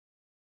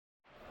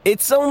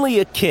It's only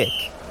a kick,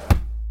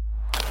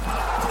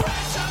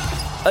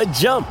 a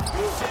jump,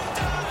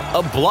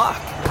 a block.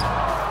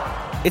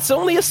 It's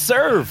only a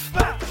serve.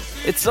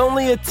 It's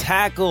only a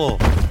tackle,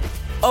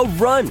 a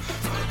run.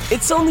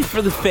 It's only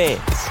for the fans.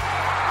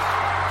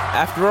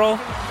 After all,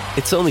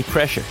 it's only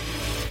pressure.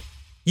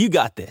 You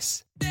got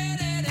this.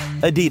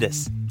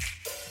 Adidas.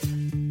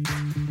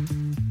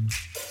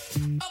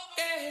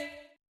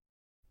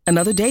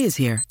 Another day is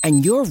here,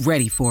 and you're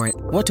ready for it.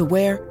 What to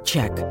wear?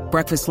 Check.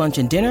 Breakfast, lunch,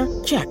 and dinner?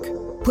 Check.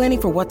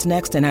 Planning for what's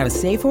next and how to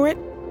save for it?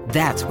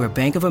 That's where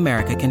Bank of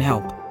America can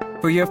help.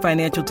 For your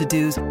financial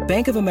to-dos,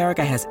 Bank of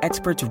America has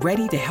experts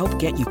ready to help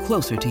get you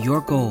closer to your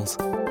goals.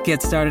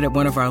 Get started at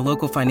one of our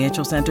local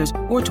financial centers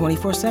or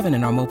 24/7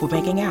 in our mobile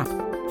banking app.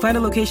 Find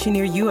a location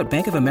near you at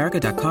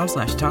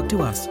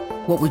bankofamerica.com/talktous.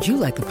 What would you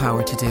like the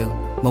power to do?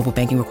 Mobile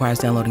banking requires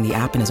downloading the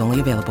app and is only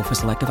available for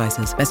select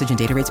devices. Message and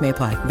data rates may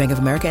apply. Bank of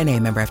America N.A.,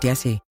 member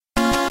FDIC.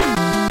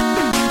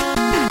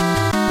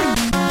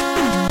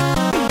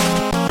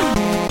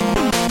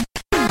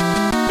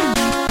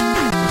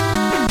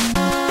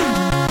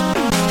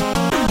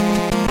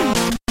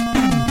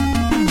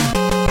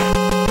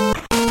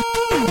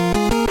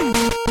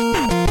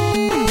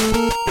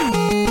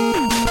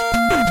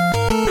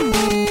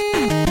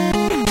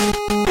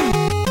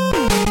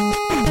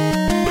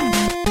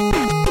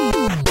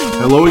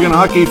 Hello again,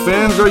 hockey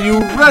fans. Are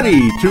you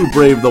ready to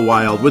brave the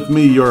wild? With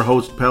me, your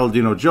host,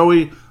 Paladino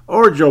Joey,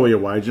 or Joey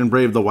Awajan.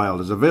 Brave the Wild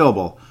is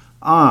available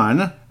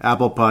on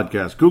Apple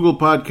Podcasts, Google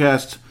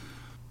Podcasts,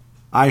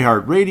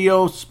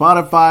 iHeartRadio,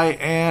 Spotify,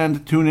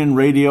 and TuneIn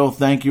Radio.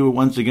 Thank you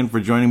once again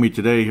for joining me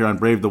today here on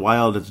Brave the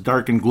Wild. It's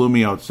dark and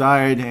gloomy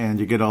outside, and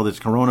you get all this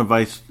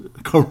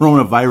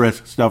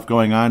coronavirus stuff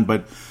going on,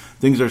 but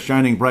things are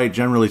shining bright,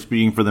 generally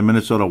speaking, for the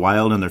Minnesota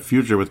Wild and their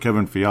future with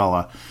Kevin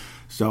Fiala.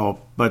 So,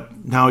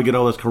 but now we get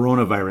all this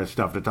coronavirus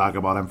stuff to talk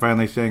about. I'm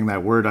finally saying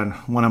that word on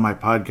one of my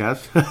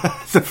podcasts.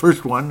 It's the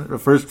first one, the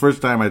first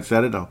time I'd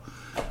said it. I'll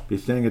be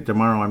saying it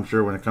tomorrow, I'm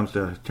sure, when it comes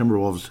to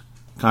Timberwolves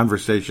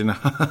conversation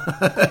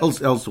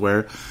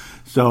elsewhere.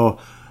 So,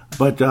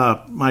 but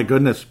my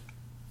goodness.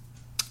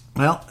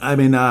 Well, I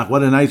mean,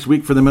 what a nice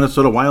week for the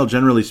Minnesota Wild,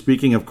 generally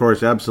speaking, of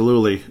course,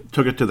 absolutely.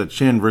 Took it to the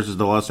chin versus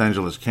the Los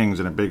Angeles Kings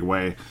in a big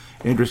way.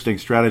 Interesting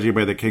strategy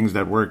by the Kings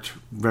that worked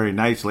very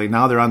nicely.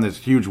 Now they're on this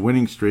huge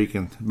winning streak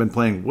and been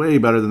playing way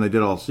better than they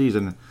did all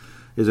season.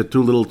 Is it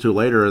too little too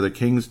late, or are the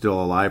Kings still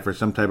alive for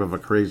some type of a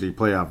crazy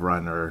playoff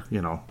run? Or,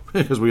 you know,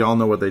 because we all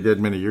know what they did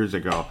many years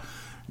ago.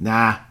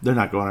 Nah, they're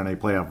not going on a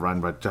playoff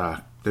run, but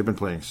they've been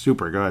playing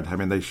super good. I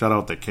mean, they shut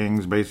out the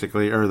Kings,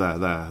 basically, or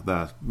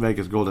the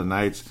Vegas Golden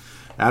Knights.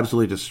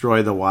 Absolutely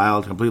destroyed the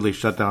Wild, completely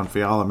shut down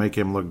Fiala, make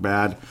him look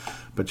bad.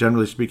 But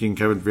generally speaking,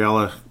 Kevin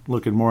Fiala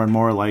looking more and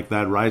more like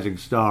that rising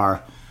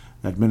star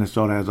that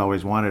Minnesota has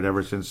always wanted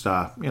ever since,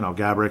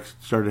 Gaborik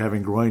started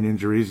having groin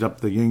injuries up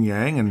the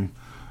yin-yang and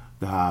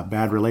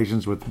bad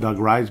relations with Doug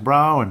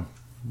Risebrough, and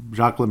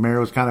Jacques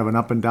Lemaire was kind of an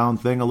up-and-down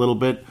thing a little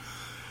bit.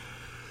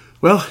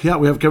 Well, yeah,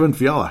 we have Kevin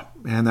Fiala,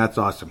 and that's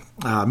awesome.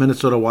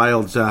 Minnesota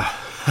Wild's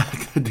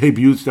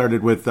debut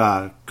started with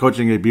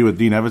coaching debut with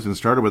Dean Evason,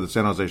 started with the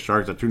San Jose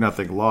Sharks, a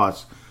 2-0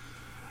 loss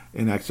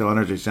in Xcel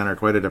Energy Center.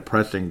 Quite a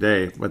depressing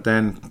day. But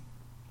then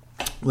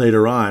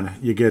later on,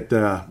 you get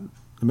the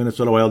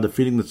Minnesota Wild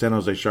defeating the San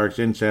Jose Sharks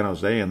in San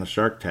Jose in the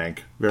Shark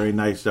Tank. Very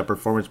nice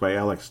performance by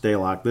Alex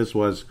Stalock. This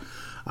was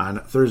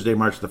on Thursday,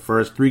 March the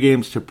 1st. 3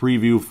 games to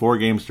preview, 4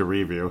 games to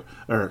review.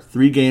 Or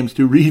 3 games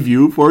to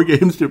review, 4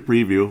 games to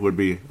preview would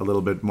be a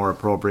little bit more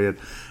appropriate.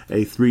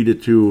 A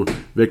 3-2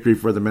 victory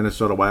for the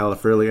Minnesota Wild. A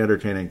fairly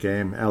entertaining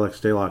game.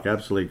 Alex Stalock,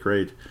 absolutely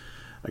great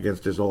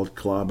against his old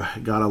club.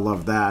 Gotta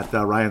love that.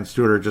 Ryan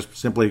Suter just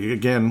simply,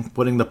 again,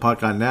 putting the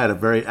puck on net. A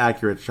very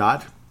accurate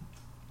shot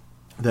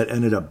that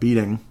ended up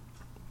beating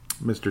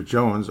Mr.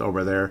 Jones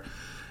over there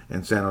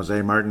in San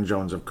Jose. Martin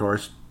Jones, of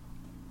course,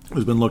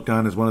 who's been looked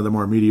on as one of the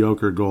more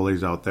mediocre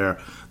goalies out there.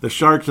 The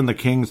Sharks and the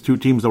Kings, 2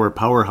 teams that were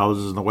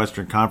powerhouses in the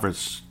Western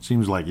Conference,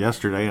 seems like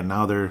yesterday, and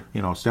now they're,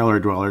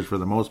 cellar dwellers for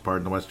the most part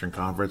in the Western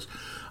Conference.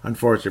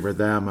 Unfortunately for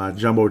them,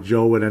 Jumbo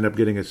Joe would end up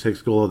getting his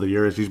 6th goal of the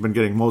year, as he's been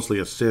getting mostly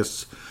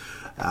assists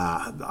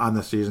on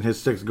the season,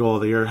 his 6th goal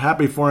of the year.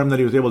 Happy for him that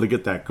he was able to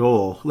get that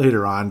goal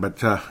later on,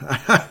 but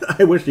I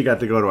wish he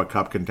got to go to a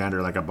cup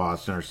contender like a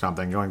Boston or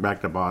something. Going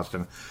back to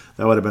Boston,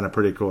 that would have been a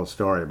pretty cool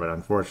story, but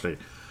unfortunately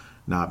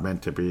not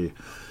meant to be.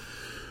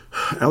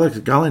 Alex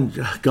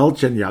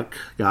Galchenyuk,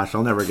 gosh,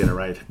 I'll never get it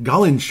right.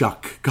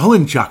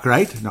 Galinchuk,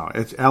 right? No,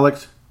 it's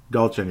Alex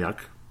Galchenyuk.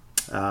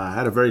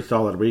 Had a very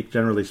solid week,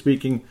 generally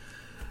speaking.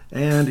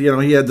 And,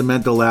 he had the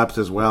mental lapse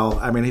as well.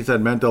 I mean, he's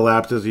had mental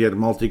lapses. He had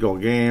multi-goal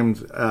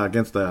games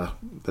against the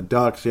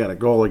Ducks. He had a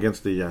goal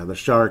against the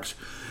Sharks.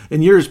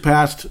 In years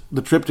past,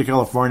 the trip to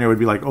California would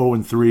be like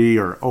 0-3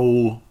 or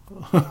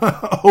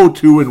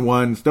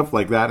 0-2-1, stuff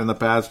like that in the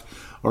past.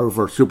 Or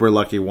for super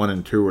lucky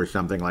 1-2 or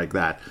something like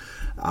that.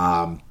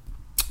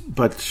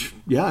 But,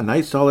 yeah,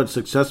 nice, solid,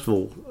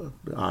 successful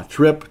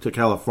trip to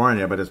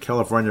California. But is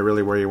California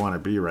really where you want to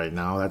be right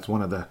now? That's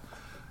one of the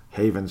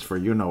havens for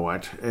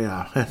you-know-what.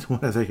 Yeah, that's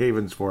one of the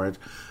havens for it,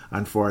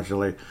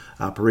 unfortunately.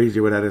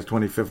 Parisi would have his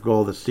 25th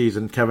goal this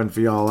season. Kevin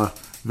Fiala,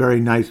 very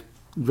nice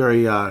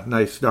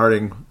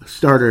starter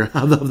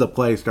of the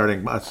play,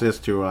 starting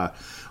assist to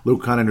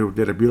Luke Cunnin, who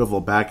did a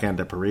beautiful backhand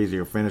to Parisi,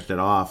 who finished it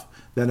off.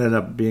 Then ended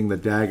up being the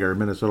dagger.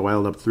 Minnesota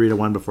Wild up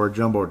 3-1 before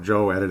Jumbo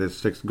Joe added his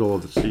 6th goal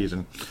of the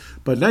season.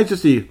 But nice to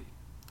see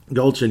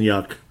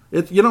Galchenyuk.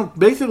 It's,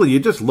 basically you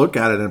just look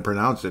at it and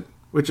pronounce it,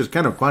 which is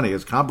kind of funny.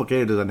 As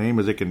complicated as a name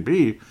as it can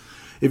be,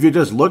 if you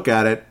just look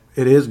at it,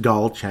 it is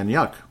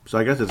Galchenyuk. So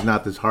I guess it's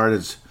not as hard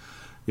as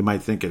you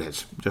might think it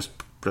is. Just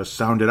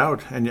sound it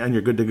out, and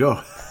you're good to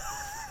go.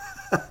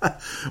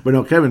 But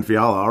no, Kevin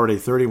Fiala, already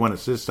 31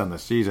 assists on the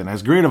season.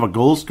 As great of a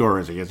goal scorer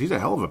as he is, he's a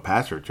hell of a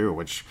passer too,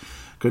 which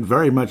could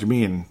very much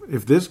mean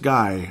if this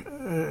guy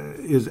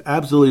is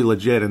absolutely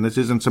legit and this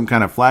isn't some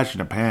kind of flash in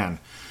the pan,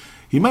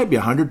 he might be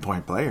a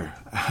 100-point player,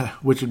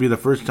 which would be the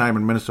first time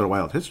in Minnesota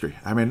Wild history.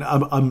 I mean,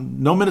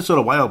 no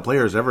Minnesota Wild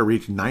player has ever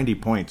reached 90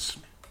 points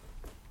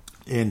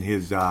in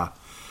his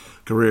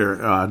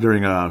career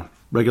during a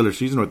regular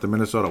season with the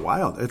Minnesota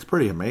Wild. It's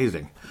pretty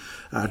amazing.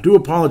 I do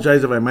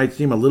apologize if I might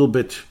seem a little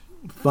bit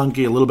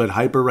funky, a little bit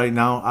hyper right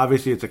now.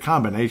 Obviously, it's a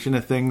combination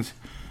of things.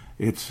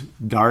 It's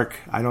dark.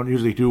 I don't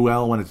usually do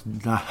well when it's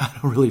not, I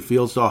don't really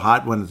feel so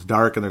hot when it's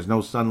dark and there's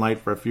no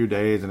sunlight for a few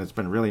days, and it's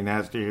been really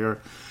nasty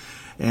here.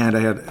 And I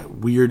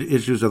had weird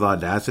issues with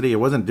Audacity. It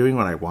wasn't doing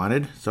what I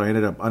wanted, so I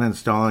ended up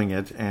uninstalling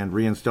it and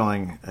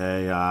reinstalling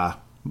a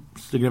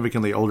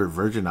significantly older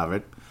version of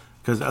it,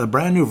 because a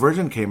brand new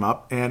version came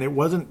up and it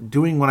wasn't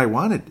doing what I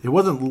wanted. It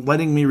wasn't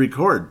letting me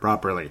record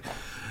properly.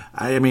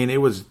 I mean,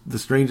 it was the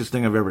strangest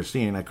thing I've ever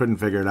seen. I couldn't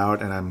figure it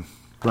out, and I'm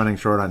running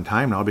short on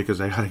time now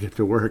because I got to get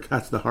to work.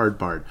 That's the hard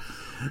part.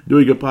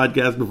 Doing a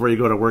podcast before you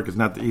go to work is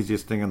not the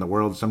easiest thing in the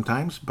world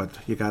sometimes, but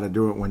you got to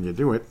do it when you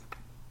do it.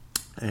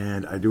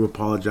 And I do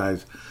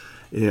apologize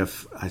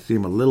if I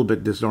seem a little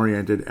bit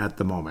disoriented at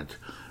the moment.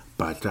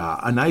 But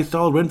a nice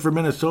solid win for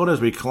Minnesota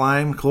as we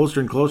climb closer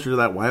and closer to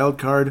that wild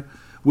card.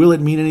 Will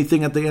it mean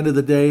anything at the end of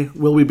the day?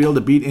 Will we be able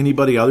to beat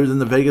anybody other than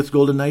the Vegas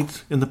Golden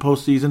Knights in the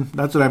postseason?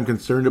 That's what I'm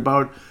concerned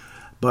about.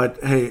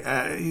 But, hey,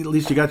 at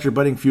least you got your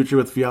budding future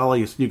with Fiala.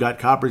 You got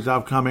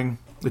Kaprizov coming.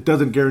 It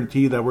doesn't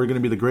guarantee that we're going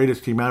to be the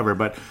greatest team ever.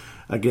 But,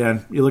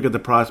 again, you look at the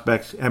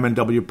prospects.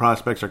 MNW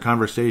prospects are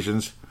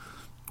conversations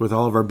with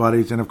all of our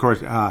buddies. And, of course,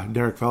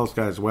 Derek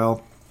Felska as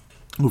well,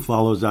 who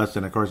follows us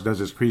and, of course, does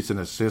his Crease and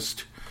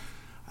Assist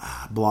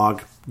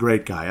blog.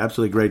 Great guy.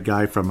 Absolutely great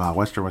guy from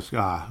Western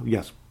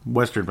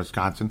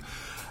Wisconsin.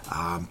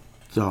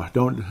 So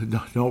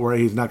don't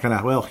worry, he's not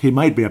gonna. Well, he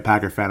might be a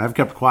Packer fan. I've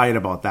kept quiet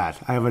about that.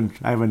 I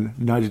haven't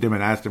nudged him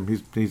and asked him.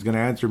 He's gonna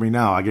answer me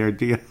now. I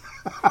guarantee you.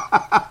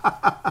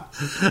 I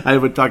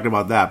haven't talked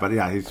about that, but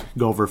yeah, he's a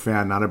Gopher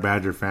fan, not a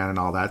Badger fan, and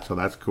all that. So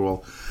that's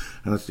cool.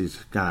 Unless he's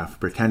kind of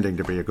pretending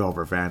to be a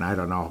Gopher fan, I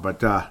don't know.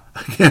 But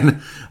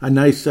again, a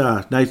nice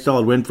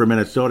solid win for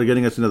Minnesota,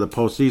 getting us into the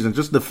postseason.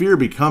 Just the fear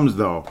becomes,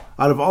 though,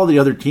 out of all the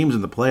other teams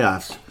in the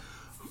playoffs.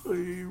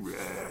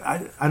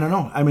 I don't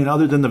know. I mean,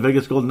 other than the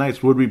Vegas Golden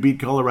Knights, would we beat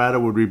Colorado?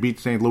 Would we beat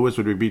St. Louis?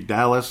 Would we beat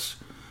Dallas?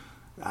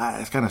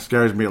 It kind of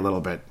scares me a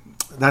little bit.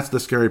 That's the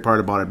scary part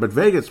about it. But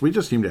Vegas, we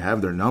just seem to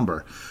have their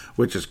number,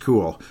 which is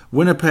cool.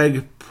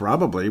 Winnipeg,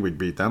 probably we'd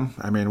beat them.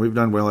 I mean, we've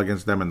done well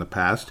against them in the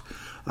past.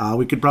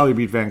 We could probably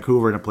beat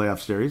Vancouver in a playoff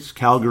series.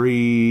 Calgary,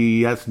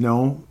 yes,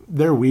 no.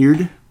 They're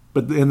weird,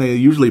 and they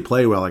usually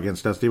play well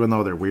against us, even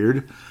though they're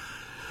weird.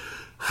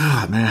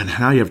 Ah, man,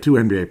 now you have two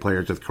NBA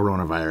players with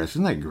coronavirus.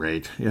 Isn't that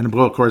great? And,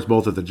 of course,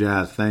 both at the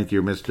Jazz. Thank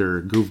you,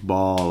 Mr.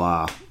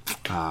 Goofball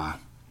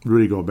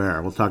Rudy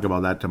Gobert. We'll talk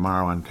about that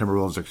tomorrow on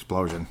Timberwolves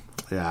Explosion.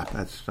 Yeah,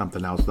 that's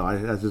something else, though.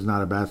 This is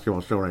not a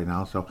basketball show right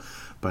now,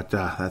 but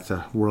that's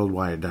a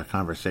worldwide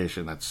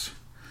conversation. That's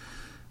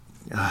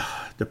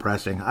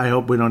depressing. I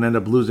hope we don't end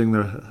up losing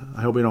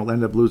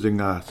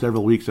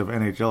several weeks of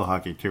NHL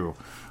hockey, too.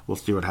 We'll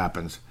see what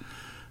happens.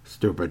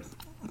 Stupid.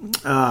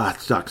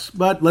 It sucks.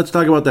 But let's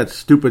talk about that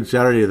stupid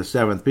Saturday the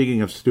 7th.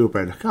 Speaking of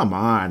stupid, come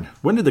on.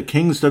 When did the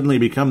Kings suddenly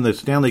become the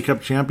Stanley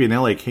Cup champion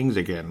LA Kings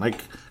again?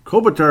 Like,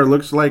 Kopitar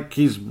looks like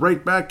he's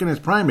right back in his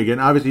prime again.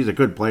 Obviously, he's a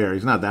good player.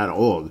 He's not that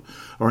old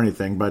or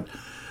anything, but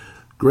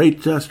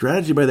great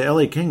strategy by the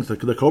LA Kings. The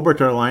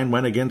Kopitar line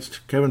went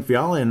against Kevin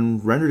Fiala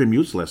and rendered him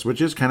useless,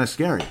 which is kind of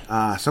scary.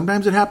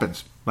 Sometimes it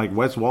happens, like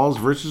Wes Walz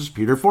versus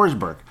Peter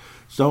Forsberg.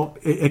 So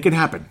it can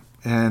happen.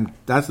 And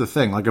that's the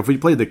thing. Like, if we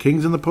played the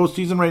Kings in the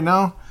postseason right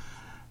now,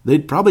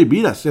 they'd probably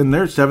beat us in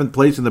their 7th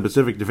place in the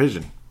Pacific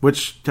Division,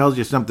 which tells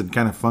you something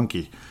kind of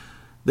funky.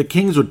 The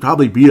Kings would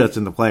probably beat us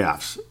in the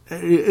playoffs.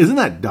 Isn't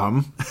that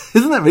dumb?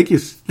 Doesn't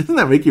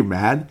that make you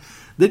mad?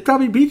 They'd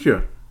probably beat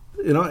you.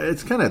 You know,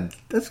 that's kind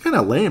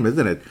of lame,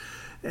 isn't it?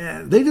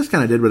 They just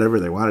kind of did whatever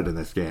they wanted in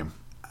this game.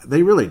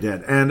 They really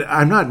did. And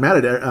I'm not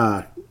mad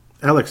at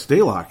Alex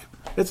Stalock.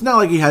 It's not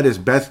like he had his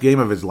best game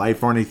of his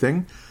life or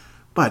anything.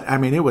 But, I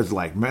mean, it was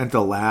like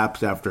mental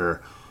lapse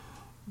after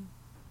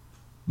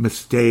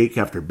mistake,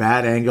 after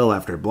bad angle,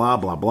 after blah,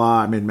 blah,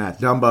 blah. I mean, Matt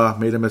Dumba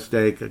made a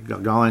mistake.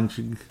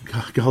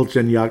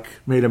 Galchenyuk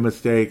made a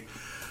mistake.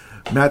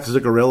 Matt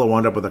Zuccarello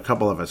wound up with a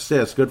couple of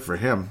assists. Good for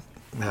him,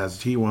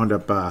 as he wound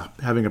up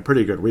having a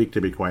pretty good week,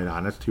 to be quite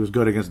honest. He was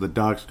good against the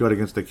Ducks, good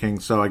against the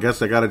Kings, so I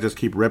guess I got to just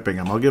keep ripping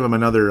him. I'll give him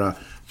another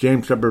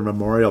James Shepard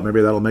Memorial.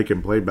 Maybe that'll make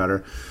him play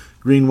better.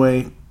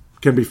 Greenway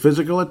can be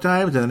physical at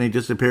times, and then he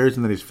disappears,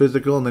 and then he's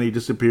physical, and then he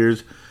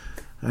disappears.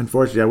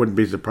 Unfortunately, I wouldn't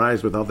be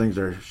surprised with how things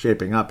are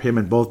shaping up. Him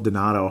and both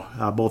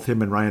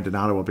him and Ryan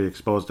Donato will be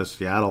exposed to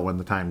Seattle when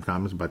the time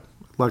comes, but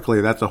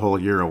luckily that's a whole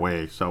year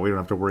away, so we don't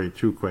have to worry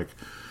too quick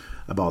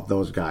about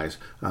those guys.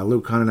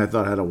 Luke Cunnin, I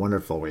thought, had a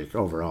wonderful week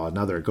overall.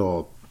 Another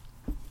goal.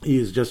 He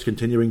is just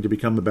continuing to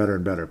become a better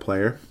and better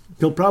player.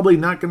 He'll probably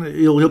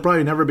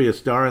never be a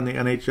star in the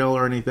NHL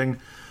or anything,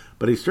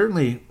 but he's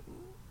certainly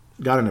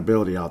got an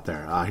ability out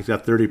there. He's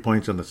got 30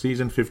 points on the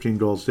season, 15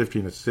 goals,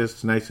 15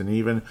 assists, nice and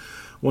even.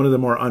 One of the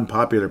more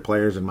unpopular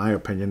players, in my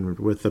opinion,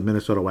 with the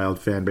Minnesota Wild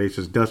fan base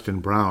is Dustin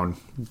Brown,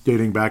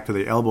 dating back to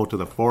the elbow to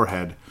the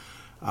forehead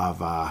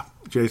of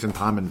Jason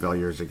Pominville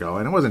years ago.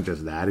 And it wasn't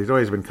just that. He's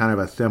always been kind of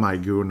a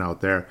semi-goon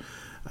out there.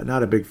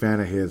 Not a big fan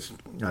of his.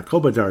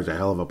 Kopitar's a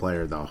hell of a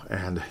player, though,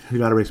 and you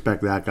got to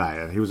respect that guy.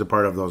 And he was a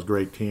part of those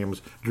great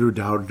teams. Drew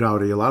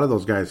Doughty, a lot of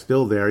those guys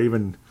still there,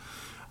 even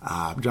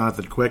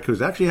Jonathan Quick,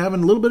 who's actually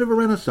having a little bit of a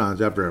renaissance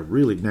after a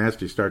really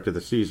nasty start to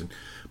the season.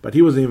 But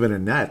he wasn't even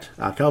in net.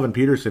 Calvin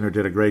Peterson, who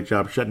did a great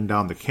job shutting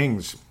down the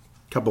Kings.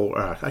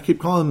 I keep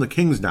calling them the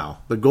Kings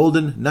now. The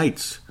Golden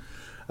Knights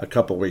a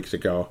couple weeks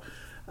ago.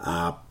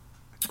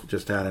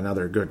 Just had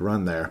another good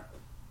run there.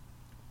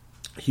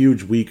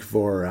 Huge game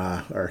for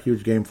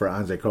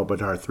Anze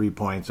Kopitar. 3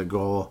 points, a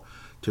goal,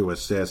 2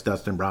 assists.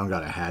 Dustin Brown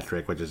got a hat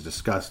trick, which is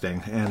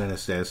disgusting, and an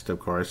assist, of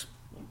course.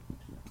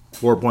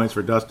 4 points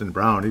for Dustin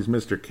Brown. He's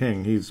Mr.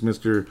 King. He's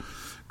Mr.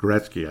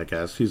 Gretzky, I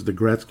guess. He's the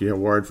Gretzky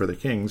Award for the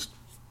Kings,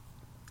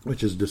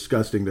 which is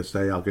disgusting to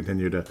say. I'll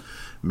continue to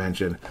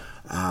mention.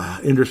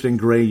 Interesting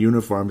gray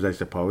uniforms, I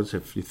suppose,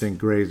 if you think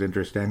gray is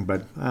interesting.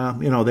 But,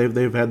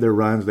 they've had their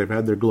runs. They've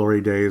had their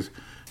glory days.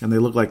 And they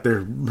look like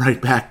they're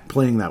right back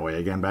playing that way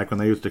again, back when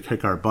they used to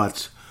kick our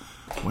butts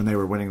when they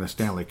were winning the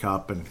Stanley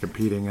Cup and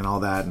competing and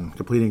all that, and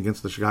competing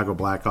against the Chicago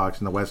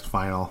Blackhawks in the West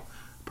Final.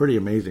 Pretty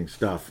amazing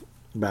stuff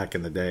back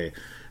in the day.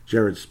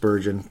 Jared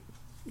Spurgeon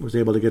was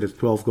able to get his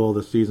 12th goal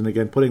this season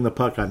again, putting the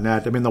puck on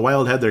net. I mean, the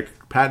Wild had their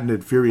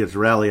patented furious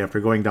rally after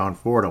going down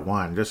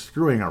 4-1, just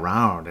screwing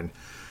around and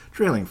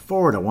trailing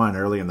 4-1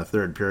 early in the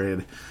third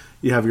period.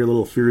 You have your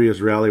little furious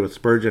rally with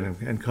Spurgeon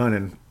and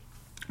Cunnin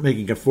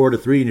making it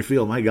 4-3, and you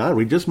feel, my God,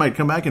 we just might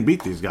come back and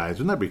beat these guys.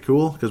 Wouldn't that be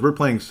cool? Because we're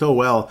playing so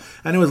well.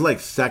 And it was like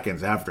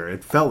seconds after.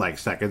 It felt like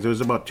seconds. It was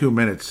about 2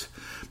 minutes,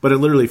 but it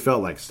literally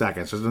felt like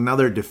seconds. There's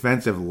another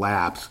defensive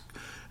lapse,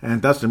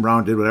 and Dustin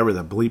Brown did whatever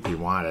the bleep he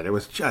wanted. It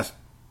was just,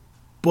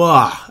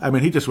 I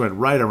mean, he just went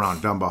right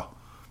around Dumba.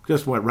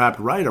 Just went wrapped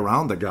right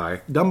around the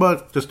guy.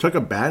 Dumba just took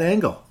a bad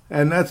angle,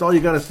 and that's all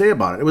you got to say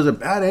about it. It was a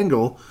bad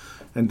angle,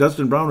 and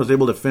Dustin Brown was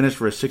able to finish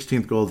for his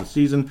 16th goal of the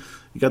season.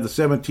 He got the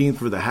 17th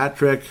for the hat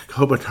trick.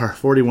 Kopitar,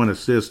 41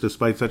 assists,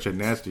 despite such a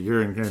nasty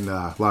year in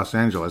Los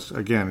Angeles.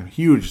 Again,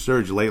 huge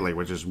surge lately,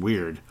 which is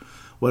weird.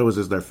 What was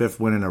this, their 5th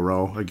win in a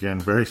row? Again,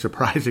 very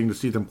surprising to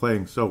see them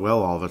playing so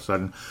well all of a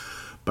sudden.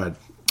 But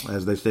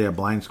as they say, a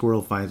blind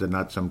squirrel finds a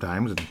nut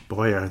sometimes. And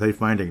boy, are they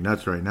finding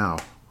nuts right now.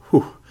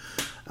 Whew.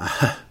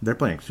 They're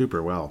playing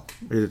super well.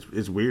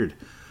 It's weird.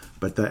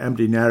 But the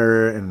empty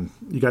netter, and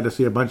you got to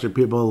see a bunch of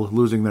people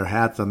losing their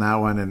hats on that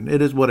one, and it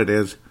is what it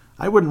is.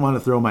 I wouldn't want to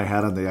throw my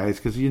hat on the ice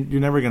because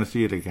you're never going to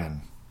see it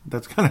again.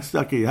 That's kind of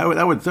sucky.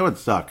 That would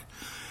suck.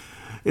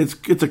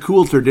 It's a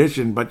cool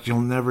tradition, but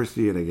you'll never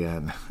see it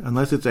again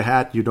unless it's a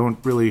hat you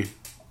don't really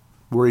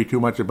worry too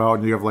much about,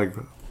 and you have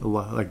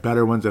like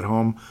better ones at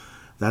home.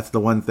 That's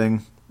the one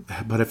thing.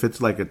 But if it's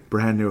like a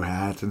brand new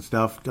hat and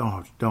stuff,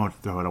 don't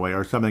throw it away,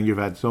 or something you've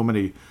had so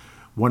many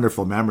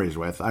wonderful memories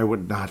with. I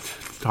would not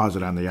toss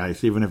it on the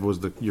ice, even if it was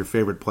your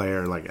favorite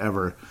player like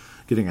ever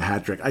getting a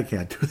hat trick. I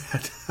can't do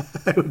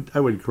that. I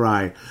would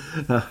cry.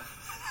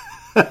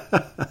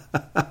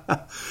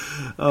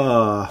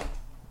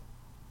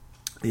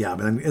 Yeah,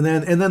 and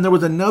then there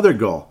was another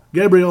goal.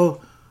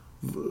 Gabriel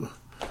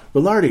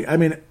Vilardi. I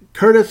mean,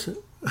 Curtis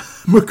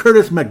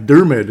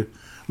McDermott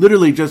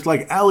literally just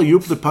like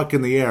alley-ooped the puck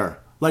in the air,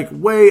 like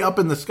way up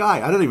in the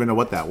sky. I don't even know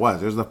what that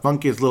was. It was the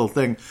funkiest little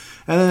thing.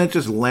 And then it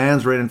just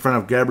lands right in front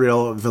of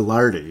Gabriel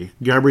Vilardi.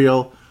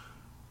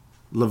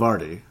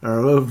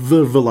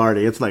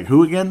 It's like,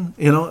 who again?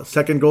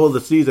 Second goal of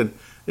the season.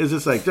 It's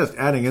just like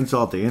adding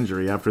insult to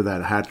injury after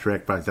that hat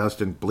trick by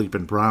Dustin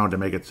bleeping Brown to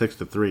make it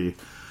 6-3.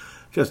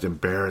 Just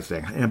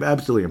embarrassing.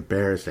 Absolutely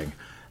embarrassing.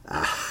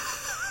 God,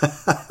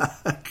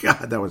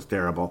 that was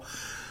terrible.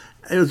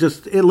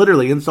 It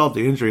literally insult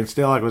to injury, and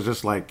Stalock was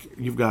just like,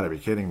 you've got to be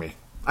kidding me.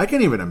 I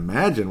can't even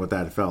imagine what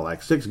that felt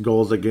like. 6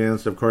 goals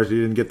against. Of course, he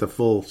didn't get the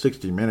full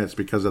 60 minutes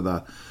because of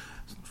the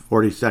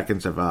 40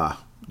 seconds of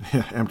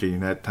empty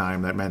net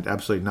time. That meant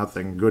absolutely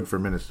nothing good for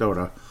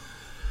Minnesota.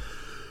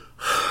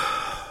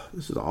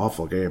 This is an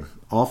awful game.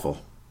 Awful.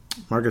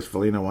 Marcus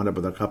Foligno wound up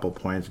with a couple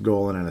points,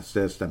 goal and an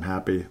assist. I'm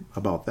happy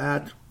about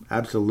that.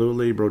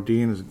 Absolutely.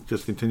 Brodin is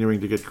just continuing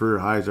to get career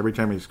highs. Every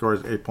time he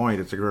scores a point,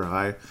 it's a career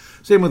high.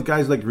 Same with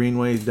guys like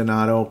Greenway,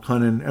 Donato,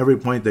 Cunnin. Every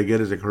point they get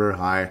is a career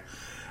high.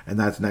 And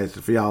that's nice.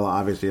 Fiala,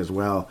 obviously, as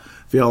well.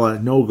 Fiala,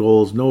 no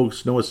goals, no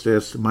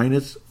assists,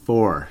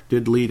 -4.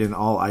 Did lead in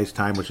all ice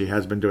time, which he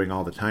has been doing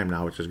all the time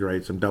now, which is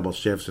great. Some double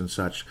shifts and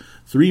such.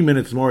 3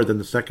 minutes more than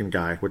the second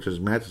guy, which is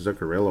Matt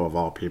Zuccarello, of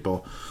all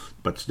people.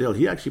 But still,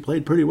 he actually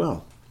played pretty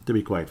well, to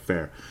be quite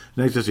fair.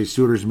 Nice to see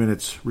Suter's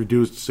minutes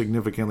reduced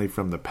significantly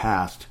from the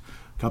past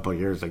couple of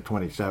years, like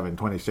 27,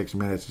 26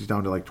 minutes. He's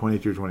down to like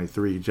 22,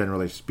 23,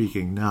 generally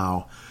speaking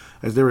now,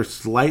 as they were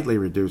slightly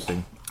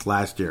reducing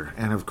last year.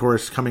 And, of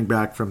course, coming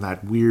back from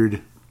that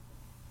weird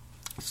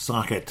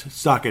socket,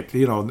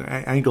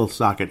 ankle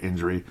socket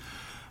injury.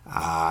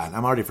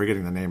 I'm already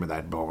forgetting the name of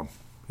that bone.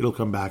 It'll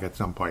come back at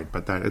some point,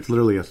 but it's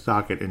literally a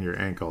socket in your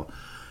ankle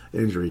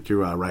injury to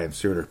Ryan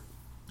Suter.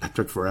 That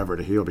took forever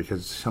to heal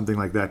because something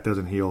like that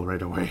doesn't heal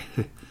right away.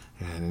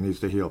 And it needs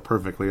to heal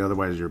perfectly,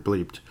 otherwise you're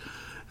bleeped.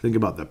 Think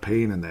about the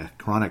pain and the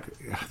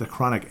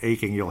chronic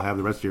aching you'll have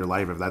the rest of your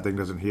life if that thing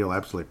doesn't heal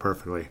absolutely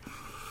perfectly.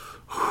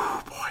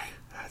 Whew, boy,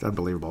 it's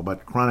unbelievable.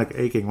 But chronic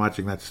aching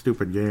watching that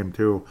stupid game,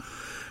 too.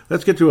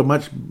 Let's get to a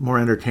much more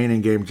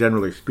entertaining game,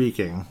 generally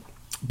speaking.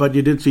 But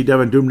you did see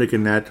Devan Dubnyk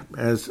in that,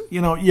 as,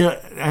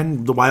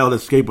 and the Wild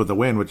escape with the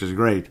win, which is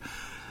great.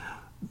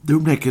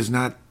 Dubnyk is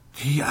not,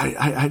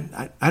 I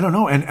don't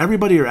know. And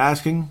everybody are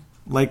asking,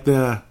 like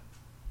the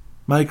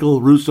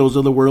Michael Russos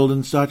of the world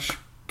and such,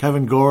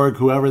 Kevin Gorg,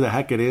 whoever the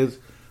heck it is,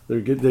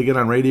 they get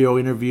on radio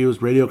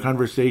interviews, radio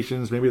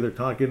conversations. Maybe they're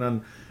talking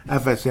on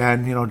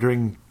FSN,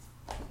 during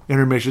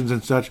intermissions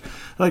and such.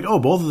 Like, oh,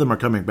 both of them are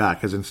coming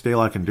back, as in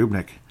Stalock and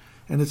Dubnyk.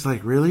 And it's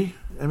like, really?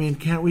 I mean,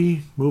 can't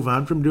we move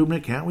on from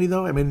Dubnyk? Can't we,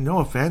 though? I mean, no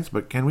offense,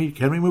 but can we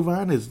move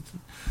on?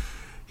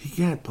 He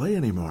can't play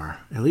anymore.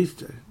 At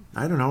least,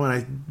 I don't know, and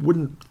I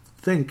wouldn't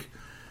think...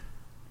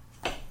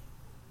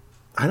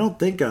 I don't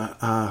think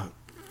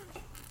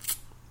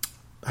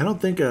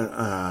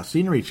a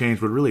scenery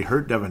change would really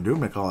hurt Devan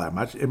Dubnyk all that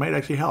much. It might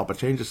actually help. A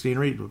change of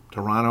scenery,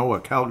 Toronto,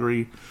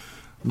 Calgary,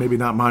 maybe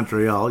not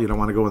Montreal. You don't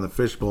want to go in the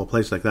fishbowl, a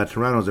place like that.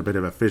 Toronto's a bit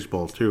of a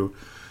fishbowl, too.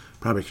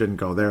 Probably shouldn't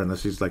go there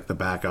unless he's like the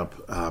backup.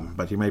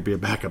 But he might be a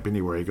backup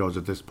anywhere he goes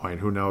at this point.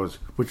 Who knows?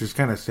 Which is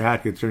kind of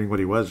sad considering what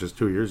he was just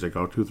 3 years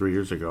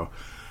ago.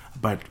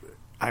 But,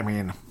 I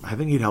mean, I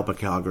think he'd help a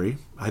Calgary.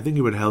 I think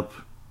he would help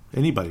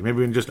anybody. Maybe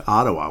even just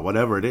Ottawa,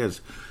 whatever it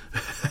is.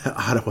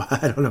 Ottawa,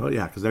 I don't know.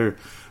 Yeah, because they're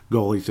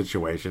goalie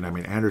situation. I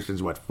mean,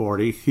 Anderson's,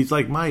 40? He's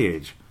like my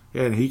age,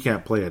 and he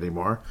can't play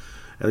anymore.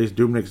 At least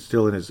Dubnyk's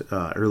still in his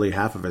early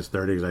half of his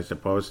 30s, I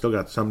suppose. Still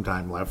got some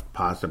time left,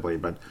 possibly,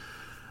 but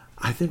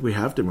I think we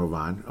have to move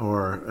on.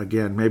 Or,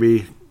 again,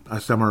 maybe a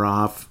summer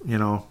off,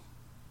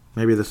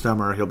 maybe the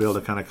summer he'll be able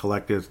to kind of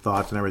collect his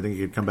thoughts and everything. He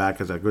could come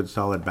back as a good,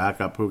 solid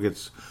backup who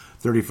gets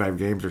 35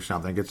 games or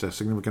something, gets a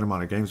significant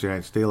amount of games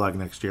behind Stalock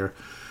next year,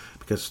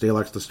 because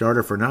Stalock's the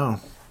starter for now.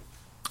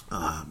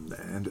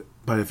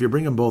 But if you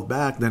bring them both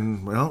back,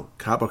 then,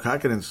 Kaapo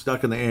Kähkönen's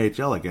stuck in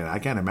the AHL again. I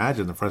can't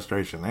imagine the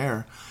frustration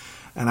there.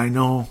 And I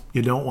know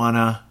you don't want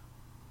to,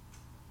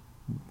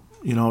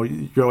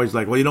 you're always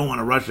like, well, you don't want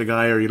to rush a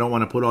guy, or you don't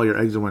want to put all your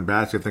eggs in one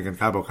basket thinking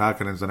Kaapo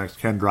Kähkönen's the next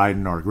Ken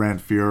Dryden or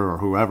Grant Fuhr or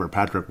whoever,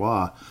 Patrick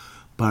Waugh.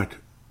 But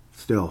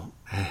still,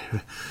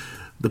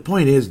 the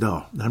point is,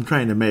 though, I'm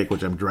trying to make,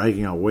 which I'm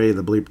dragging out way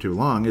the bleep too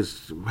long,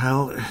 is,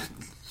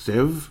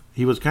 Siv,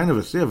 he was kind of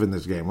a sieve in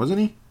this game, wasn't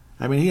he?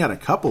 I mean, he had a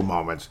couple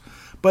moments,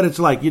 but it's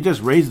like you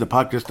just raise the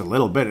puck just a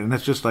little bit, and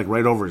it's just like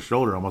right over his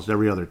shoulder almost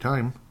every other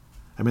time.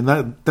 I mean,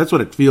 that's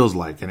what it feels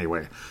like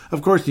anyway.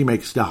 Of course he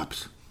makes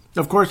stops.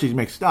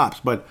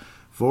 But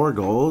 4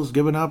 goals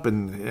given up,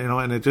 and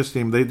and they just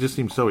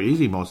seem so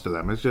easy, most of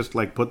them. It's just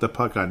like put the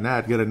puck on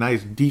net, get a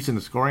nice,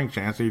 decent scoring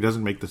chance, and he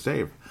doesn't make the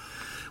save.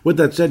 With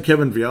that said,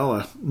 Kevin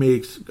Fiala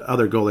makes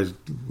other goalies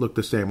look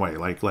the same way,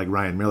 like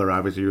Ryan Miller,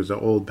 obviously, who's an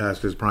old,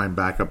 past his prime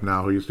backup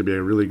now, who used to be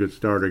a really good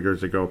starter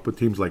years ago with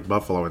teams like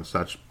Buffalo and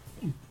such.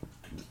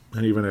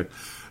 And even a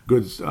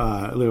good,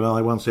 I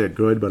won't say a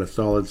good, but a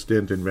solid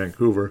stint in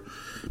Vancouver.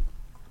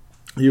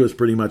 He was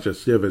pretty much a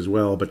sieve as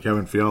well, but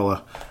Kevin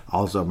Fiala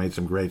also made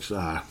some great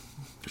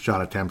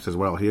shot attempts as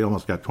well. He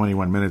almost got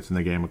 21 minutes in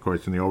the game, of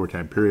course, in the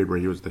overtime period where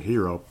he was the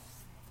hero,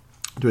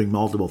 doing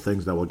multiple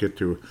things that we'll get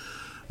to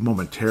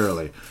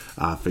momentarily.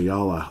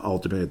 Fiala,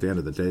 ultimately, at the end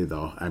of the day,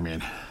 though, I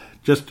mean,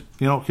 just,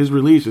 his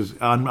release is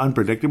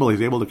unpredictable.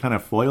 He's able to kind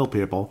of foil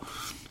people.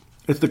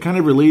 It's the kind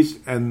of release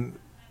and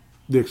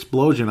the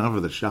explosion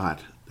of the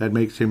shot that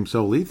makes him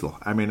so lethal.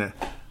 I mean,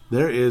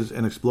 there is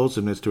an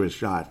explosiveness to his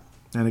shot.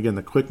 And again,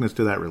 the quickness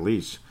to that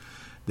release,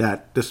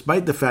 that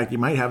despite the fact you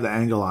might have the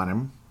angle on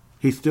him,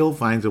 he still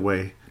finds a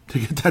way to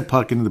get that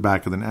puck into the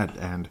back of the net.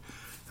 And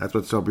that's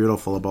what's so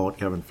beautiful about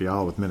Kevin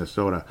Fiala with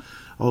Minnesota.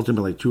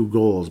 Ultimately 2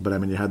 goals, but I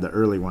mean, you had the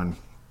early one,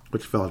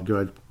 which felt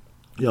good.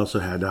 You also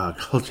had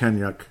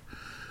Galchenyuk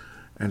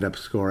ended up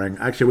scoring.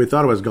 Actually, we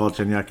thought it was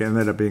Galchenyuk. It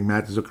ended up being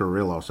Matt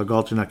Zuccarello. So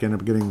Galchenyuk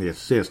ended up getting the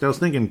assist. I was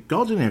thinking,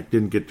 Galchenyuk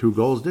didn't get 2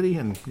 goals, did he?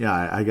 And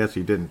yeah, I guess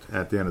he didn't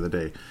at the end of the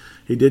day.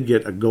 He did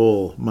get a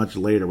goal much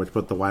later, which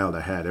put the Wild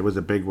ahead. It was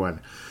a big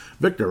one.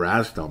 Victor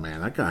Rask, though,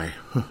 man, that guy,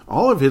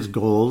 all of his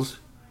goals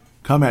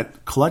come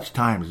at clutch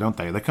times, don't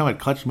they? They come at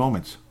clutch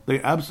moments.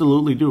 They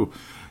absolutely do.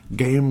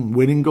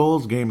 Game-winning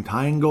goals,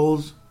 game-tying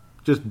goals,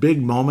 just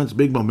big moments,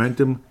 big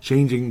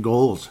momentum-changing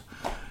goals.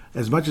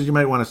 As much as you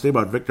might want to say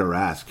about Victor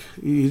Rask,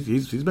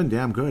 he's been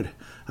damn good.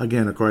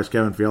 Again, of course,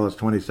 Kevin Fiala's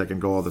 22nd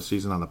goal of the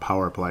season on the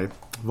power play.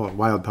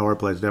 Wild power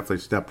play has definitely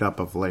stepped up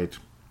of late,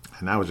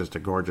 and that was just a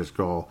gorgeous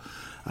goal.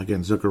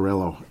 Again,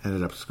 Zuccarello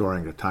ended up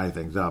scoring to tie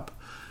things up.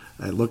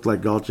 It looked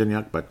like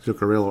Galchenyuk, but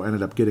Zuccarello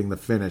ended up getting the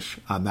finish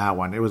on that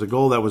one. It was a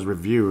goal that was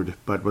reviewed,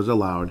 but was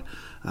allowed.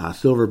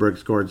 Silfverberg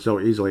scored so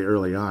easily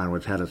early on,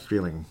 which had us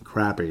feeling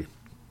crappy.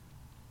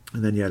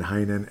 And then you had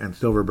Heinen and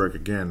Silfverberg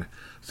again.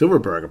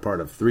 Silfverberg a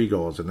part of 3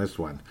 goals in this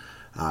one.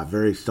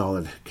 Very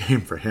solid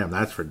game for him,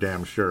 that's for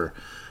damn sure.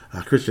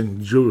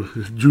 Christian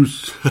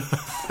Juice,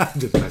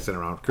 just messing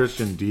around.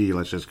 Christian D,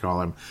 let's just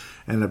call him,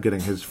 ended up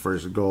getting his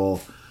first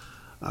goal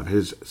of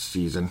his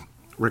season.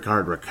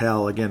 Rickard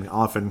Rakell, again,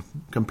 often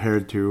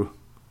compared to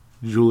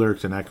Jules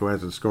Eriksson Ek,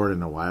 hasn't scored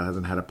in a while,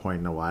 hasn't had a point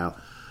in a while.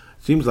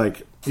 Seems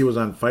like he was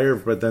on fire,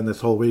 but then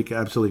this whole week,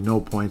 absolutely no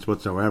points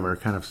whatsoever.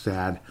 Kind of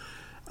sad.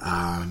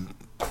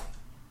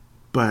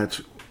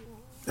 But,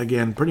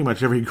 again, pretty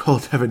much every goal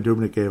Devin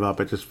Dubnyk gave up,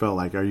 it just felt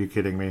like, are you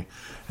kidding me?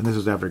 And this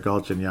was after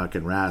Galchenyuk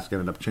and Rask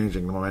ended up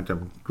changing the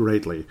momentum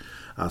greatly.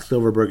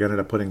 Silfverberg ended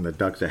up putting the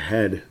Ducks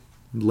ahead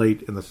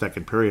late in the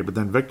second period, but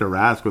then Victor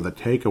Rask with a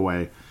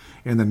takeaway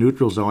in the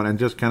neutral zone and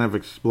just kind of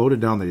exploded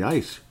down the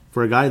ice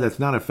for a guy that's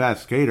not a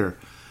fast skater.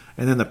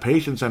 And then the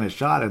patience on his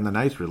shot and the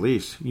nice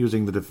release,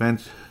 using the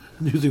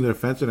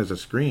defenseman as a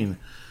screen,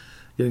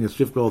 getting his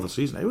 5th goal of the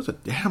season. It was a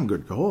damn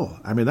good goal.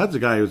 I mean, that's a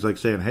guy who's like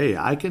saying, hey,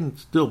 I can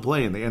still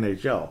play in the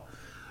NHL.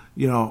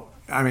 You know,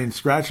 I mean,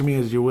 scratch me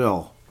as you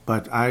will,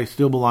 but I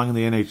still belong in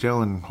the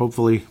NHL, and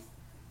hopefully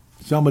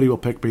somebody will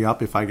pick me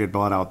up if I get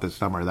bought out this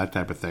summer, that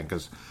type of thing.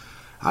 Because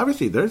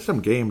obviously there's some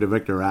game to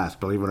Victor Rask,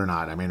 believe it or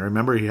not. I mean,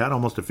 remember, he had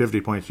almost a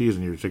 50-point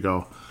season years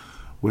ago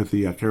with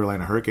the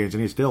Carolina Hurricanes,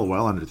 and he's still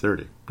well under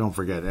 30. Don't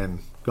forget. And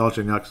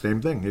Galchenyuk,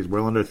 same thing. He's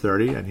well under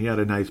 30, and he had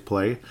a nice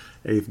play.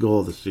 8th goal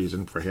of the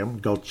season for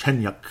him.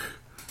 Galchenyuk,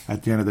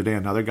 at the end of the day,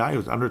 another guy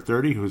who's under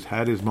 30, who's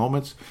had his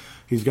moments.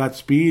 He's got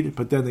speed,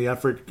 but then the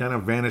effort kind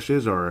of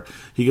vanishes, or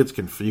he gets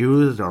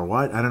confused, or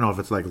what. I don't know if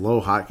it's like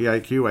low hockey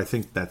IQ. I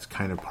think that's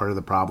kind of part of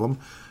the problem.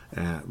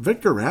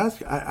 Victor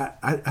Rask,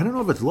 I don't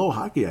know if it's low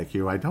hockey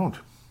IQ. I don't.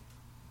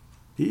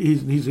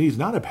 He's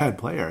not a bad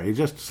player.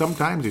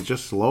 Sometimes he's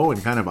just slow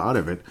and kind of out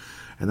of it,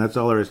 and that's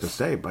all there is to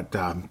say. But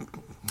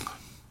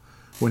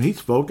when he's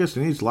focused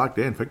and he's locked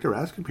in, Victor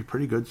Rask can be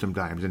pretty good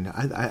sometimes. And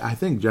I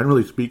think,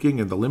 generally speaking,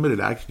 in the limited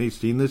action he's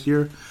seen this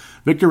year,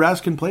 Victor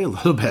Rask can play a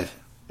little bit,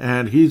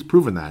 and he's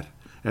proven that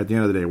at the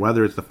end of the day,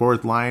 whether it's the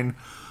 4th line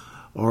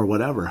or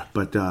whatever.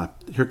 But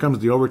here comes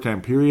the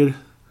overtime period.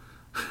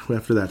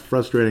 After that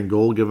frustrating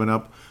goal given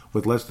up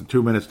with less than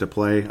 2 minutes to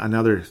play,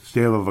 another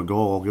save of a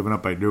goal given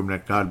up by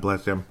Dubnyk, God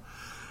bless him.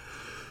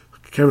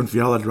 Kevin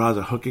Fiala draws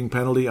a hooking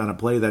penalty on a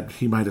play that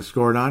he might have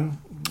scored on.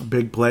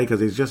 Big play because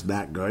he's just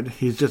that good.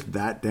 He's just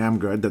that damn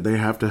good that they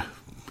have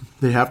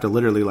to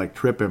literally like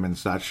trip him and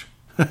such.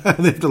 They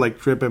have to like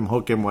trip him,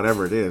 hook him,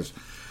 whatever it is,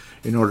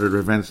 in order to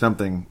prevent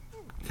something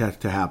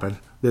to happen,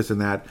 this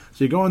and that.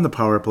 So you go in the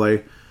power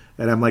play,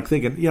 and I'm like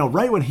thinking, you know,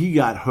 right when he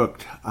got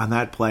hooked on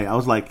that play, I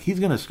was like, he's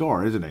going to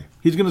score, isn't he?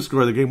 He's going to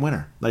score the game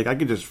winner. Like, I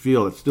could just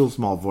feel it, still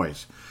small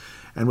voice.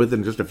 And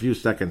within just a few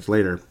seconds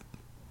later,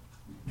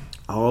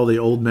 all the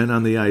old men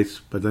on the ice,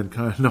 but then,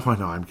 no,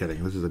 I'm kidding.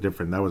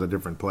 That was a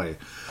different play.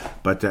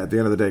 But at the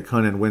end of the day,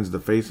 Kunin wins the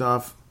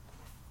faceoff.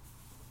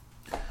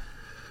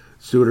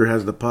 Suter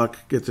has the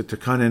puck, gets it to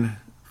Kunin.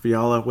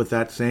 Fiala with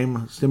that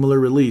similar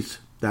release.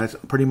 That's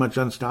pretty much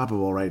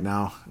unstoppable right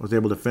now. Was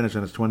able to finish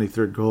on his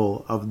 23rd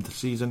goal of the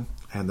season.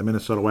 And the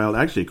Minnesota Wild,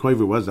 actually,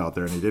 Koivu was out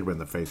there and he did win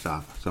the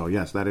faceoff. So,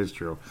 yes, that is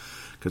true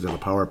because of the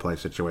power play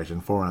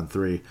situation,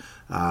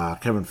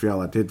 4-on-3. Kevin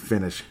Fiala did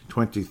finish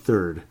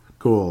 23rd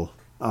goal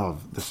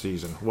of the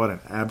season. What an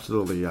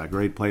absolutely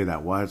great play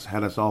that was.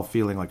 Had us all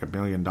feeling like $1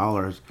 million.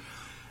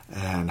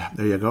 And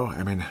there you go.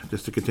 I mean,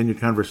 just a continued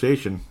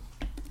conversation.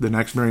 The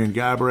next Marian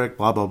Gaborik,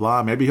 blah, blah,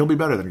 blah. Maybe he'll be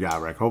better than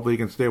Gaborik. Hopefully he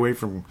can stay away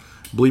from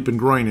bleeping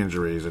groin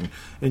injuries and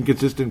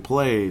inconsistent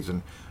plays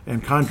and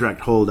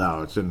contract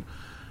holdouts and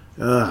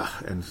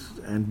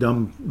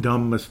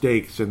dumb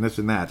mistakes and this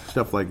and that,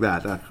 stuff like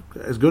that.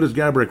 As good as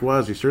Gaborik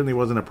was, he certainly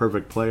wasn't a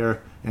perfect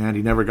player, and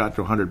he never got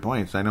to 100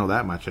 points. I know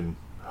that much, and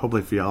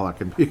hopefully Fiala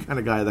can be the kind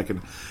of guy that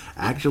can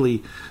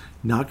actually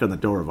knock on the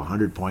door of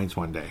 100 points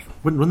one day.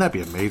 Wouldn't that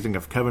be amazing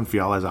if Kevin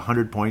Fiala has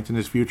 100 points in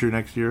his future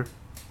next year?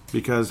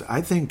 Because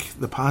I think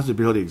the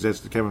possibility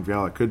exists that Kevin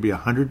Fiala could be a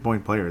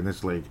 100-point player in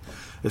this league,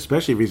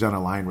 especially if he's on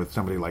a line with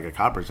somebody like a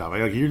Kaprizov.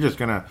 Like, you're just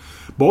going to...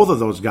 Both of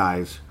those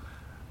guys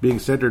being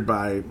centered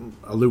by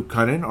a Luke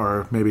Cunnin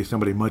or maybe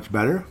somebody much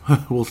better.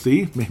 We'll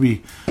see.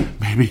 Maybe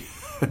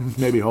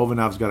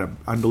Hovanov's got an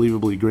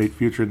unbelievably great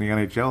future in the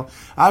NHL.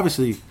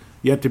 Obviously,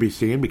 yet to be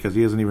seen because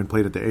he hasn't even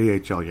played at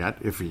the AHL yet,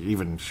 if he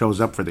even shows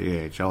up for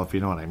the AHL, if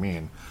you know what I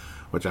mean,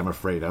 which I'm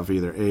afraid of.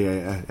 Either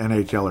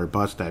NHL or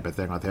bust type of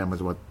thing with him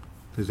is what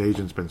his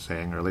agent's been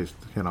saying, or at least,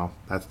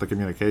 that's the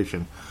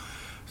communication.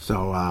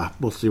 So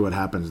we'll see what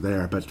happens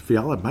there. But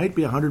Fiala might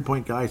be a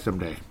 100-point guy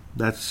someday.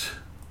 That's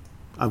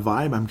a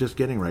vibe I'm just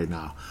getting right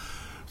now.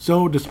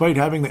 So despite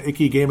having the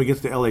icky game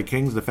against the LA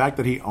Kings, the fact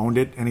that he owned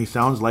it and he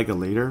sounds like a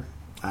leader,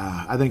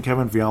 I think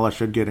Kevin Fiala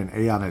should get an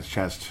A on his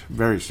chest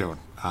very soon,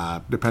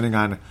 depending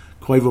on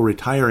Koivu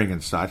retiring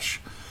and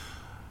such.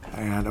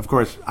 And, of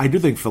course, I do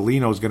think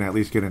Foligno's going to at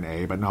least get an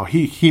A, but no,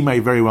 he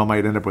might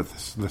end up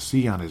with the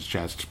C on his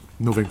chest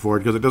moving forward,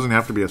 because it doesn't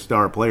have to be a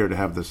star player to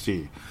have the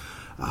C.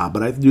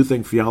 But I do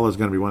think Fiala is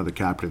going to be one of the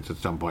captains at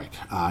some point.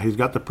 He's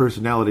got the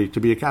personality to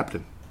be a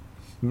captain.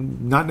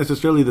 Not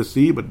necessarily the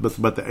C, but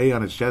the A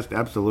on his chest,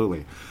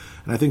 absolutely.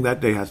 And I think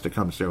that day has to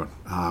come soon.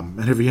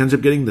 And if he ends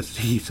up getting the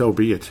C, so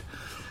be it.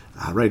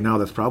 Right now,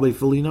 that's probably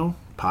Foligno,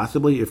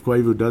 possibly, if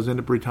Koivu does end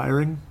up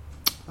retiring.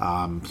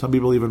 Some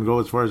people even go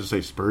as far as to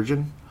say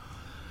Spurgeon.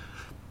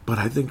 But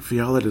I think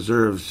Fiala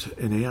deserves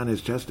an A on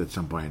his chest at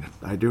some point.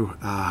 I do.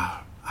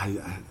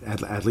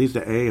 At least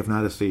an A, if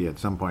not a C, at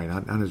some point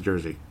on his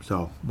jersey.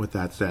 So, with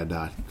that said,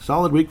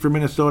 solid week for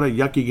Minnesota.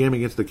 Yucky game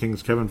against the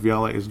Kings. Kevin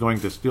Fiala is going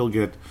to still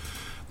get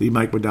the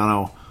Mike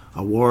Modano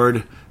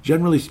Award.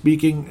 Generally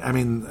speaking, I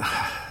mean,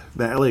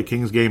 the LA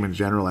Kings game in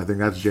general, I think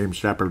that's James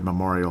Shepard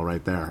Memorial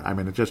right there. I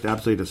mean, it's just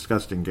absolutely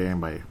disgusting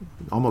game by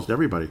almost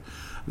everybody.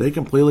 They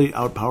completely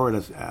overpowered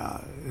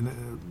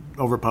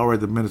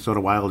the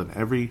Minnesota Wild in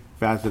every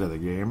facet of the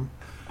game.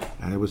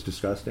 And it was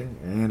disgusting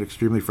and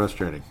extremely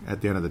frustrating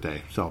at the end of the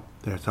day. So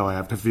that's how I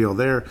have to feel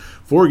there.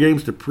 4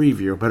 games to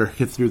preview. Better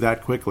get through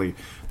that quickly.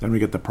 Then we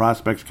get the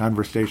prospects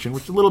conversation,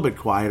 which is a little bit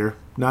quieter.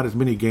 Not as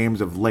many games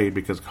of late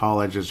because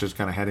college is just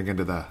kind of heading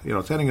into the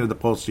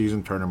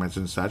postseason tournaments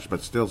and such.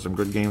 But still some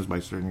good games by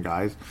certain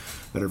guys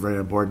that are very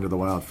important to the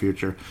Wild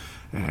future.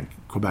 And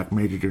Quebec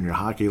Major Junior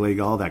Hockey League,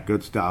 all that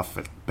good stuff.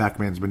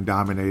 Beckman's been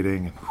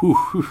dominating.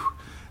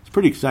 It's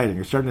pretty exciting.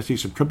 You're starting to see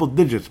some triple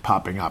digits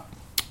popping up.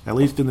 At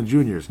least in the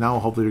juniors. Now,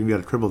 hopefully, we can get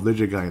a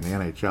triple-digit guy in the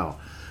NHL.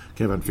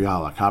 Kevin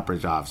Fiala,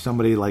 Kaprizov,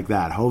 somebody like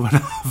that.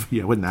 Hovanov,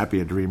 yeah, wouldn't that be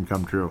a dream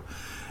come true?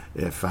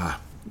 If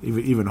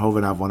even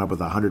Hovanov went up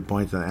with 100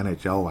 points in the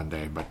NHL one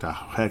day. But,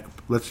 heck,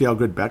 let's see how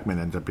good Beckman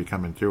ends up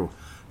becoming, too.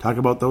 Talk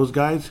about those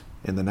guys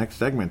in the next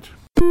segment.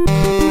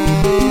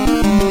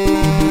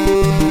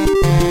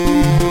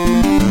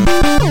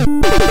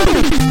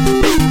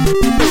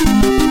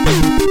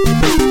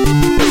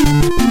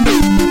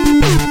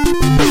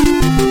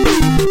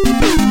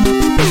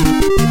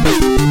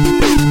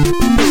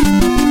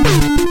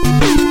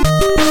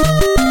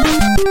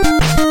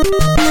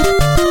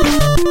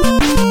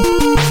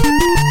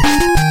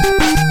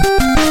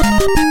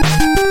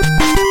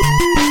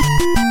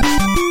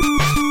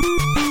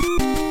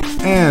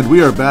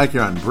 We are back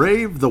here on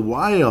Brave the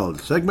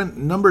Wild, segment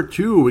number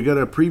 2. We got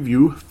a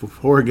preview for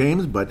 4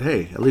 games, but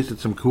hey, at least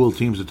it's some cool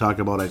teams to talk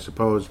about, I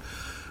suppose.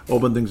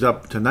 Open things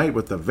up tonight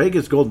with the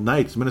Vegas Golden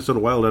Knights. Minnesota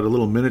Wild had a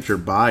little miniature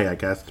bye, I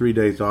guess, 3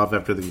 days off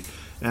after the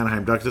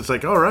Anaheim Ducks. It's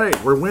like, all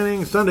right, we're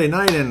winning Sunday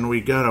night, and we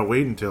gotta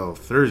wait until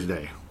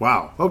Thursday.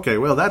 Wow. Okay,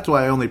 well, that's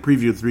why I only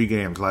previewed 3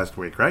 games last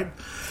week, right?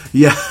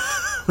 Yeah.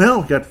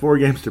 Well, we got 4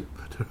 games to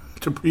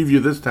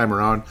preview this time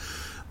around.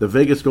 The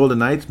Vegas Golden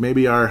Knights,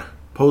 maybe our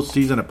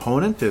postseason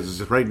opponent,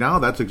 is right now.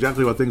 That's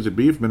exactly what things would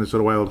be if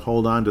Minnesota Wild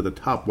hold on to the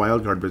top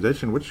wildcard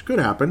position, which could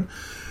happen.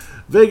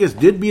 Vegas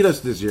did beat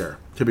us this year,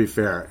 to be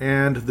fair,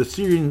 and the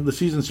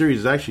season series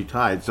is actually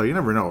tied, so you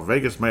never know.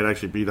 Vegas might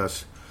actually beat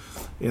us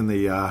in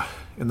the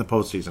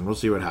postseason. We'll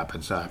see what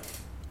happens.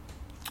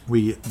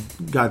 We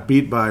got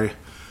beat by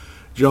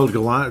Gerald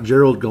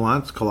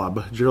Gallant's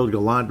club. Gerald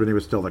Gallant, when he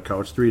was still the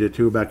coach,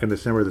 3-2 back on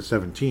December the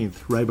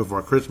 17th, right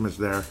before Christmas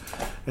there.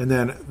 And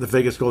then the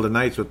Vegas Golden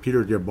Knights with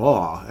Peter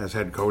DeBoer as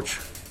head coach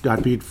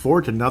got beat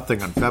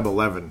 4-0 on Feb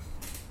 11.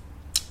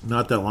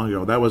 Not that long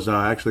ago. That was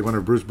actually one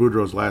of Bruce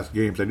Boudreau's last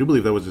games. I do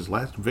believe that was his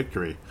last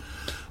victory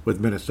with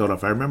Minnesota,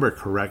 if I remember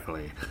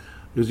correctly.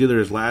 It was either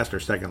his last or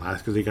second last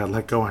because he got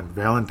let go on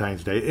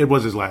Valentine's Day. It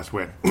was his last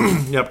win.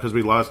 Yep, because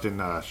we lost in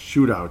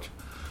shootout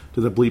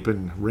to the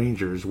bleeping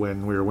Rangers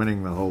when we were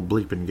winning the whole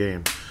bleeping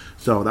game.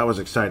 So that was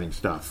exciting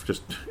stuff.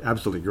 Just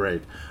absolutely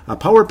great.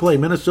 Power play,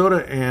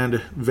 Minnesota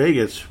and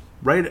Vegas,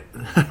 right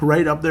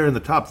up there in the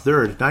top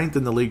third. 9th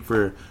in the league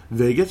for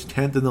Vegas,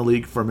 10th in the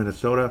league for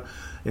Minnesota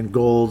in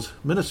goals.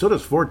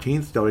 Minnesota's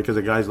 14th still because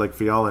of guys like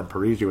Fiala and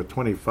Parise with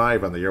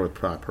 25 on the year with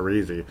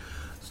Parise.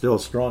 Still a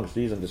strong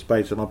season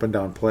despite some up and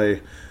down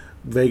play.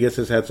 Vegas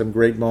has had some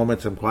great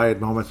moments, some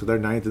quiet moments. So they're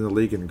 9th in the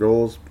league in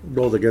goals.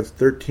 Goals against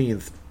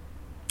 13th.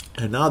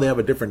 And now they have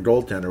a different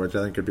goaltender, which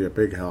I think could be a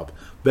big help.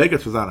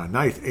 Vegas was on a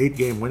nice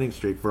 8-game winning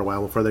streak for a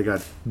while before they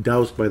got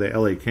doused by the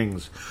LA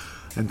Kings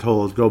and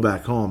told, go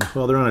back home.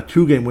 Well, they're on a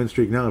 2-game win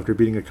streak now after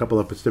beating a couple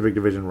of Pacific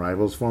Division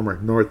rivals, former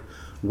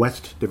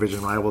Northwest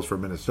Division rivals for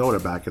Minnesota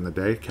back in the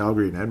day,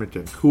 Calgary and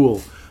Edmonton.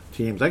 Cool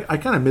teams. I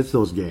kind of miss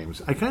those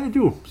games. I kind of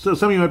do. So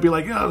some of you might be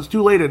like, oh, it's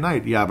too late at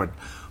night. Yeah, but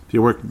if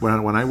you work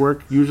when I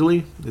work,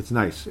 usually, it's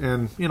nice.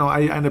 And,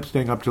 I end up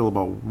staying up till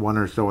about 1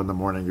 or so in the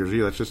morning.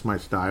 Usually that's just my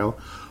style.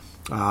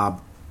 I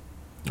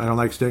don't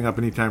like staying up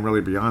any time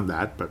really beyond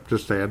that, but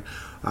just saying.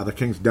 The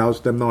Kings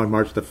doused them, though, on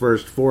March the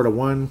 1st,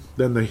 4-1.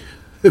 Then the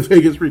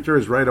Vegas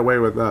returns right away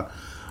with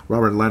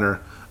Robert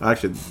Lehner.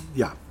 Actually,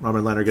 yeah,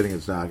 Robert Lehner getting a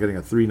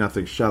 3-0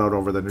 shutout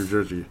over the New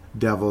Jersey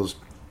Devils.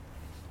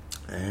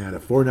 And a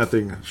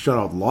 4-0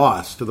 shutout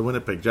loss to the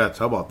Winnipeg Jets.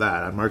 How about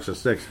that? On March the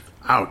 6th.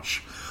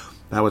 Ouch.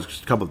 That was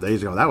just a couple of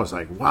days ago. That was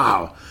like,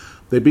 wow.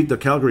 They beat the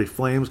Calgary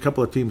Flames. A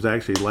couple of teams I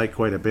actually like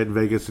quite a bit.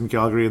 Vegas and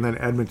Calgary. And then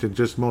Edmonton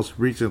just most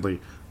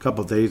recently, a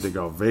couple of days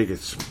ago.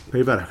 Vegas.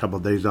 They've had a couple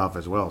of days off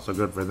as well. So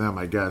good for them,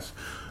 I guess.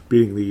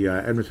 Beating the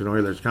Edmonton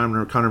Oilers.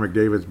 Connor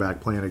McDavid's back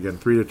playing again.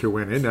 3-2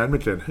 win in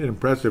Edmonton. An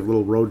impressive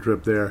little road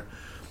trip there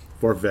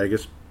for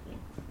Vegas.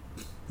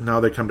 Now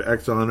they come to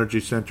Xcel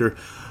Energy Center.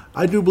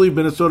 I do believe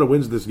Minnesota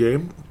wins this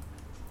game.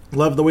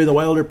 Love the way the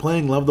Wild are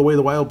playing. Love the way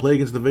the Wild play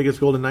against the Vegas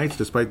Golden Knights,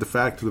 despite the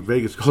fact that the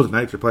Vegas Golden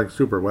Knights are playing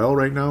super well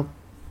right now.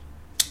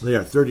 They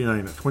are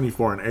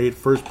 39-24-8,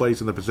 first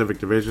place in the Pacific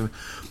Division.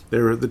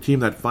 They're the team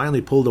that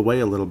finally pulled away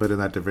a little bit in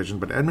that division,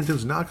 but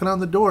Edmonton's knocking on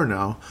the door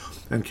now,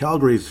 and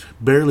Calgary's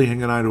barely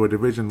hanging on to a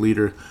division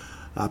leader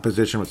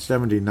position with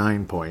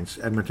 79 points.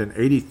 Edmonton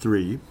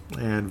 83,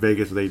 and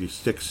Vegas with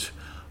 86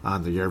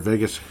 on the year.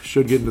 Vegas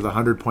should get into the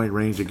 100-point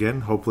range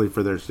again, hopefully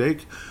for their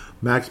sake.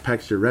 Max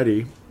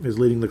Pacioretty is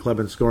leading the club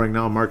in scoring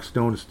now. Mark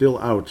Stone is still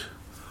out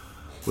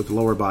with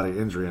lower body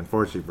injury,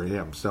 unfortunately for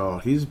him. So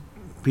he's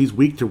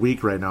week to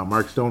week right now.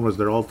 Mark Stone was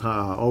their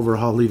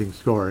overall leading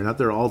scorer. Not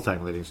their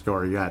all-time leading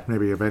scorer yet,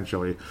 maybe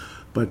eventually.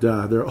 But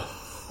their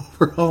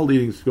overall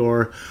leading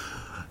scorer.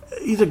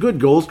 He's a good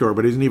goal scorer,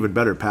 but he's an even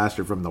better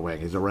passer from the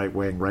wing. He's a right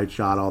wing, right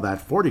shot, all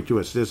that. 42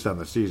 assists on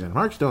the season.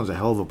 Mark Stone's a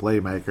hell of a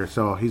playmaker,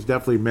 so he's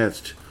definitely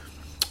missed.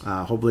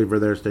 Hopefully for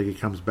their sake he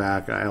comes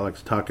back.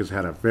 Alex Tuck has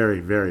had a very,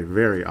 very,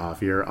 very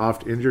off year.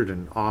 Oft injured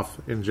and off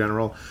in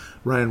general.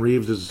 Ryan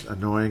Reeves is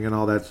annoying and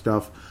all that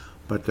stuff.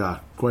 But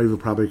Koivu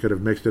probably could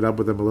have mixed it up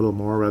with him a little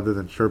more rather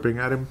than chirping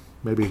at him.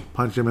 Maybe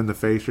punch him in the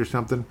face or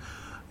something.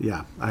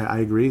 Yeah, I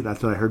agree.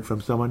 That's what I heard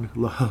from someone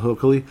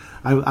locally.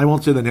 I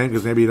won't say the name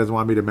because maybe he doesn't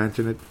want me to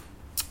mention it.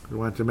 I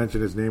want to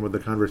mention his name with the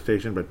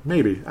conversation, but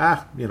maybe.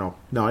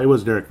 No, it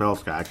was Derek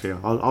Velska, actually.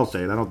 I'll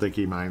say it. I don't think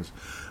he minds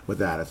with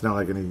that. It's not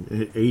like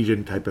any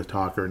Asian type of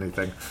talk or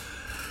anything.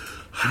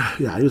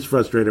 Yeah, he was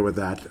frustrated with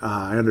that.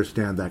 I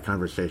understand that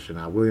conversation.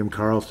 William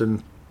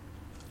Karlsson,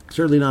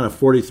 certainly not a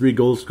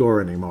 43-goal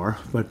scorer anymore,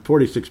 but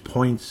 46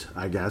 points,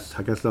 I guess.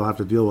 I guess they'll have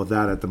to deal with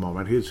that at the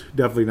moment. He's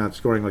definitely not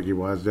scoring like he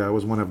was. It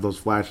was one of those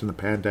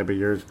flash-in-the-pan type of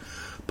years.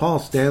 Paul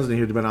Stastny,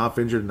 who's been off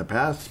injured in the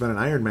past, has been an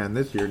Iron Man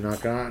this year.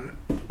 Knock on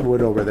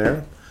wood over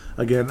there.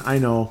 Again, I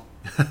know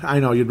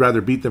you'd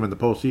rather beat them in the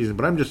postseason,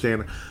 but I'm just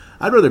saying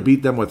I'd rather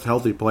beat them with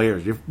healthy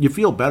players. You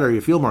feel better. You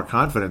feel more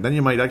confident. Then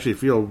you might actually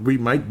feel we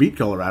might beat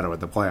Colorado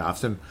at the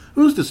playoffs. And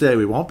who's to say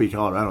we won't beat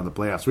Colorado in the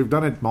playoffs? We've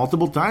done it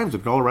multiple times.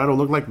 And Colorado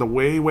looked like the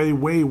way, way,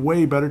 way,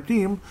 way better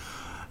team,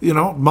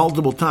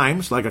 multiple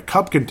times, like a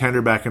cup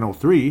contender back in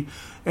 2003.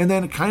 And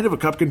then kind of a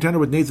cup contender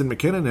with Nathan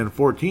McKinnon in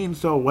 2014.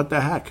 So what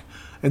the heck?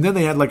 And then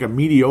they had like a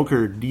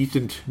mediocre to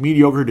decent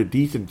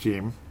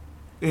team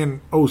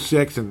in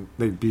 2006, and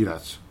they beat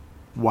us.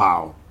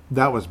 Wow.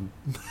 That was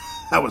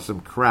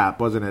some crap,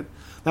 wasn't it?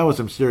 That was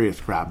some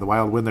serious crap. The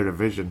Wild win their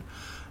division,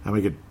 and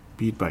we get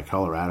beat by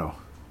Colorado.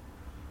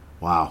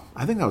 Wow.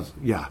 I think that was,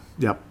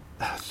 yep.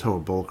 So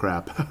bull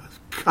crap.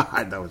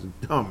 God, that was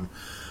dumb.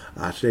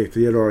 Shea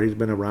Theodore, he's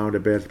been around a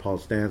bit. Paul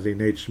Stastny,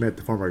 Nate Schmidt,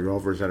 the former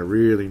Rovers, had a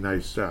really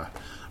nice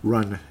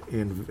run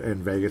in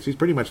Vegas. He's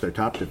pretty much their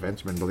top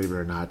defenseman, believe it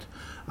or not.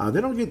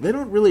 They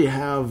don't really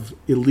have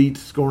elite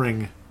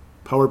scoring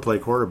power play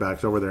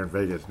quarterbacks over there in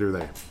Vegas, do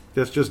they?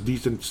 Just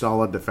decent,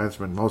 solid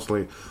defensemen,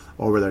 mostly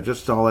over there.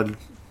 Just solid,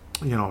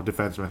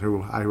 defensemen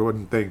who I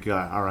wouldn't think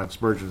are on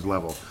Spurgeon's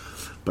level.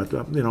 But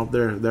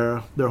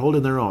they're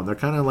holding their own. They're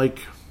kind of like,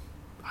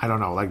 I don't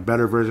know, like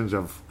better versions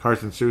of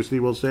Carson Soucy,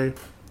 we'll say.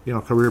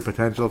 Career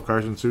potential of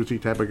Carson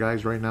Soucy type of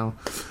guys right now.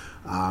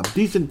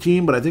 Decent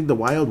team, but I think the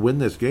Wild win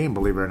this game,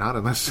 believe it or not,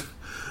 unless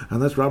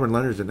Robert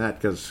Lehner's in net,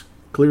 because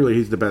clearly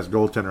he's the best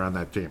goaltender on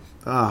that team.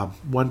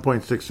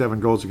 1.67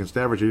 goals against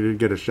average. He did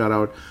get a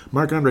shutout.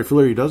 Marc-Andre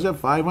Fleury does have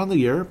 5 on the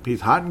year.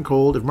 He's hot and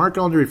cold. If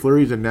Marc-Andre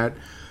Fleury's in net,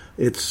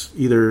 it's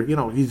either,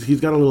 he's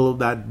got a little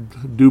that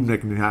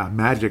Dubnyk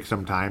magic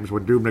sometimes.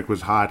 When Dubnyk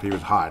was hot, he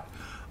was hot.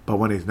 But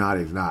when he's not,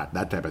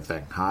 that type of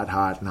thing.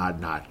 Hot,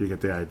 not. You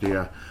get the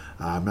idea.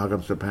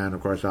 Malcolm Stepan,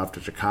 of course, off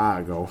to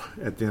Chicago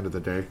at the end of the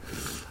day.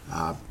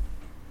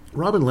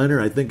 Robin Lehner,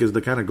 I think, is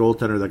the kind of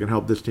goaltender that can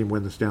help this team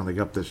win the Stanley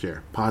Cup this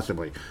year,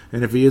 possibly.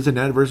 And if he is in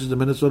net versus the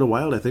Minnesota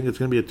Wild, I think it's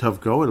going to be a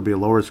tough go. It'll be a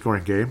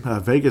lower-scoring game.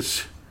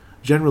 Vegas,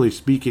 generally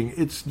speaking,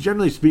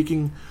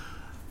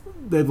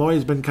 they've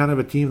always been kind of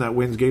a team that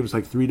wins games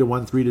like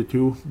 3-1,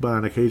 3-2, but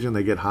on occasion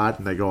they get hot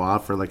and they go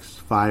off for like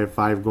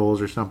five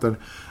goals or something.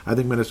 I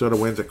think Minnesota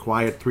wins a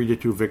quiet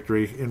 3-2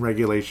 victory in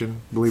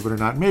regulation, believe it or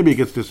not. Maybe it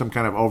gets to some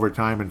kind of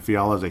overtime and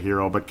Fiala's a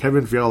hero, but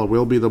Kevin Fiala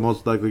will be the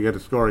most likely to get a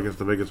score against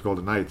the Vegas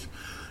Golden Knights,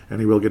 and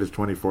he will get his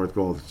 24th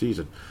goal of the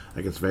season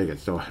against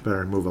Vegas, so I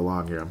better move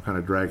along here. I'm kind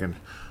of dragging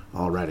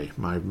already.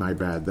 My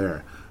bad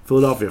there.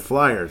 Philadelphia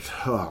Flyers.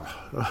 Oh,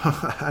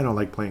 I don't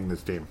like playing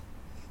this team.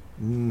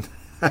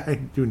 I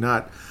do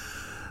not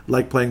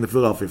like playing the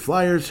Philadelphia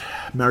Flyers.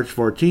 March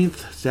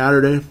 14th,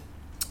 Saturday.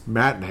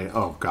 Matinee.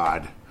 Oh,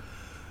 God.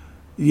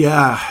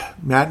 Yeah,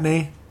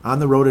 matinee on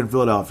the road in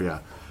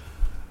Philadelphia.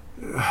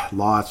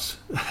 Loss.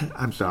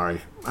 I'm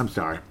sorry.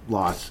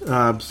 Loss.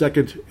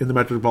 Second in the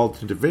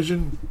Metropolitan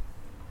Division.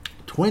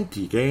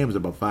 20 games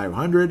above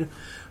 500.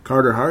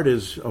 Carter Hart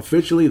is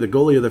officially the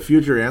goalie of the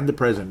future and the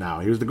present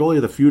now. He was the goalie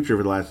of the future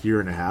for the last year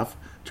and a half.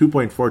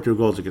 2.42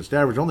 goals against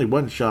average, only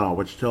one shutout,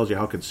 which tells you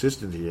how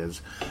consistent he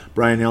is.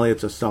 Brian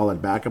Elliott's a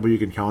solid backup who you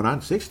can count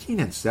on.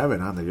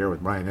 16-7 on the year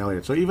with Brian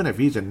Elliott. So even if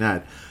he's in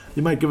net,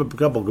 you might give up a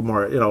couple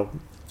more,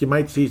 you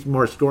might see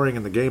more scoring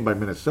in the game by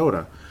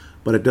Minnesota,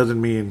 but it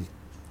doesn't mean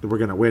that we're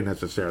going to win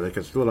necessarily,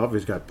 because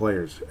Philadelphia's got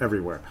players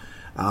everywhere.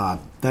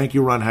 Thank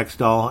you, Ron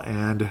Hextall,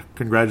 and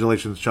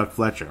congratulations, Chuck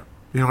Fletcher.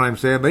 You know what I'm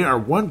saying? They are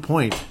 1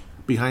 point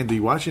behind the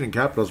Washington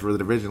Capitals for the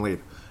division lead.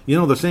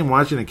 The same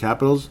Washington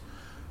Capitals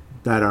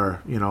that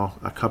are,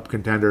 a cup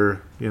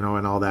contender,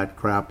 and all that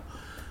crap.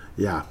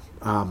 Yeah,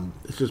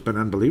 it's just been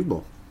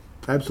unbelievable.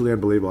 Absolutely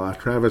unbelievable.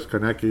 Travis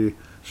Konecny,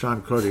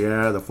 Sean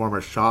Courtier, the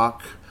former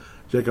Shock,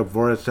 Jacob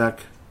Voracek,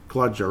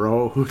 Claude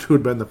Giroux, who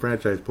had been the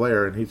franchise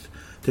player, and he's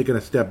taken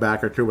a step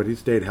back or two, but he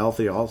stayed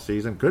healthy all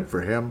season. Good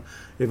for him.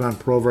 Ivan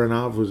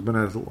Provorov, who's been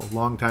a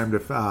long-time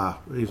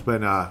development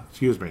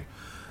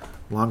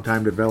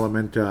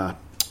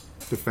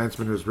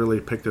defenseman who's really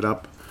picked it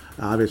up.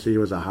 Obviously, he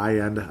was a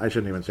high-end, I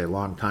shouldn't even say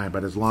long time,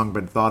 but has long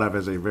been thought of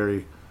as a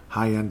very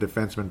high-end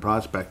defenseman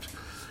prospect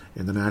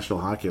in the National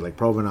Hockey League.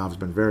 Provanov's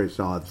been very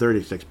solid,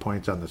 36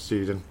 points on the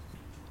season.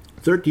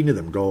 13 of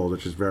them goals,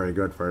 which is very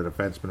good for a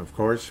defenseman, of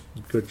course.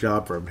 Good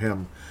job from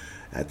him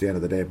at the end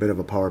of the day. A bit of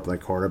a power play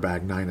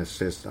quarterback, 9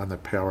 assists on the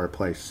power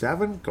play,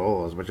 7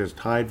 goals, which is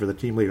tied for the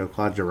team lead of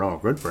Claude Giroux.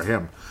 Good for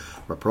him,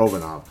 for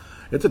Provorov.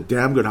 It's a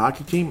damn good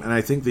hockey team, and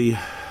I think the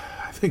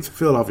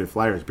Philadelphia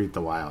Flyers beat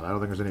the Wild. I don't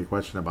think there's any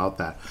question about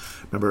that.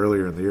 Remember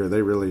earlier in the year,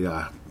 they really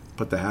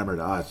put the hammer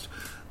to us.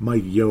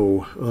 Mike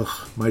Yeo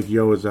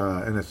is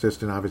an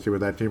assistant, obviously,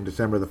 with that team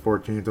December the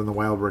 14th, and the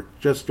Wild were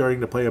just starting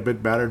to play a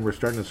bit better, and we're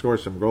starting to score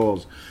some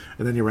goals.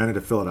 And then you ran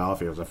into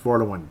Philadelphia. It was a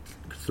 4-1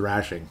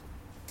 thrashing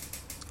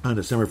on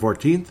December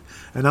 14th,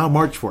 and now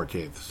March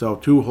 14th. So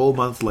 2 whole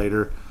months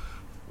later,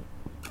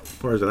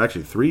 or is it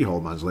actually 3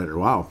 whole months later?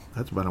 Wow,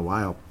 that's been a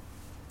while.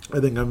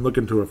 I think I'm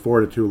looking to a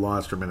 4-2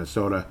 loss for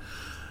Minnesota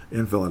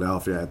in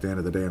Philadelphia at the end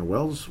of the day in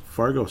Wells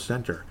Fargo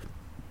Center.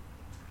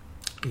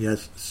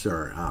 Yes,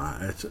 sir.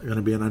 It's going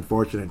to be an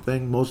unfortunate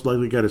thing. Most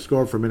likely get a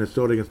score for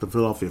Minnesota against the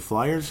Philadelphia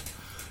Flyers.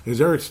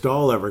 Is Eric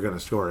Stahl ever going to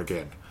score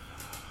again?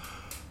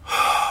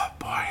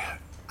 Boy,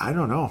 I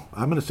don't know.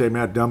 I'm going to say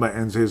Matt Dumba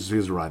ends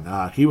his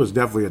run. He was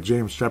definitely a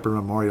James Shepard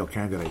Memorial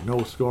candidate.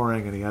 No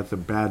scoring, and he had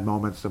some bad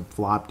moments, some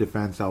flop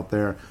defense out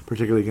there,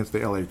 particularly against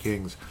the LA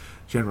Kings.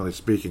 Generally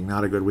speaking,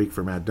 not a good week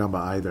for Matt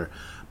Dumba either.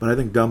 But I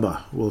think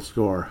Dumba will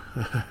score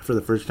for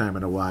the first time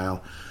in a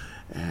while.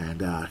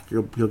 And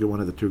he'll get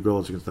one of the 2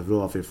 goals against the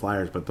Philadelphia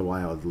Flyers, but the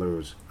Wild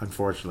lose,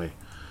 unfortunately,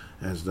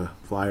 as the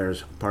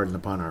Flyers, pardon the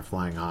pun, are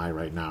flying high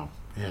right now.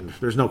 And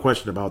there's no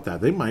question about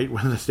that. They might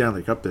win the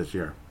Stanley Cup this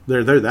year.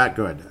 They're that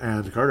good.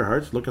 And Carter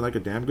Hart's looking like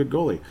a damn good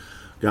goalie.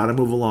 Got to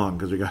move along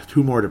because we got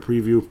 2 more to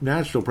preview.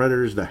 Nashville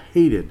Predators, the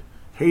hated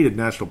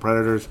Nashville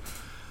Predators.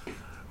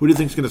 Who do you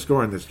think is going to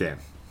score in this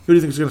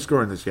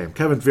game?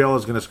 Kevin Fiala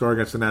is going to score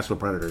against the Nashville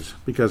Predators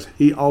because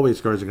he always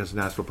scores against the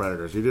Nashville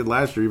Predators. He did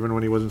last year even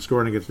when he wasn't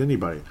scoring against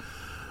anybody.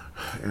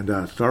 And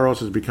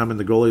Saros is becoming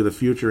the goalie of the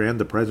future and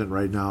the present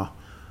right now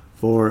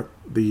for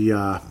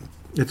the...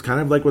 it's kind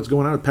of like what's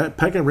going on with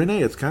Pekka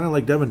Rinne. It's kind of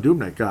like Devin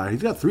Dubnyk.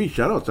 He's got 3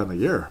 shutouts on the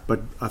year,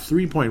 but a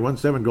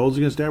 3.17 goals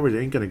against average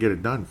ain't going to get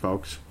it done,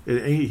 folks.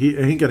 He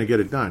ain't going to get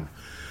it done.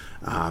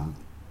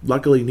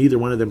 Luckily, neither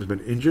one of them has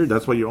been injured.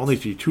 That's why you only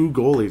see 2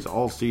 goalies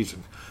all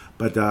season.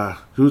 But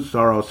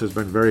Saros has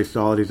been very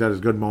solid. He's had his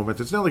good moments.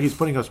 It's not like he's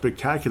putting up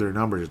spectacular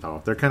numbers,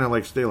 though. They're kind of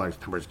like Stala's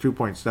numbers,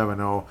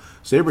 2.70.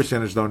 Save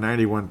percentage, though,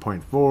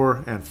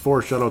 91.4, and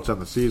 4 shutouts on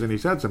the season.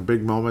 He's had some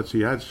big moments.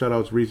 He had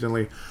shutouts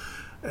recently.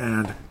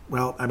 And,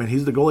 well, I mean,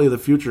 he's the goalie of the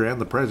future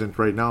and the present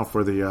right now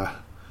for the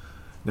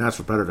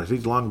Nashville Predators.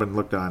 He's long been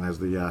looked on as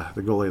the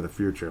goalie of the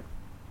future.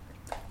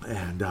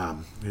 And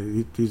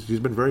he's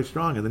been very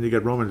strong. And then you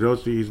got Roman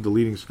Josi. He's the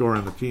leading scorer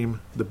on the team.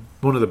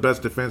 One of the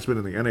best defensemen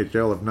in the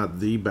NHL, if not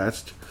the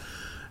best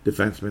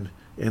defenseman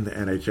in the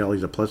NHL.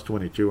 He's a plus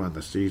 22 on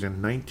the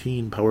season.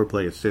 19 power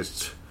play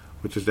assists,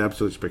 which is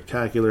absolutely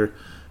spectacular.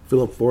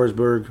 Philip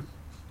Forsberg,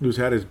 who's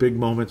had his big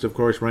moments. Of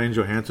course, Ryan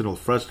Johansson will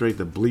frustrate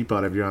the bleep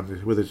out of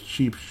you with his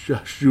cheap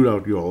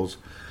shootout goals.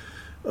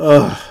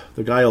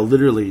 The guy will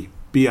literally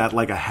be at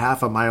like a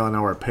half a mile an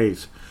hour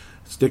pace,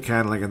 stick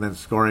handling and then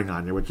scoring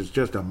on you, which is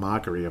just a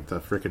mockery of the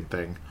frickin'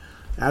 thing.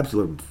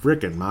 Absolute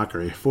frickin'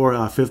 mockery.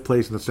 For fifth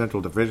place in the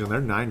Central Division,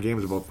 they're 9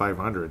 games above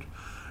 500.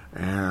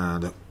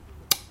 And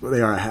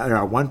they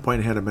are 1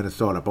 point ahead of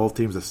Minnesota. Both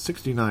teams have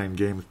 69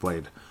 games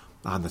played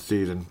on the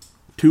season.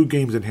 2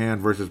 games in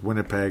hand versus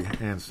Winnipeg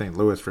and St.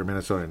 Louis for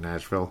Minnesota and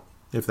Nashville,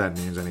 if that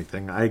means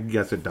anything. I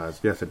guess it does.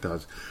 Yes, it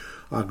does.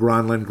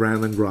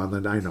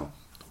 Granlund, I know.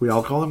 We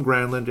all call him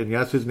Granlund, and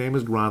yes, his name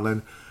is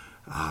Granlund.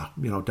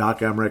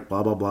 Doc Emmerich,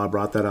 blah, blah, blah,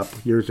 brought that up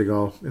years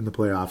ago in the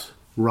playoffs.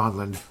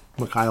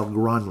 Mikael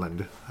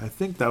Granlund. I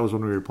think that was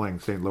when we were playing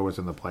St. Louis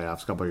in the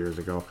playoffs a couple of years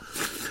ago.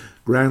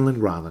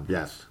 Granlund,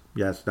 yes.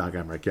 Yes, Doc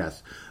Emmerich,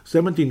 yes.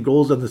 17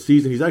 goals on the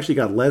season. He's actually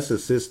got less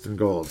assists than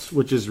goals,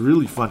 which is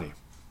really funny.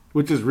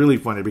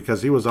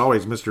 Because he was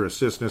always Mr.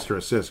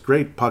 Assist.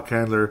 Great puck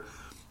handler,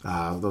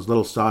 those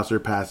little saucer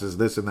passes,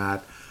 this and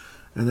that.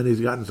 And then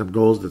he's gotten some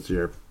goals this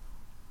year,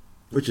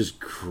 which is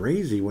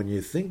crazy when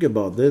you think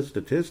about this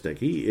statistic.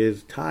 He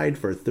is tied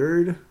for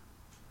third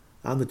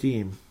on the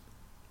team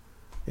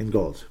in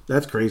goals.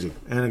 That's crazy.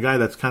 And a guy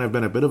that's kind of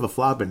been a bit of a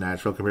flop in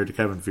Nashville compared to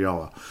Kevin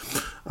Fiala.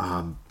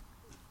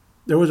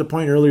 There was a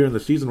point earlier in the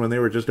season when they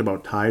were just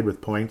about tied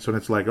with points, and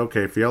it's like,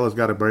 okay, Fiala's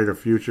got a brighter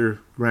future.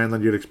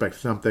 Granlund, you'd expect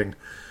something.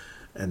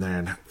 And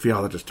then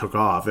Fiala just took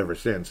off ever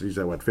since. He's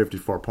at,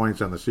 54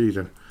 points on the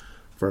season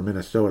for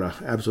Minnesota.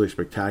 Absolutely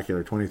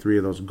spectacular. 23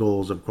 of those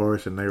goals, of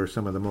course, and they were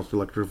some of the most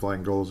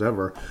electrifying goals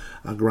ever.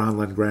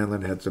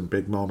 Granlund had some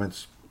big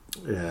moments.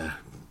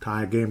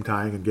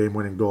 Game-tying and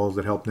game-winning goals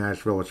that helped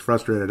Nashville, which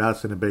frustrated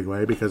us in a big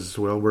way because,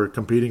 we're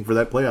competing for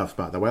that playoff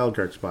spot, the wild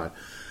card spot.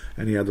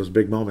 And he had those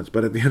big moments.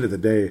 But at the end of the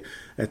day,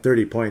 at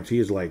 30 points, he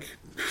is like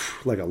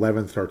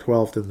 11th or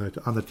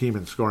 12th on the team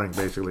in scoring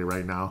basically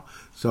right now.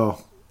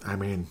 So,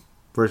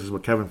 versus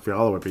what Kevin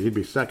Fiala would be, he'd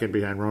be second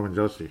behind Roman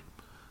Josi.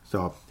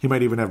 So he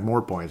might even have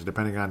more points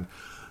depending on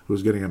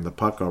who's getting him the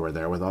puck over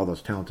there with all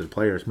those talented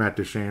players. Matt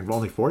Duchene,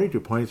 only 42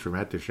 points for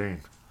Matt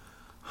Duchene.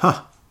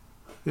 Huh.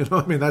 That's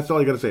all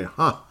you got to say.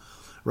 Huh.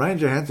 Ryan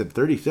Johansson,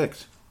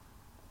 36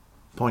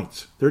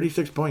 points.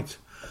 36 points.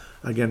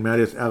 Again,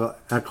 Mattias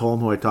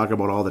Ekholm, who I talk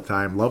about all the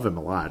time, love him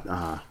a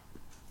lot.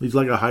 He's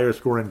like a higher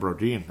scoring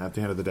Brodin at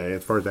the end of the day,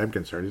 as far as I'm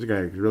concerned. He's a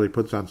guy who really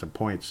puts on some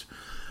points.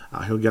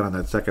 He'll get on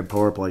that second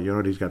power play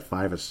unit. He's got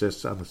 5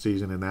 assists on the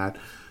season in that.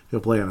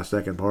 He'll play on a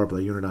second power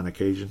play unit on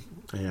occasion,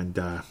 and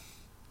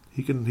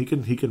he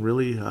can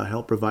really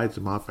help provide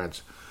some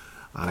offense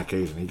on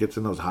occasion. He gets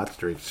in those hot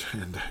streaks,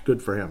 and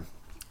good for him.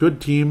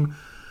 Good team.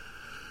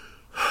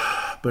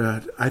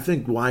 But I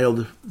think the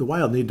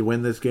Wild need to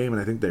win this game,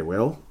 and I think they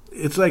will.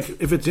 It's like,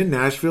 if it's in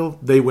Nashville,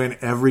 they win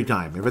every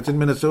time. If it's in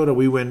Minnesota,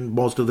 we win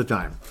most of the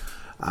time.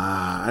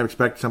 I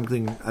expect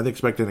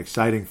an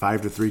exciting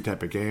 5-3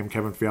 type of game.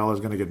 Kevin Fiala is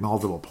going to get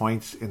multiple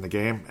points in the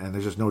game, and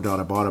there's just no doubt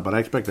about it. But I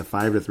expect a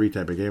 5-3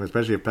 type of game,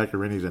 especially if Pekka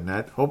Rinne's in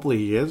net. Hopefully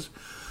he is.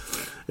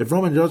 If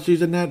Roman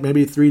Josi's in net,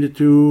 maybe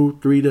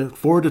 3-2, 4-3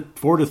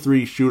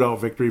 shootout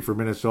victory for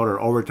Minnesota,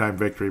 or overtime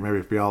victory.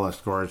 Maybe Fiala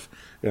scores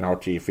in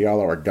OT.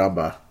 Fiala or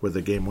Dumba with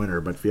the game winner,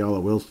 but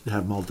Fiala will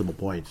have multiple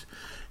points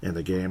in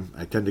the game.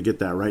 I tend to get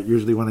that right.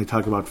 Usually when I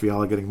talk about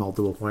Fiala getting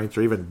multiple points,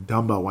 or even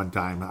Dumba one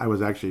time, I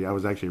was actually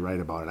right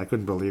about it. I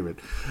couldn't believe it.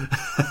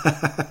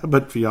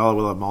 But Fiala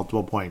will have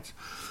multiple points.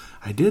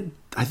 I think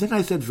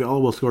I said Fiala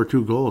will score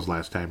 2 goals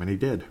last time, and he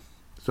did.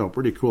 So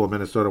pretty cool.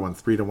 Minnesota won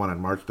 3-1 on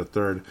March the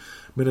 3rd.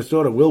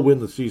 Minnesota will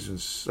win the season,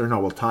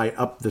 will tie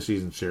up the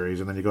season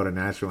series, and then you go to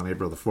Nashville on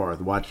April the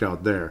 4th. Watch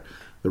out there.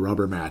 The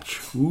rubber match.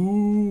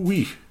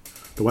 Ooh-wee.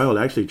 The Wild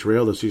actually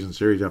trailed the season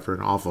series after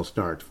an awful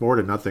start.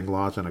 4-0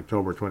 loss on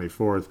October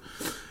 24th,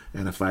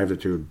 and a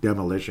 5-2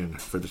 demolition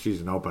for the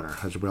season opener,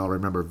 as we all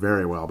remember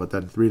very well. But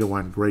then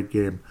 3-1, great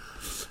game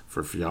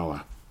for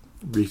Fiala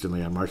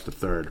recently on March the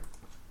 3rd.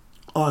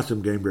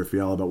 Awesome game for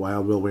Fiala, but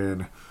Wild will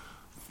win.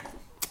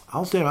 I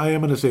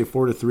am going to say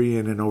 4-3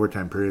 in an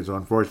overtime period. So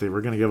unfortunately,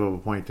 we're going to give up a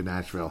point to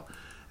Nashville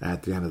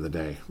at the end of the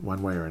day,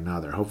 one way or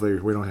another. Hopefully,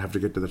 we don't have to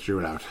get to the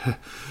shootout.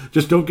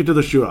 Just don't get to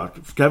the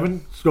shootout.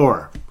 Kevin,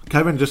 score.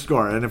 Kevin, just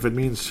score. And if it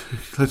means,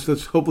 let's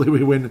hopefully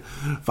we win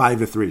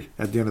 5-3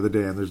 at the end of the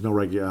day, and there's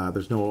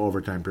no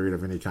overtime period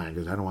of any kind,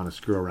 because I don't want to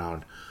screw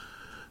around.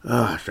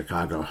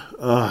 Chicago.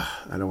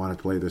 I don't want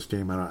to play this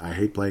team. I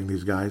hate playing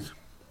these guys.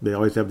 They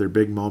always have their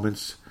big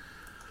moments.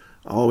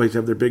 I don't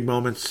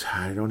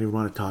even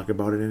want to talk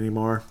about it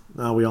anymore.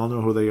 We all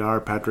know who they are.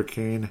 Patrick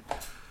Kane,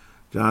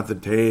 Jonathan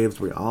Toews.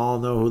 We all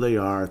know who they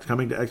are. It's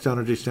coming to Xcel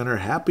Energy Center.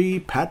 Happy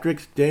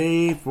Patrick's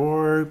Day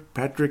for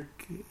Patrick.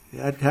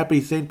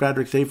 Happy St.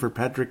 Patrick's Day for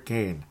Patrick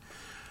Kane.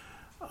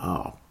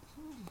 Oh,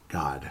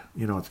 God.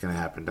 You know what's going to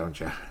happen, don't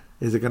you?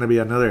 Is it going to be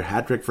another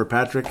hat trick for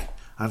Patrick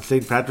on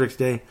St. Patrick's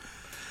Day?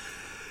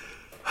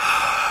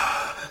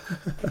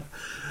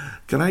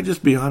 Can I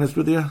just be honest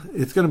with you?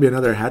 It's going to be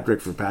another hat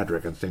trick for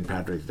Patrick on St.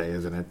 Patrick's Day,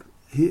 isn't it?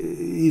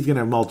 He's going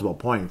to have multiple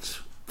points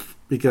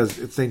because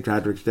it's St.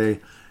 Patrick's Day,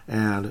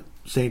 and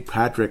St.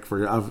 Patrick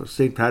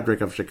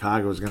of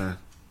Chicago is going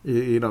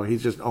to,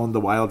 he's just owned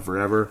the Wild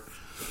forever.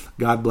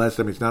 God bless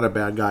him. He's not a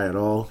bad guy at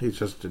all. He's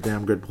just a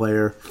damn good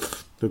player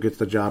who gets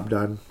the job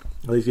done.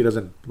 At least he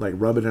doesn't like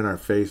rub it in our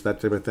face,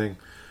 that type of thing.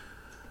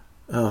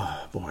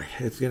 Oh boy,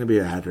 it's going to be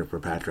a hat trick for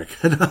Patrick.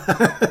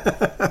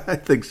 I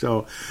think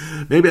so.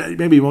 Maybe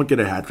he won't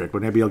get a hat trick,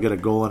 but maybe he'll get a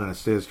goal and an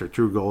assist or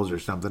 2 goals or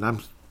something. I'm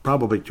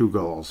probably 2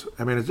 goals.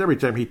 I mean, it's every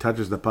time he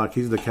touches the puck,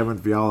 he's the Kevin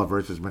Fiala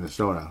versus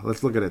Minnesota.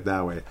 Let's look at it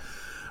that way.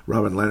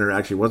 Robin Lehner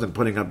actually wasn't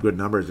putting up good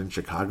numbers in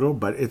Chicago,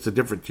 but it's a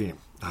different team.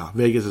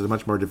 Vegas is a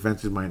much more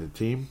defensive-minded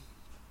team.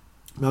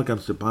 Malcolm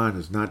Subban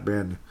has not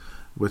been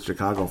with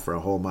Chicago for a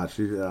whole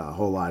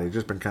lot. He's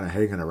just been kind of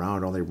hanging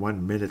around, only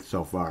 1 minute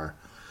so far.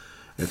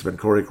 It's been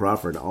Corey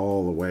Crawford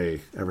all the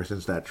way ever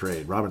since that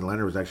trade. Robin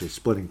Lehner was actually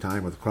splitting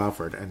time with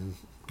Crawford and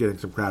getting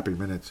some crappy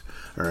minutes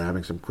or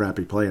having some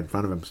crappy play in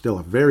front of him. Still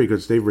a very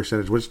good save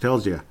percentage, which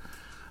tells you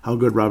how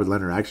good Robin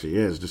Lehner actually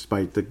is,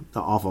 despite the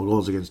awful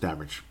goals against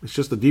average. It's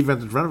just the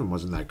defense in front of him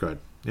wasn't that good.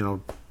 You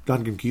know,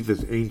 Duncan Keith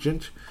is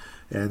ancient,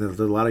 and there's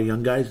a lot of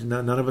young guys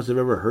none of us have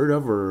ever heard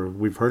of, or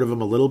we've heard of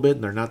them a little bit,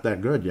 and they're not that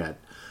good yet.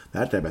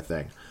 That type of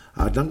thing.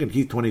 Duncan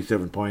Keith,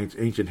 27 points,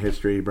 ancient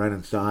history.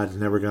 Brandon Saad's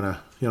never going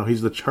to,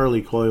 he's the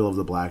Charlie Coyle of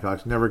the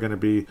Blackhawks, never going to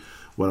be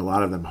what a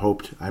lot of them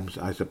hoped.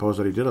 I suppose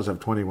that he did also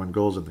have 21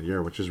 goals in the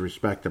year, which is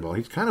respectable.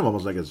 He's kind of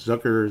almost like a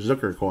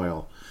Zucker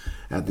Coyle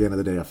at the end of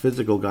the day, a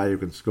physical guy who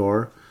can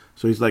score.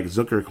 So he's like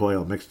Zucker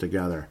Coyle mixed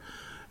together,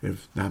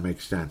 if that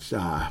makes sense.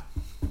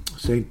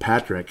 St.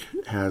 Patrick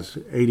has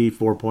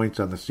 84 points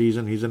on the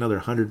season. He's another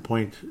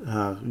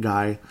 100-point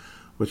guy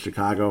with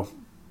Chicago,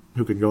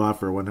 who can go out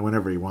for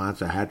whenever he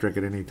wants, a hat trick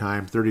at any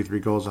time,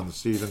 33 goals on the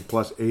season,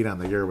 plus 8 on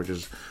the year, which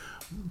is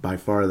by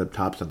far the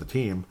tops on the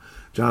team.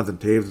 Jonathan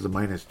Toews is a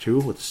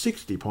 -2 with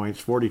 60 points,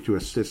 42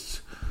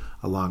 assists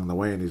along the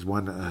way, and he's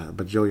won a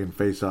bajillion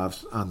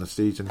faceoffs on the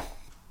season.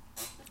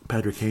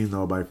 Patrick Kane,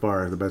 though, by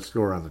far the best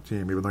scorer on the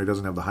team, even though he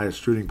doesn't have the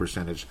highest shooting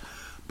percentage,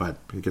 but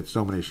he gets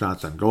so many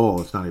shots on goal,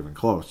 it's not even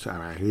close.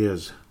 I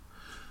mean,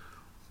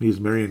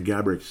 he's Marion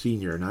Gaborik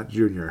Sr., not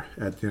Jr.,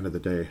 at the end of the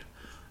day.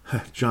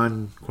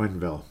 John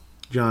Quenneville,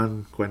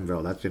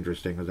 that's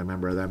interesting as a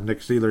member of them. Nick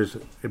Seeler's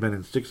been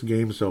in 6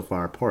 games so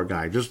far. Poor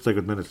guy, just like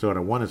with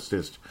Minnesota, 1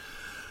 assist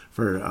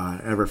for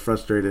ever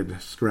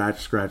frustrated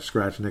scratch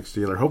Nick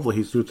Seeler. Hopefully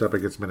he suits up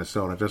against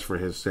Minnesota just for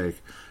his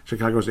sake.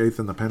 Chicago's 8th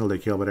in the penalty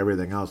kill, but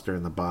everything else they're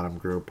in the bottom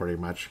group pretty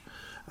much.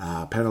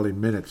 Penalty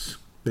minutes,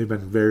 they've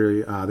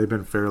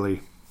been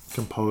fairly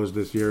composed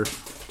this year,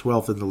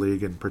 12th in the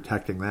league in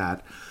protecting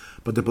that.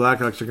 But the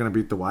Blackhawks are going to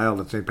beat the Wild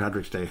on St.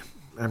 Patrick's Day.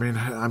 I mean,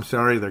 I'm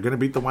sorry, they're going to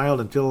beat the Wild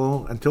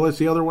until I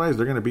see otherwise.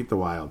 They're going to beat the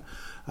Wild.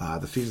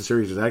 The season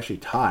series is actually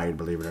tied,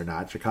 believe it or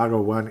not. Chicago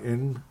won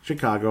in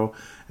Chicago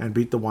and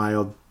beat the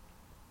Wild,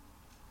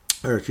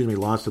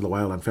 lost to the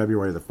Wild on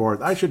February the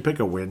 4th. I should pick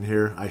a win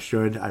here.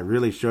 I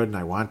really should, and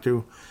I want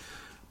to.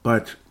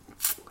 But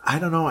I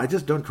don't know. I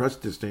just don't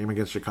trust this team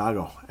against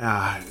Chicago.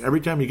 Every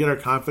time you get our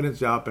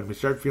confidence up and we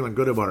start feeling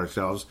good about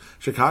ourselves,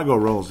 Chicago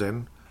rolls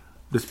in,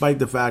 despite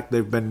the fact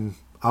they've been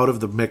out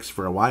of the mix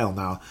for a while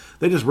now.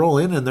 They just roll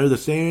in, and they're the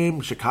same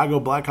Chicago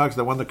Blackhawks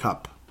that won the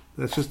Cup.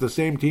 It's just the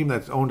same team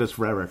that's owned us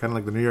forever, kind of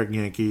like the New York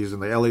Yankees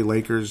and the LA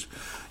Lakers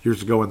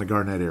years ago in the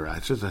Garnett era.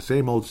 It's just the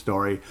same old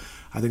story.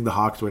 I think the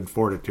Hawks win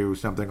 4-2,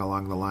 something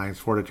along the lines,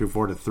 4-2,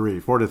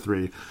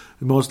 4-3.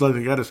 The most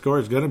likely guy to score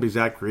is going to be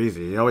Zach Parise.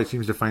 He always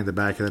seems to find the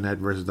back of the net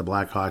versus the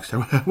Blackhawks.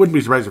 I wouldn't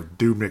be surprised if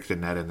Dubnyk's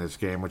in net in this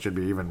game, which would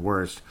be even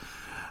worse.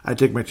 I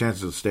take my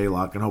chances with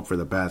Stalock and hope for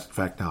the best. In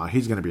fact, no,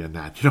 he's going to be a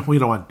net. We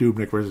don't want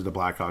Dubnyk versus the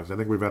Blackhawks. I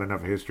think we've had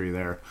enough history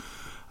there.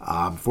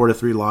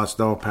 4-3 loss,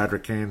 though.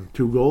 Patrick Kane,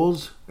 2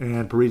 goals.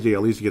 And Parise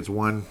at least gets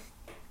 1.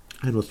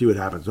 And we'll see what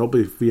happens.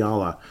 Hopefully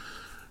Fiala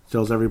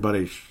tells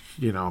everybody,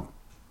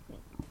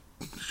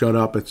 shut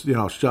up.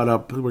 Shut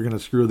up. We're going to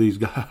screw these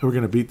guys. We're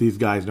going to beat these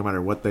guys no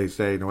matter what they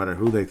say, no matter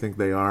who they think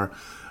they are.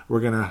 We're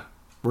going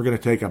to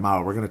take them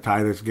out. We're going to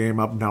tie this game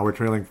up. Now we're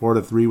trailing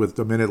 4-3 with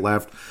a minute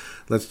left.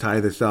 Let's tie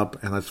this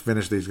up and let's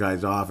finish these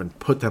guys off and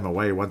put them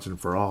away once and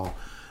for all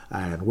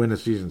and win a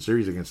season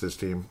series against this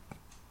team.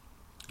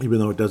 Even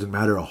though it doesn't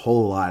matter a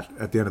whole lot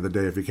at the end of the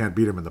day if you can't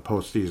beat them in the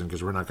postseason,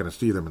 because we're not going to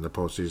see them in the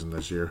postseason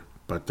this year.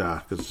 But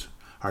because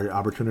our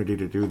opportunity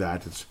to do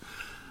that is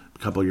a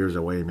couple years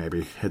away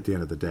maybe at the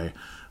end of the day.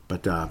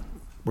 But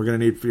we're going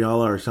to need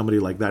Fiala or somebody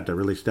like that to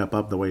really step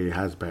up the way he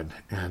has been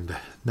and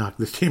knock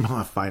this team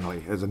off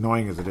finally, as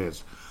annoying as it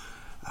is.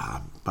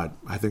 But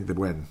I think they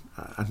win.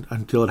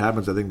 Until it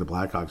happens, I think the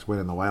Blackhawks win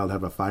and the Wild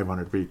have a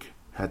 500 week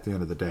at the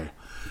end of the day.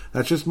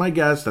 That's just my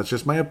guess. That's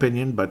just my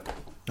opinion, but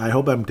I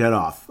hope I'm dead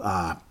off.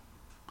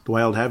 The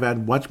Wild have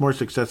had much more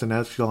success in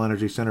Xcel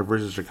Energy Center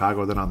versus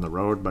Chicago than on the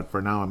road, but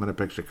for now I'm going to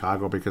pick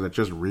Chicago because it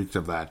just reeks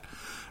of that.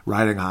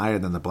 Riding high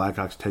and then the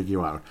Blackhawks take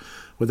you out.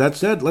 With that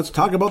said, let's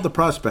talk about the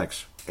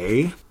prospects.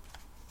 I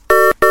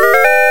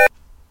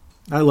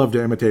love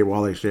to imitate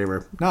Wally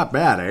Shaver. Not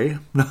bad, eh?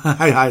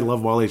 I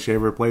love Wally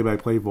Shaver,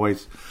 play-by-play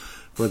voice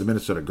for the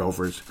Minnesota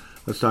Gophers.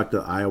 Let's talk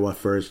to Iowa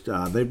first.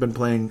 They've been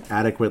playing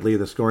adequately.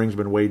 The scoring's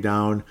been way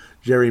down.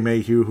 Jerry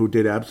Mayhew, who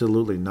did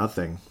absolutely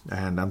nothing,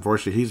 and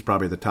unfortunately he's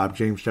probably the top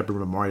James Shepard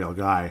Memorial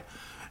guy,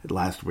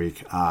 last week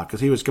because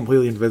he was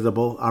completely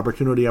invisible,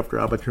 opportunity after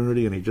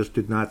opportunity, and he just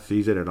did not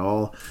seize it at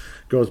all.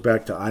 Goes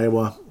back to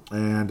Iowa,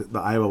 and the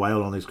Iowa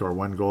Wild only scored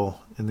 1 goal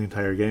in the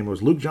entire game. It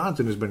was Luke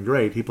Johnson who's been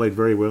great. He played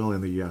very well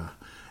in the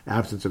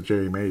absence of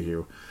Jerry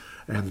Mayhew.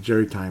 And the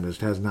Jerry time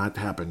has not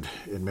happened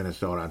in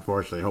Minnesota,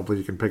 unfortunately. Hopefully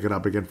you can pick it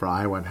up again for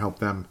Iowa and help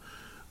them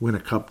win a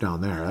cup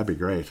down there. That'd be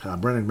great.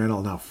 Brennan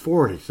Mennel now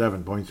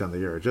 47 points on the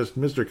year. Just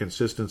Mr.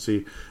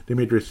 Consistency.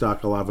 Dmitry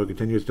Sokolov, who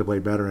continues to play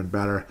better and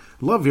better.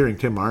 Love hearing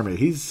Tim Army.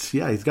 He's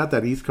got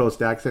that East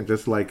Coast accent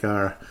just like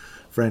our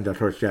friend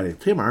Torch Chatty.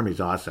 Tim Army's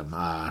awesome.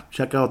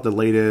 Check out the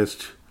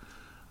latest,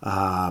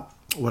 what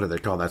do they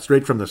call that?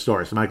 Straight from the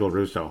Source, Michael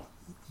Russo.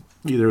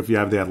 Either if you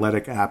have the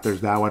Athletic app,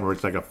 there's that one where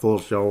it's like a full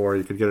show, or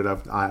you could get it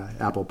off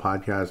Apple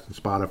Podcasts and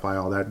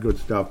Spotify, all that good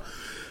stuff.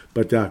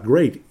 But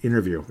great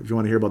interview. If you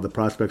want to hear about the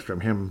prospects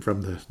from him,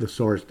 from the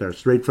source there,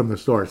 straight from the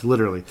source,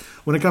 literally.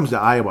 When it comes to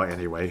Iowa,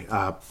 anyway,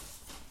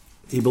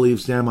 he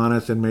believes Sam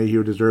Honest and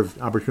Mayhew deserve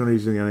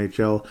opportunities in the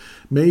NHL.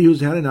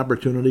 Mayhew's had an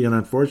opportunity, and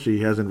unfortunately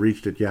he hasn't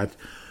reached it yet.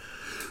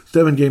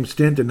 7-game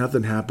stint and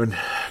nothing happened.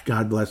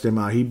 God bless him.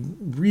 He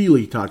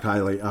really talked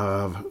highly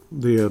of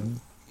the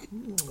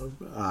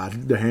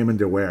Dehaim and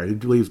DeWare. He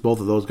believes both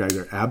of those guys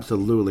are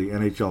absolutely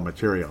NHL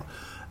material.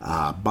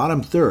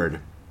 Bottom third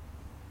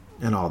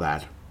and all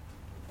that.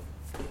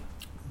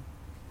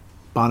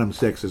 Bottom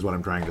 6 is what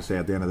I'm trying to say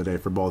at the end of the day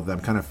for both of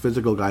them. Kind of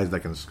physical guys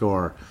that can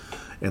score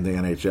in the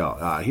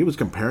NHL. He was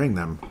comparing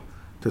them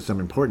to some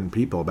important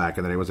people back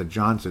in the day. Was it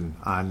Johnson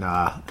on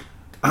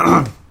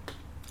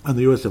on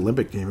the U.S.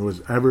 Olympic team? Who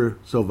was ever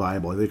so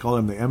viable. They call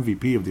him the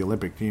MVP of the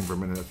Olympic team for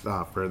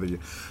the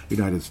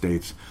United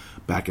States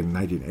back in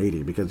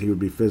 1980 because he would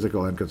be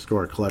physical and could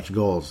score clutch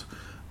goals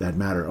that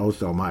matter oh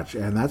so much.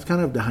 And that's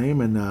kind of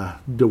Dehaim and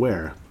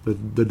DeWare,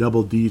 the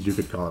double Ds you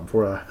could call them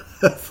for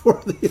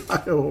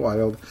the Iowa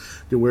Wild.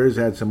 DeWare's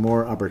had some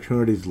more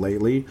opportunities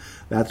lately.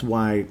 That's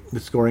why the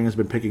scoring has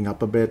been picking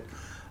up a bit.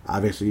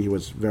 Obviously, he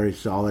was very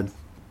solid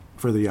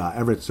for the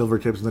Everett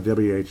Silvertips in the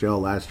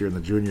WHL last year in the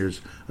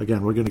juniors.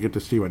 Again, we're going to get to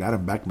see what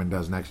Adam Beckman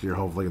does next year,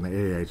 hopefully, in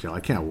the AHL. I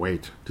can't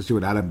wait to see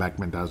what Adam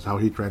Beckman does, how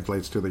he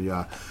translates to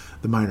the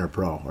minor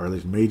pro, or at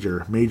least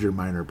major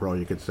minor pro,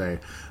 you could say.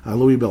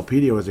 Louis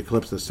Belpedio has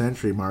eclipsed the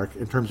century mark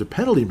in terms of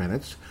penalty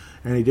minutes,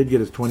 and he did get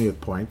his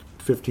 20th point,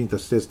 15th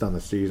assist on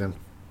the season.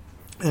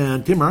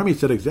 And Tim Army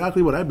said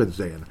exactly what I've been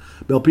saying.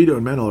 Belpedio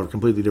and Mennel are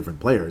completely different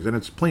players, and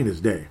it's plain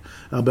as day.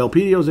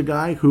 Belpedio's a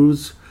guy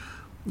who's,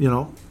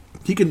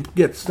 he can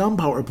get some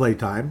power play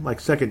time, like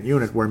second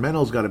unit, where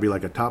Mennel's got to be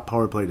like a top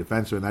power play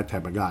defenseman, that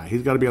type of guy.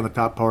 He's got to be on the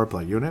top power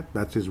play unit.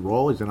 That's his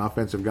role. He's an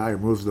offensive guy who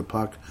moves the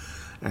puck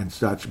and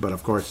such, but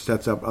of course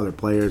sets up other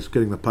players,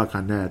 getting the puck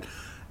on net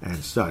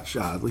and such.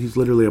 He's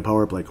literally a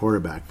power play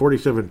quarterback.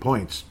 47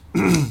 points,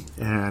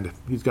 and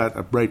he's got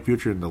a bright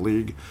future in the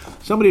league.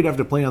 Somebody'd have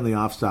to play on the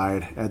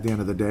offside at the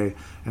end of the day,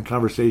 and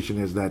conversation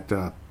is that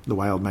the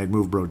Wild might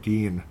move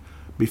Brodin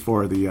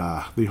before the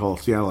whole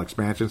Seattle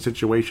expansion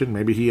situation.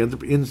 Maybe he ends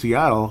up in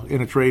Seattle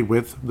in a trade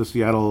with the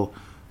Seattle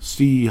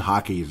Sea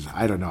Hockeys.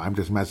 I don't know. I'm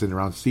just messing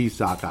around. Sea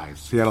Sockeyes,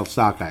 Seattle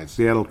Sockeyes,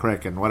 Seattle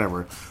Kraken,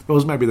 whatever.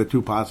 Those might be the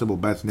two possible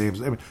best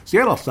names. I mean,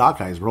 Seattle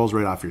Sockeyes rolls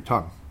right off your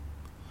tongue,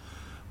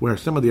 where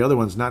some of the other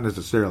ones not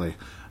necessarily.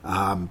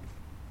 Some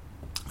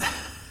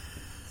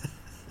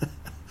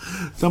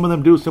of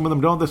them do, some of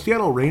them don't. The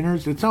Seattle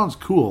Rainers, it sounds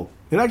cool.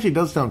 It actually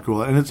does sound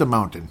cool, and it's a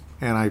mountain,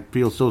 and I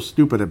feel so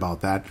stupid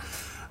about that.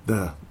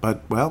 The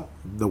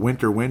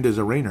winter wind is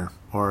a rainer,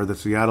 or the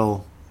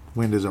Seattle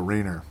wind is a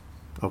rainer.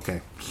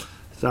 Okay.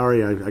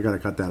 Sorry, I got to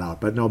cut that out.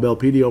 But no,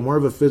 Belpedio, more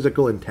of a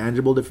physical,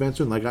 intangible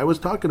defenseman like I was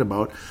talking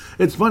about.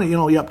 It's funny,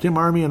 Tim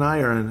Army and I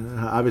are, and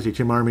obviously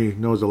Tim Army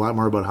knows a lot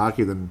more about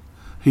hockey than,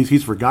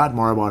 he's forgotten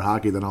more about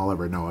hockey than I'll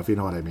ever know, if you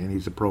know what I mean.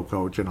 He's a pro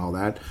coach and all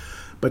that.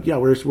 But yeah,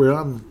 we're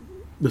on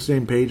the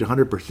same page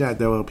 100%.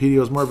 Though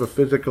Belpedio is more of a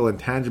physical,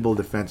 intangible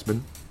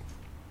defenseman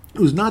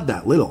who's not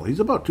that little. He's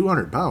about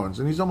 200 pounds,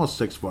 and he's almost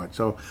 6 foot.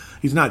 So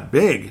he's not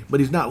big, but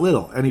he's not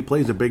little, and he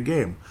plays a big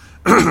game,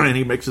 and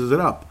he mixes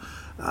it up.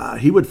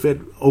 He would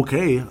fit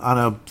okay on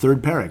a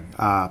third pairing.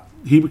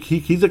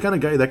 He's the kind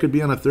of guy that could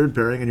be on a third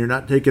pairing, and you're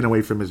not taking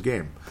away from his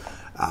game.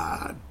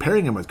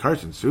 Pairing him with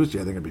Carson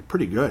Soucy, I think would be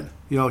pretty good.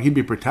 He'd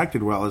be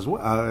protected well as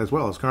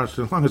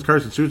Carson, as long as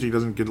Carson Soucy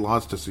doesn't get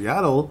lost to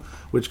Seattle,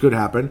 which could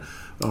happen,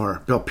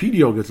 or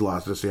Belpedio gets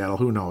lost to Seattle,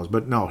 who knows?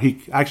 But no, he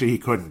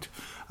couldn't.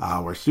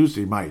 Where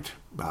Soucy might.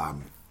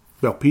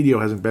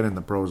 Belpedio hasn't been in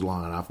the pros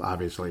long enough,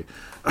 obviously.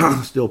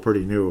 Still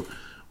pretty new.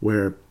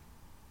 Where,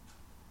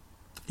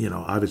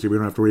 obviously we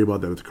don't have to worry about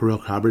that with Kirill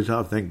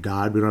Kaprizov. Thank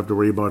God we don't have to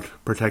worry about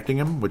protecting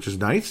him, which is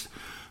nice.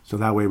 So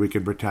that way we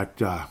can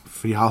protect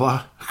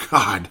Fiala.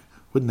 God,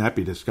 wouldn't that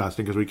be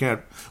disgusting?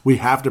 Because we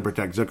have to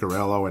protect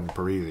Zuccarello and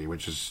Parise,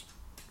 which is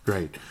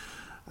great.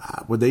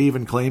 Would they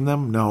even claim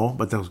them? No,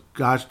 but those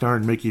gosh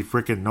darn Mickey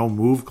frickin' no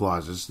move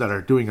clauses that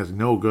are doing us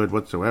no good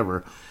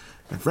whatsoever.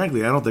 And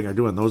frankly, I don't think are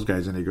doing those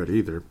guys any good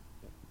either.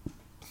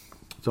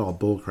 It's all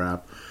bull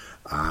crap.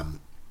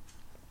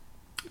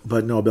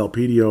 But no,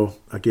 Belpedio,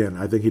 again,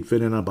 I think he'd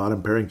fit in on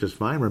bottom pairing just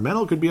fine.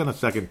 Remennel could be on a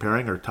second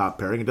pairing or top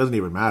pairing. It doesn't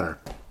even matter.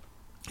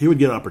 He would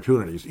get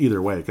opportunities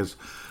either way because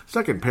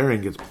second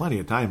pairing gets plenty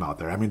of time out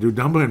there. I mean, do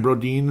Dumba and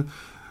Brodin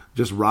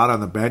just rot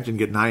on the bench and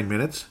get 9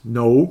 minutes?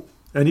 No.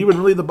 And even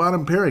really the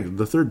bottom pairing,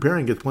 the third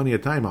pairing gets plenty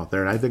of time out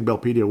there. And I think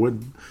Belpedio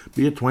would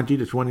be a 20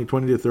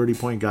 to 30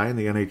 point guy in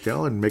the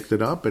NHL and mix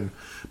it up and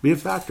be a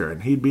factor.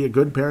 And he'd be a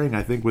good pairing,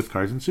 I think, with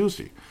Carson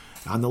Soucy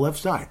on the left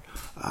side.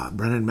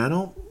 Brennan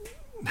Menell,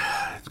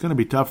 it's going to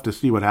be tough to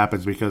see what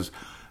happens because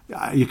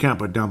you can't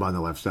put Dumba on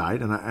the left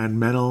side.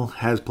 And Menell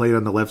has played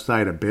on the left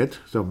side a bit,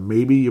 so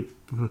maybe you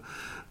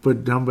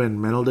put Dumba and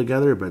Menell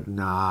together, but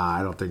nah,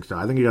 I don't think so.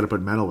 I think you got to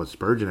put Menell with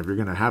Spurgeon if you're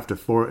going to have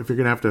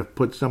to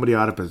put somebody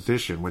out of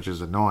position, which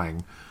is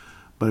annoying.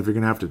 But if you're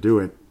going to have to do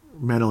it,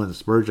 Menell and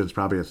Spurgeon's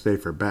probably a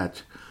safer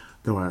bet.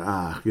 Though,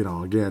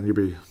 again, you'd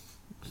be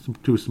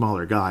two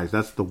smaller guys.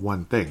 That's the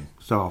one thing.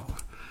 So,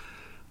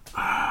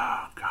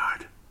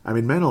 God, I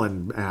mean, Menell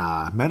and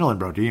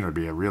Brodin would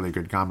be a really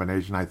good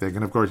combination, I think.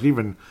 And of course,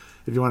 even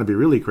if you want to be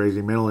really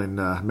crazy,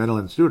 Menell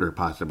and Suter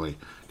possibly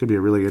could be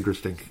a really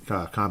interesting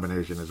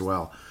combination as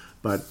well.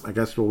 But I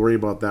guess we'll worry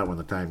about that when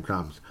the time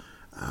comes.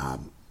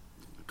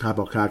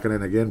 Kaapo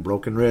Kähkönen, again,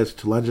 broken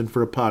wrist, lunging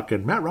for a puck.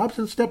 And Matt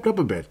Robson stepped up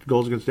a bit.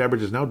 Goals against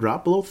average has now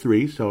dropped below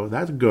 3, so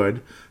that's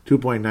good.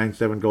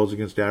 2.97 goals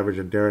against average.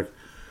 And Derek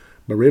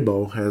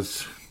Maribo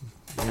has,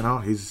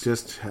 he's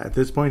just, at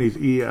this point, he's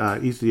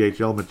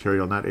ECHL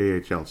material, not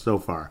AHL so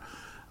far.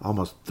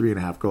 Almost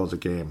 3.5 goals a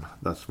game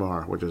thus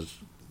far, which is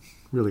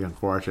really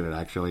unfortunate,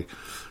 actually.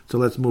 So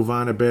let's move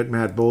on a bit.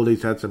 Matt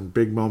Boldy's had some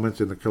big moments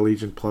in the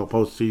collegiate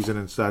postseason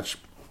and such.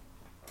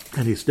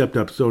 And he stepped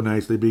up so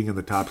nicely, being in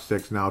the top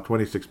 6 now,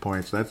 26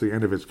 points. That's the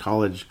end of his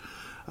college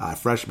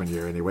freshman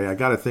year anyway. I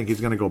got to think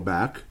he's going to go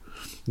back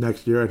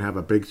next year and have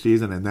a big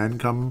season and then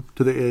come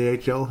to the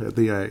AHL at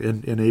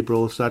in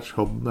April as such.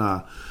 Hope,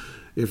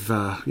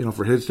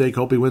 for his sake,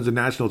 hope he wins a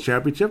national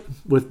championship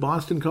with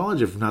Boston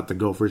College, if not the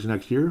Gophers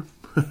next year.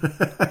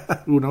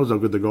 Who knows how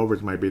good the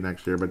Gophers might be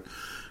next year, but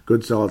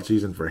good solid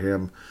season for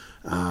him.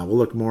 We'll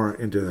look more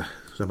into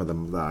some of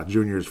the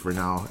juniors for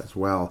now as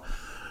well.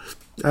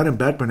 Adam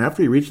Beckman,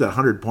 after he reached that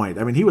 100 point,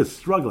 I mean, he was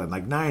struggling,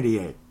 like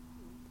 98,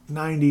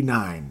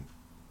 99,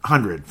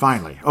 100,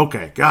 finally.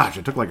 Okay, gosh,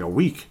 it took like a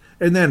week.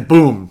 And then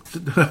boom,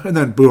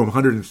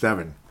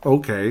 107.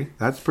 Okay,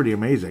 that's pretty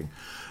amazing.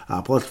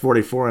 Plus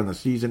 44 on the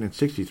season in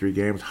 63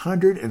 games,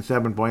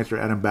 107 points for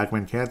Adam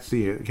Beckman.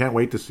 Can't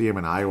wait to see him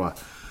in Iowa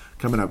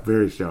coming up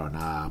very soon.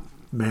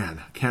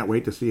 Man, can't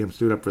wait to see him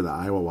suit up for the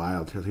Iowa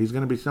Wild. He's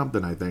going to be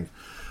something, I think.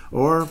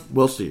 Or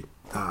we'll see.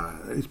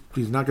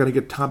 He's not going to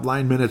get top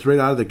line minutes right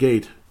out of the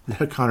gate,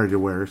 Connor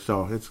DeWare.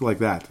 So it's like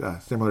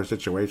that. Similar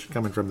situation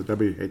coming from the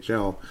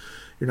WHL.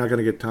 You're not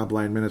going to get top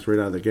line minutes right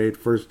out of the gate.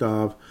 First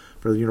off,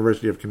 for the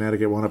University of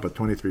Connecticut, wound up at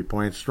 23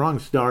 points. Strong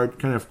start,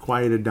 kind of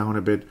quieted down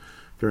a bit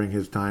during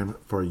his time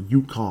for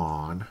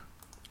UConn.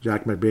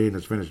 Jack McBain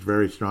has finished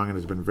very strong and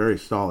has been very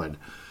solid.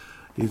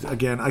 He's,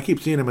 again, I keep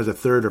seeing him as a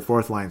third or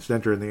fourth line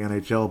center in the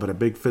NHL, but a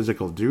big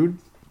physical dude.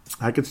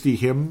 I could see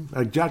him,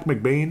 Jack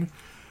McBain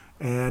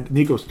and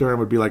Nico Sturm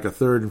would be like a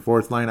third and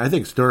fourth line. I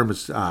think Sturm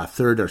is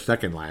third or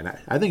second line.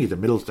 I think he's a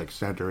middle stick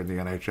center in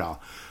the NHL.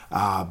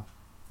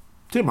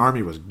 Tim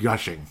Army was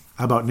gushing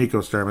about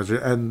Nico Sturm. And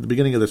at the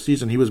beginning of the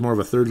season, he was more of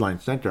a third line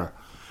center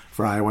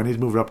for Iowa, and he's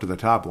moved up to the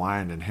top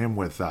line, and him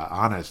with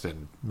Honest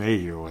and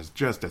Mayhew was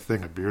just a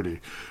thing of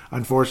beauty.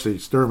 Unfortunately,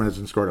 Sturm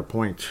hasn't scored a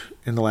point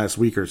in the last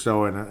week or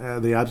so,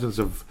 and the absence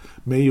of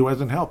Mayhew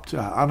hasn't helped.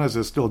 Honest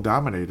is still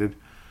dominated,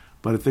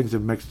 but things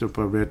have mixed up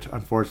a bit.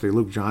 Unfortunately,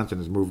 Luke Johnson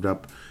has moved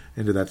up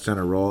into that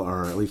center role,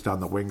 or at least on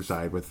the wing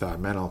side with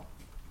Menell.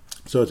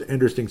 So it's an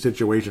interesting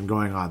situation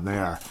going on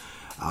there.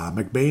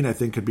 McBain, I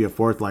think, could be a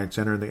fourth-line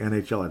center in the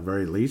NHL at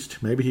very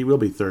least. Maybe he will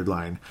be third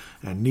line.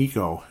 And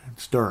Nico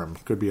Sturm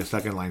could be a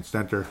second-line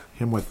center.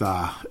 Him with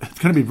it's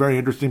going to be very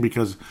interesting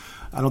because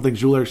I don't think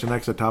Jules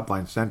Ericsson's a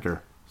top-line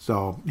center.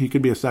 So he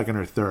could be a second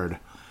or third.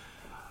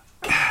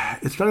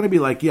 It's going to be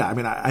like,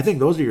 I think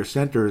those are your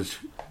centers,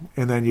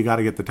 and then you got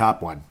to get the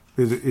top one.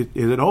 Is it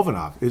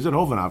Ovanov? Is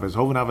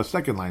Ovanov a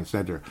second-line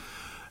center?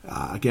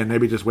 Again,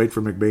 maybe just wait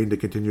for McBain to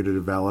continue to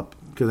develop,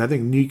 because I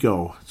think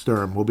Nico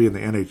Sturm will be in the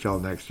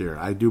NHL next year.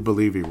 I do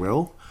believe he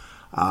will.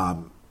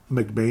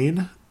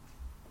 McBain,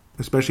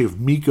 especially if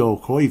Mikko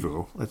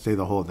Koivu, let's say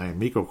the whole name,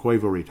 Mikko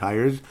Koivu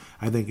retires,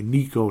 I think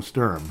Nico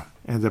Sturm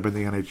ends up in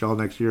the NHL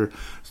next year,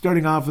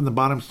 starting off in the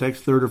bottom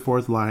 6, third or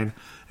fourth line,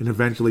 and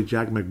eventually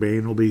Jack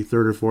McBain will be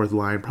third or fourth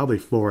line, probably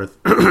fourth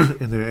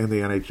in the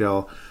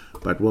NHL.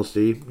 But we'll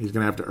see. He's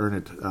going to have to earn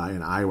it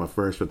in Iowa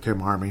first with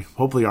Tim Army.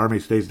 Hopefully Army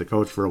stays the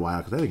coach for a while,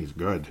 because I think he's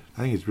good.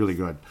 I think he's really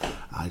good.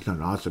 He's done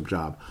an awesome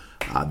job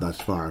thus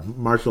far.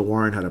 Marshall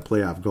Warren had a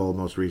playoff goal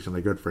most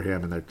recently. Good for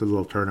him in their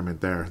little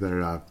tournament there.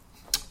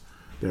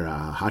 Their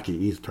Hockey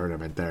East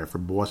tournament there for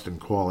Boston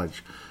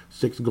College.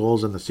 6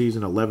 goals in the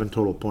season, 11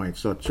 total points.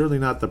 So it's certainly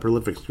not the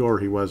prolific scorer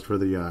he was for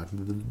the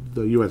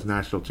U.S.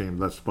 national team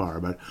thus far.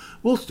 But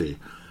we'll see.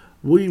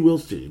 We will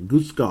see.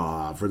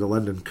 Guskov for the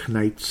London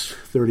Knights,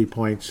 30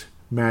 points,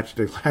 matched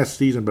last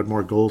season, but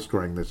more goal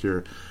scoring this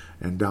year,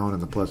 and down in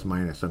the plus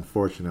minus,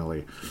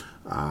 unfortunately.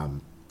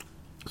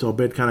 So a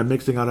bit kind of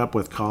mixing it up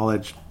with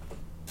college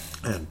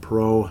and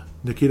pro.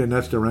 Nikita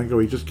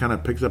Nesterenko, he just kind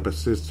of picks up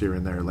assists here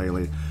and there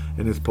lately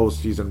in his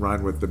postseason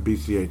run with the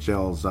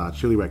BCHL's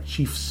Chilliwack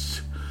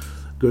Chiefs.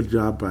 Good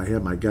job by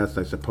him, I guess,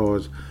 I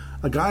suppose.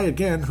 A guy,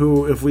 again,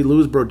 who, if we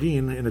lose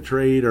Brodin in a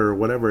trade or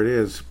whatever it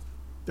is,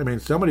 I mean,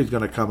 somebody's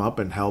going to come up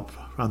and help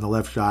on the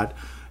left shot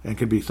and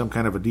could be some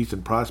kind of a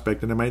decent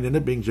prospect. And it might end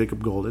up being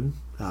Jacob Golden,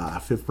 a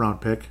fifth-round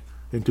pick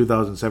in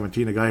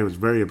 2017, a guy who was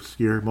very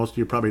obscure. Most of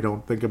you probably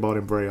don't think about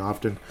him very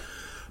often.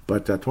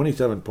 But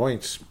 27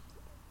 points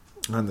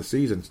on the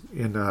season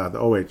in the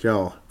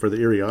OHL for the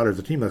Erie Otters,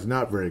 a team that's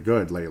not very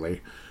good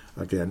lately.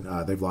 Again,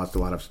 they've lost a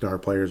lot of star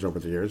players over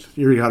the years.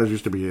 Erie Otters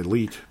used to be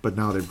elite, but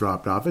now they've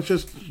dropped off. It's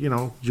just,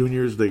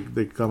 juniors,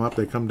 they come up,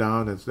 they come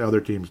down. It's the other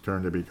team's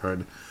turn to be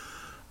good.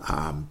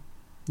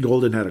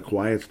 Golden had a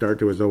quiet start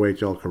to his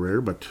OHL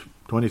career, but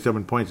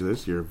 27 points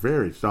this year,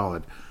 very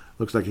solid.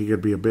 Looks like he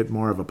could be a bit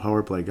more of a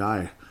power play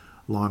guy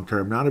long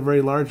term. Not a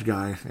very large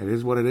guy. It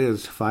is what it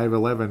is.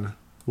 5'11",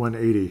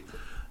 180.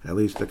 At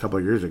least a couple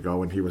of years ago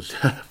when he was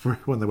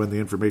when the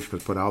information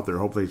was put out there.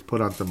 Hopefully he's put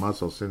on some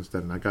muscle since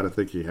then. I got to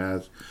think he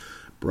has.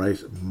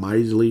 Bryce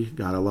Misley,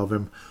 gotta love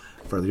him,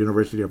 for the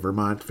University of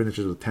Vermont,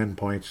 finishes with 10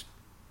 points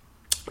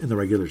in the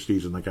regular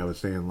season, like I was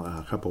saying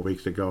a couple of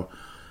weeks ago.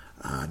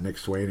 Nick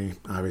Swaney,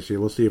 obviously,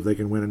 we'll see if they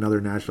can win another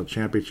national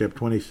championship.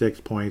 26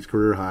 points,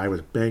 career high.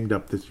 Was banged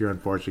up this year,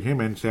 unfortunately. Him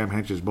and Sam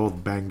Hench is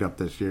both banged up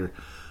this year,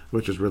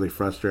 which is really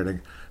frustrating.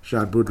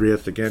 Sean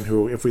Boudreas, again,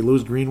 who, if we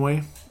lose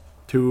Greenway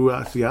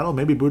to Seattle,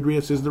 maybe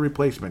Boudreas is the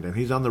replacement, and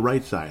he's on the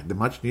right side, the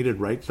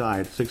much-needed right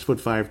side. 6'5",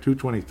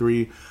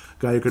 223,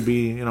 guy who could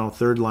be,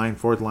 third line,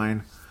 fourth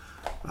line,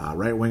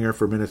 right winger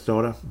for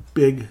Minnesota.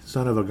 Big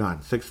son of a gun,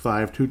 6'5",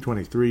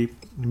 223,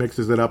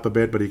 mixes it up a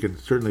bit, but he can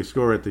certainly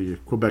score at the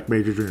Quebec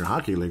Major Junior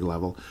Hockey League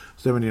level.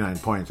 79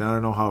 points. I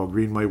don't know how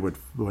Greenway would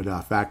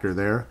factor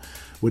there.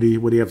 Would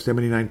he have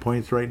 79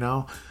 points right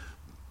now?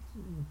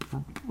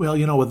 Well,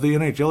 with the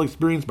NHL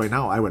experience by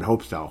now, I would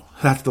hope so.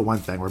 That's the one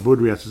thing, where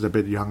Boudreas is a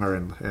bit younger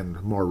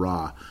and more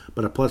raw.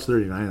 But a plus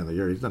 39 in the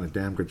year, he's done a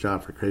damn good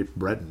job for Cape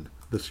Breton.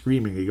 The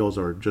Screaming Eagles,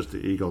 or just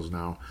the Eagles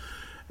now,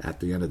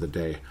 at the end of the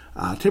day.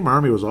 Tim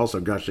Army was also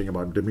gushing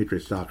about Dmitry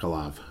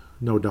Sokolov.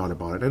 No doubt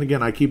about it. And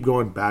again, I keep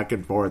going back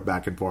and forth.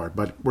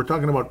 But we're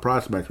talking about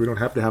prospects. We don't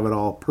have to have it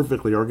all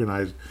perfectly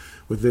organized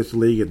with this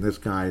league and this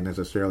guy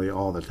necessarily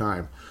all the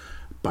time.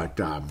 But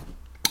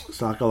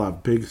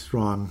Sokolov, big,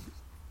 strong...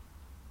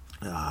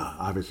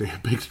 obviously a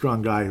big,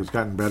 strong guy who's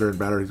gotten better and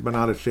better. He's been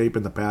out of shape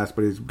in the past,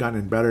 but he's gotten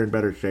in better and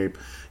better shape.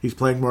 He's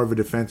playing more of a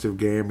defensive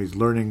game. He's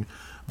learning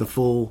the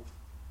full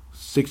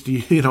 60.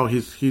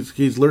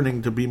 He's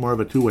learning to be more of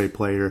a two-way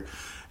player,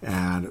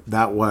 and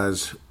that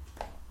was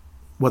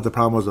what the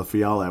problem was with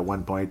Fiala at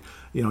one point.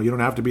 You don't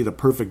have to be the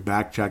perfect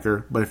back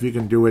checker, but if you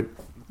can do it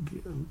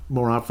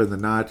more often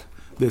than not,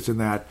 this and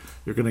that,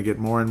 you're going to get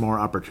more and more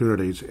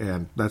opportunities,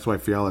 and that's why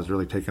Fiala's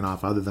really taken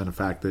off, other than the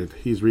fact that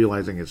he's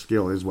realizing his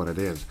skill is what it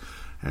is.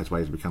 That's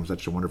why he's become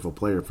such a wonderful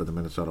player for the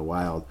Minnesota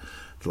Wild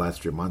the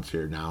last few months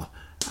here now.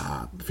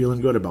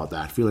 Feeling good about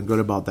that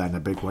in a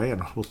big way,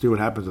 and we'll see what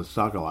happens with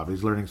Sokolov.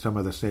 He's learning some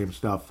of the same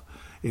stuff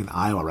in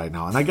Iowa right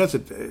now, and I guess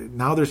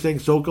now they're saying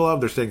Sokolov,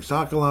 they're saying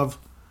Sokolov.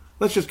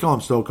 Let's just call him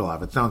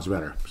Sokolov. It sounds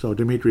better. So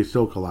Dmitry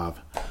Sokolov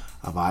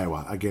of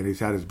Iowa. Again, he's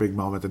had his big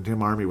moment, and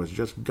Tim Army was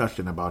just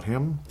gushing about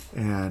him.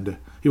 And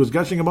he was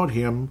gushing about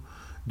him,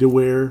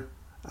 DeWeer,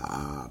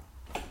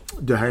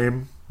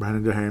 Brandon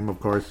Dehaime, of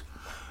course,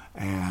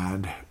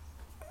 and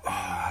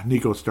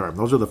Nico Sturm.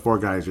 Those are the four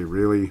guys he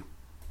really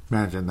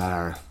mentioned that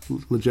are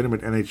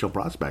legitimate NHL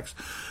prospects.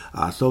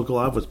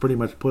 Sokolov was pretty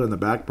much put on the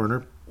back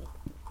burner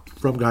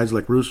from guys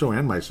like Russo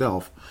and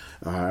myself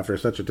after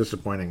such a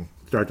disappointing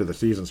start to the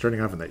season,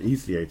 starting off in the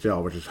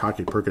ECHL, which is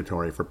hockey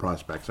purgatory for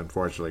prospects,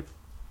 unfortunately.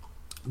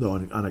 Though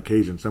on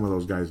occasion, some of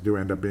those guys do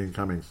end up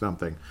becoming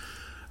something.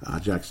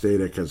 Jack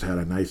Stadic has had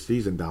a nice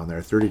season down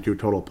there, 32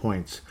 total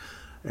points.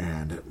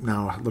 And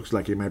now it looks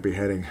like he might be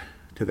heading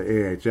to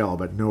the AHL,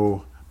 but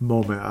no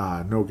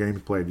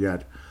games played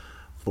yet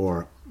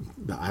for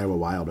the Iowa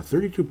Wild. But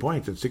 32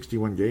 points in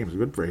 61 games,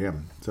 good for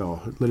him.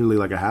 So literally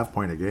like a half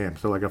point a game.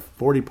 So like a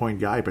 40-point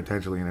guy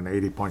potentially in an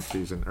 80-point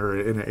season, or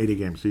in an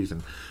 80-game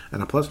season.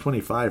 And a plus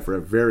 25 for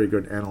a very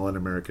good NLN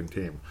American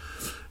team.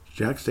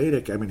 Jack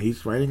Stadic,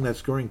 he's finding that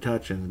scoring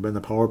touch and been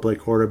the power play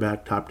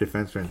quarterback, top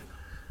defenseman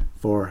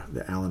for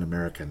the Allen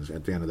Americans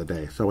at the end of the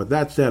day. So with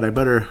that said, I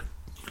better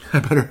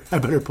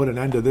put an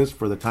end to this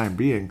for the time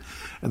being.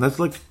 And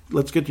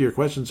let's get to your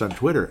questions on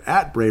Twitter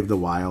at Brave the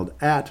Wild,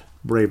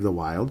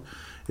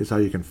 is how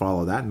you can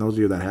follow that. And those of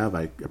you that have,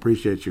 I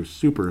appreciate you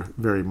super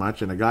very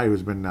much. And a guy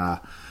who's been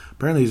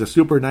apparently he's a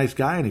super nice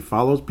guy, and he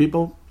follows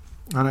people.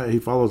 He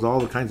follows all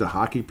the kinds of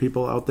hockey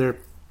people out there.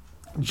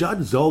 Judd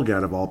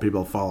Zulgad, of all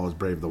people, follows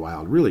Brave the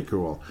Wild. Really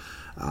cool.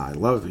 He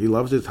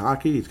loves his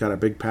hockey. He's got a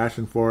big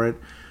passion for it.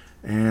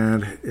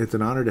 And it's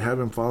an honor to have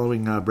him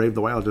following Brave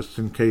the Wild, just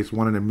in case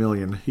 1 in a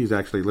million he's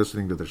actually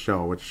listening to the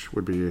show, which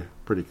would be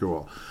pretty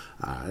cool.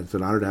 It's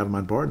an honor to have him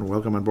on board, and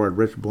welcome on board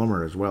Rich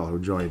Blummer as well, who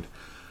joined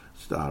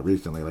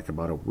recently, like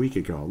about a week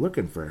ago.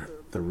 Looking for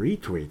the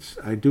retweets.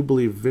 I do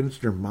believe Vince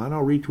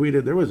Germano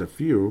retweeted. There was a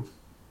few,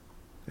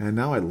 and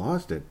now I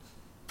lost it.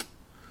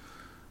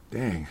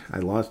 Dang, I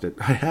lost it.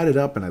 I had it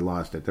up and I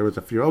lost it. There was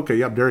a few. Okay,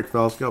 yep, Derek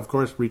Felska, of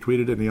course,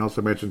 retweeted it, and he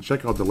also mentioned,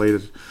 check out the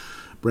latest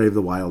Brave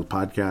the Wild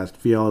podcast,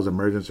 Fiala's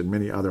emergence, and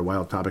many other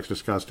wild topics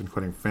discussed,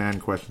 including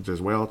fan questions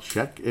as well.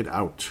 Check it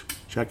out.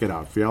 Check it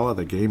out. Fiala,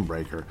 the game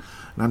breaker.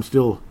 And I'm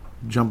still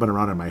jumping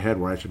around in my head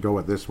where I should go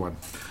with this one.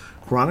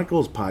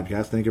 Chronicles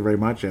podcast, thank you very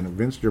much. And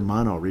Vince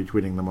Germano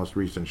retweeting the most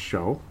recent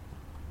show,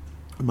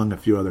 among a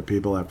few other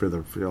people after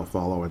the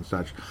follow and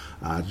such.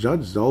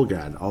 Judge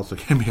Zolgad also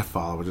gave me a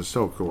follow, which is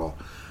so cool.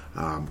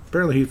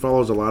 Apparently he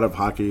follows a lot of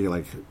hockey,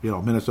 like,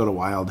 Minnesota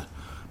Wild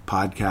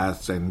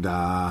podcasts and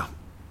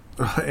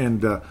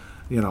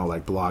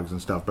like blogs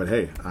and stuff. But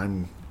hey,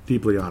 I'm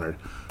deeply honored.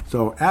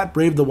 So at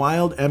Brave the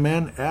Wild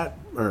MN,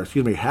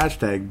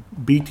 hashtag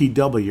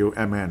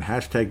BTWMN.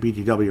 Hashtag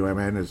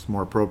BTWMN is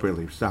more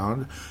appropriately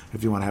sound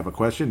if you want to have a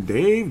question.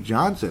 Dave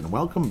Johnson,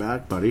 welcome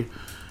back, buddy.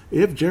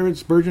 If Jared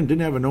Spurgeon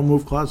didn't have a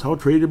no-move clause, how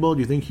tradable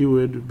do you think he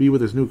would be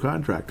with his new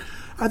contract?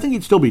 I think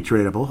he'd still be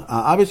tradable.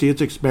 Obviously, it's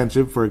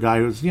expensive for a guy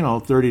who's,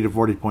 30 to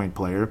 40-point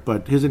player,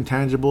 but his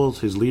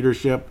intangibles, his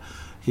leadership,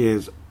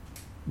 his,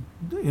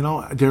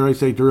 dare I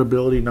say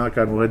durability, knock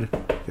on wood,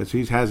 because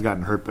he has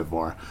gotten hurt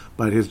before,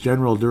 but his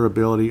general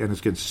durability and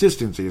his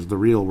consistency is the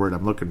real word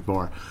I'm looking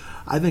for.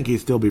 I think he'd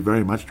still be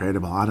very much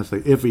tradable,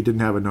 honestly, if he didn't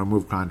have a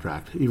no-move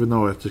contract, even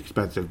though it's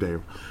expensive,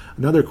 Dave.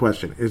 Another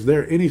question, is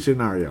there any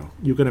scenario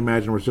you can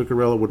imagine where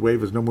Zuccarello would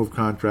waive his no-move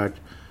contract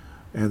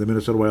and the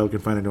Minnesota Wild can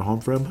find a new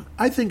home for him?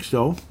 I think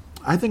so.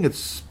 I think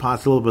it's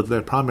possible, but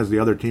the problem is the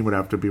other team would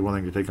have to be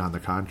willing to take on the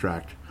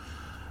contract.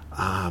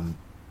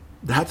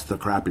 That's the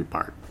crappy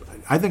part.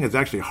 I think it's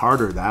actually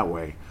harder that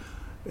way,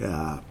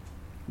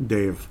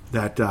 Dave,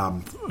 that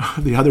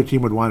the other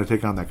team would want to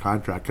take on that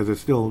contract because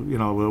it's still,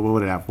 what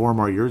would it have, 4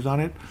 more years on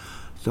it?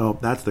 So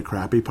that's the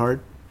crappy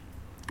part.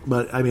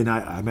 But I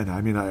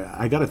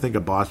got to think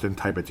a Boston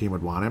type of team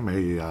would want him,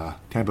 a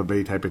Tampa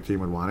Bay type of team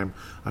would want him.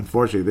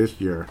 Unfortunately,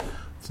 this year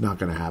it's not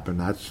going to happen.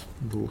 That's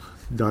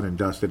done and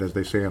dusted, as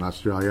they say in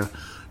Australia.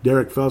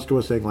 Derek Felska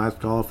was saying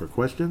last call for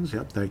questions.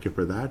 Yep, thank you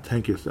for that.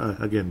 Thank you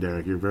again,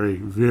 Derek. You're very,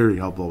 very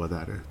helpful with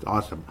that. It's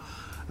awesome.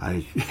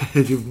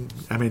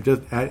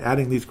 Just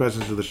adding these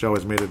questions to the show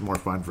has made it more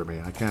fun for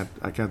me. I can't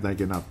thank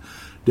you enough.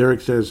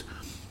 Derek says,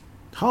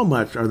 how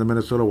much are the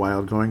Minnesota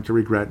Wild going to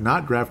regret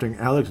not drafting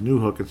Alex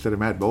Newhook instead of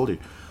Matt Boldy?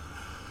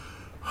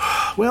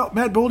 Well,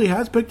 Matt Boldy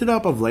has picked it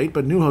up of late,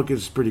 but Newhook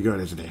is pretty good,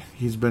 isn't he?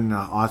 He's been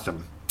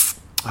awesome.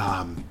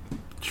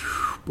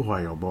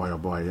 Boy, oh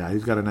boy. Yeah,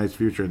 he's got a nice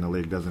future in the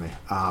league, doesn't he?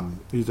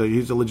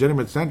 He's a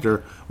legitimate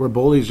center, where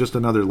Boldy's just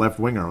another left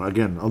winger.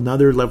 Again,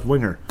 another left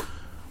winger.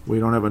 We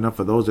don't have enough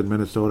of those in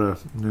Minnesota,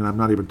 and I'm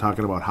not even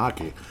talking about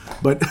hockey.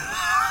 But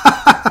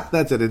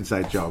that's an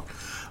inside joke.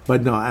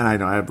 But no, and I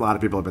know a lot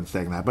of people have been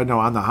saying that. But no,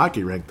 on the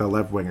hockey rink, the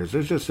left wingers,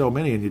 there's just so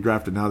many, and you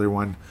draft another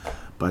one.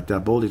 But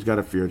Boldy's got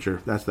a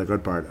future. That's the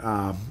good part.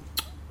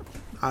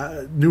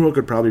 Newhook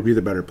could probably be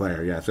the better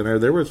player, yes.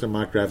 And there were some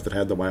mock drafts that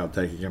had the Wild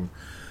taking him.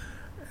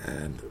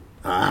 And,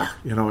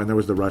 and there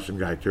was the Russian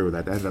guy, too,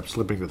 that ended up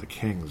slipping to the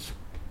Kings.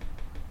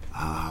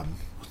 We'll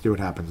see what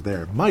happens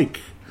there. Mike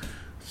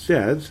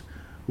says,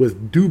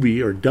 with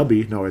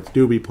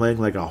Doobie playing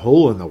like a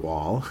hole in the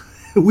wall,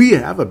 we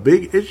have a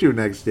big issue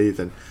next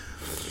season.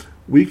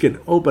 We can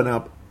open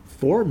up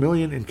 $4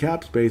 million in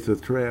cap space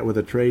with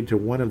a trade to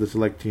one of the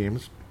select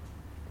teams,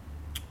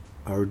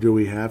 or do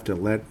we have to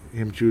let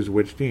him choose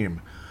which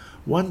team?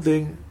 One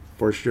thing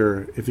for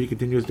sure, if he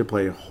continues to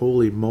play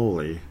holy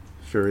moly,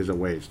 sure is a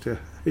waste.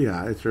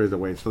 Yeah, it sure is a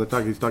waste. So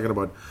he's talking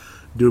about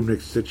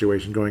Dubnyk's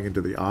situation going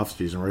into the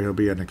offseason, where he'll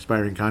be an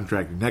expiring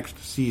contract next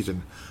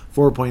season.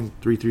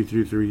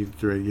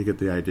 4.3333, you get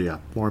the idea.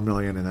 $4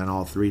 million and then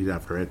all threes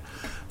after it,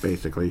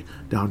 basically,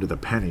 down to the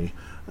penny.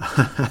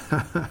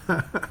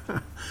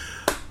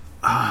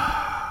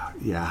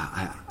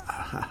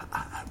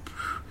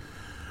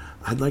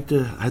 I'd like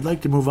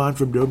to move on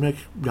from Dubnyk.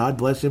 God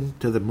bless him,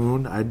 to the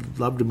moon. I'd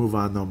love to move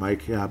on though,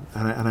 Mike. Yeah,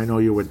 and I know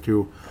you would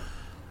too.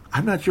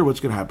 I'm not sure what's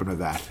going to happen with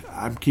that.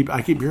 I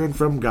keep hearing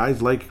from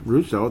guys like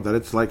Russo that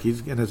it's like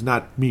and it's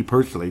not me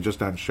personally,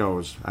 just on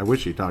shows. I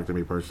wish he talked to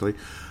me personally,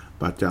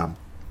 but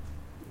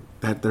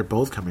that they're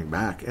both coming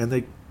back, and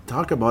they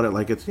talk about it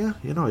like it's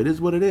it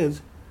is what it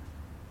is.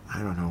 I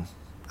don't know.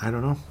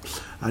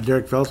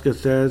 Derek Felska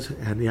says,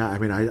 and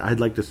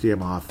I'd like to see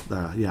him off.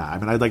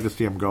 I'd like to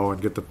see him go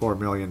and get the $4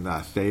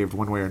 million saved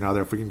one way or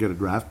another if we can get a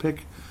draft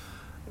pick.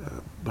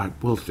 But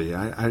we'll see.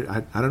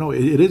 I don't know.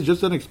 It is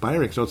just an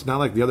expiring, so it's not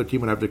like the other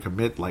team would have to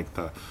commit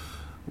the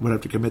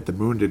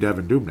moon to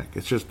Devin Dubnyk.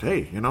 It's just,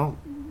 hey,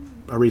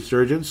 a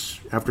resurgence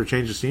after a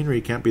change of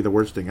scenery can't be the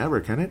worst thing ever,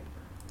 can it?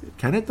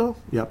 Can it though?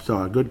 Yep.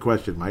 So a good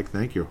question, Mike.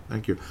 Thank you.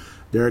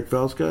 Derek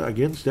Felska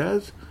again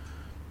says,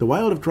 the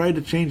Wild have tried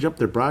to change up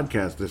their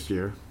broadcast this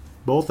year.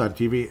 both on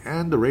TV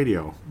and the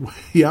radio.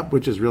 Yep,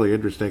 which is really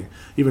interesting.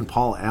 Even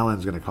Paul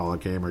Allen's going to call a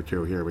game or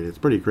two here. It's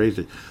pretty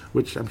crazy,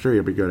 which I'm sure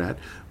you'll be good at.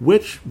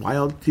 Which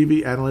Wild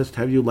TV analyst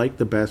have you liked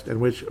the best, and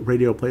which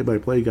radio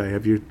play-by-play guy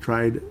have you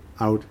tried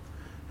out?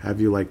 Have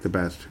you liked the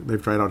best?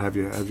 They've tried out. Have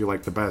you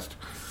liked the best?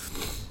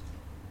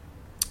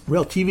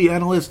 Well, TV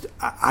analyst,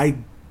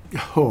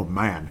 oh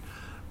man,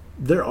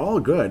 they're all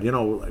good.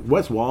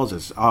 Wes Walz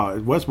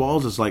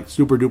is like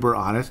super duper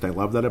honest. I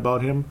love that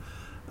about him.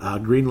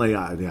 Greenlay,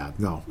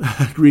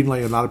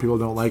 Greenlay, a lot of people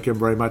don't like him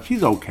very much.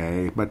 He's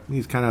okay, but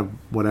he's kind of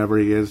whatever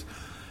he is.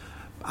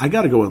 I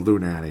got to go with Lou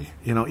Nanne.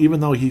 Even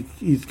though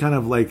he's kind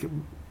of like,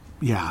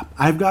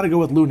 I've got to go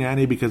with Lou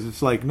Nanne because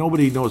it's like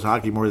nobody knows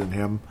hockey more than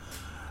him.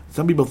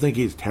 Some people think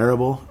he's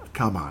terrible.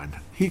 Come on.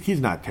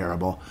 He's not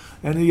terrible.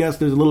 And yes,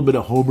 there's a little bit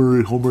of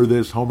homer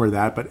this, homer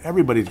that, but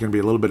everybody's going to be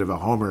a little bit of a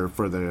homer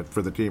for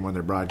the team when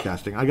they're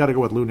broadcasting. I got to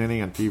go with Lou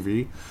Nanne on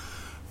TV.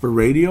 For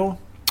radio,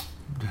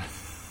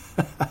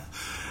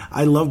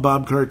 I love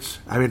Bob Kurtz.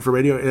 I mean, for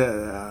radio,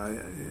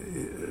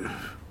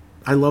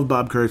 I love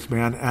Bob Kurtz,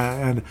 man.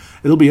 And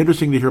it'll be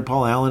interesting to hear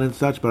Paul Allen and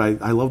such,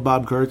 but I love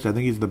Bob Kurtz. I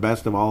think he's the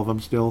best of all of them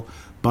still.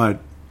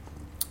 But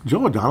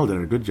Joe O'Donnell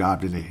did a good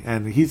job, didn't he?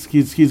 And he's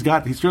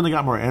certainly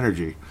got more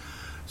energy.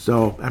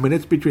 So, I mean,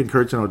 it's between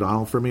Kurtz and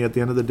O'Donnell for me at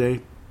the end of the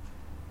day.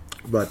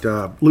 But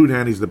Lou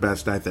Nanne's the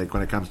best, I think,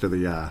 when it comes to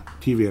the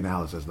TV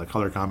analysis, the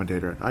color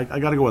commentator. I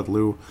got to go with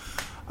Lou.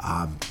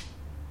 And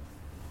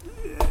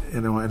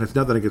it's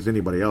nothing against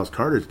anybody else.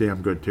 Carter's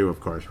damn good, too,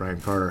 of course,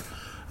 Ryan Carter.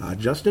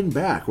 Justin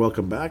Back,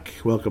 welcome back.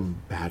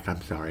 Welcome back,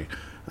 I'm sorry.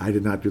 I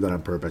did not do that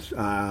on purpose.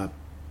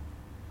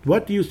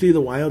 What do you see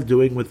the Wild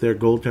doing with their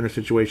goaltender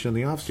situation in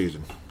the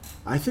offseason?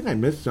 I think I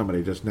missed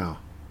somebody just now.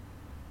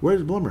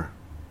 Where's Blummer?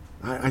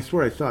 I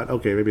swear I saw it.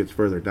 Okay, maybe it's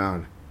further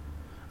down.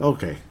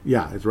 Okay,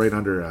 yeah, it's right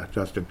under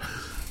Justin.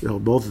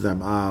 Both of them.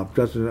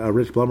 Justin,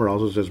 Rich Blummer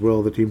also says,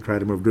 will the team try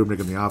to move Dubnyk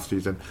in the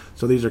offseason?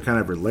 So these are kind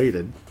of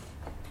related.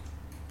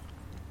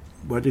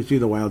 What do you see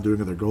the Wild doing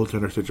in their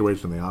goaltender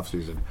situation in the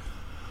offseason?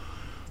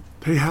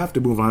 They have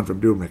to move on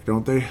from Dubnyk,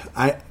 don't they?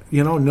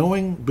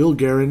 Knowing Bill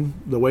Guerin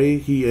the way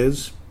he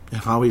is,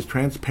 how he's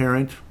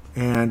transparent,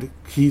 and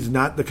he's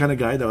not the kind of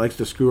guy that likes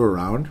to screw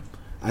around,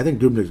 I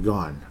think Dubnyk's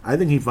gone. I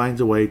think he finds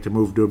a way to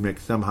move Dubnyk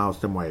somehow,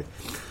 some way.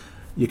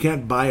 You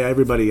can't buy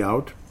everybody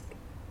out.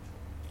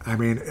 I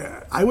mean,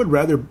 I would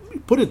rather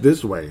put it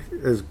this way,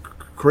 as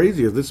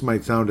crazy as this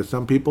might sound to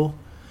some people.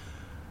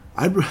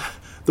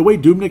 The way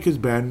Dubnyk has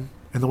been,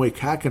 and the way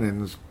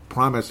Kakanen's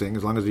promising,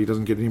 as long as he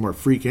doesn't get any more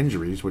freak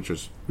injuries, which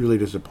is really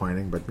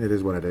disappointing, but it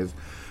is what it is.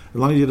 As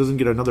long as he doesn't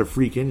get another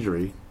freak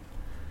injury,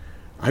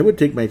 I would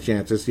take my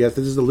chances. Yes,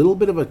 this is a little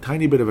bit of a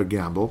tiny bit of a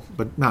gamble,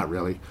 but not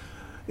really.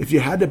 If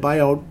you had to buy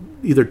out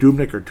either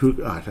Dubnyk or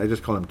I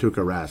just call him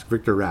Victor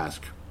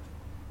Rask,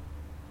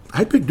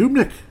 I'd pick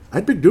Dubnyk.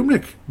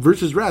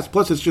 Versus Rask.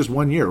 Plus, it's just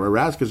 1 year, where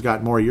Rask has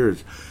got more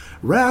years.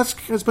 Rask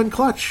has been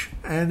clutch,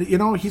 and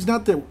he's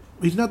not the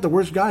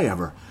worst guy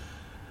ever.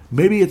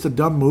 Maybe it's a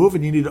dumb move,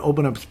 and you need to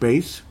open up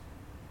space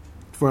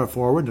for a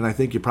forward, and I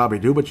think you probably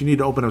do. But you need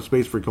to open up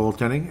space for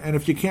goaltending, and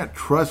if you can't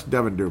trust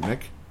Devan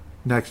Dubnyk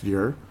next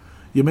year,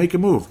 you make a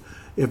move.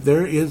 If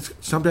there is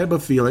some type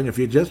of feeling, if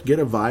you just get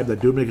a vibe that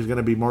Dubnyk is going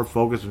to be more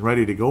focused and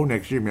ready to go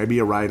next year, maybe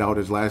you ride out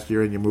his last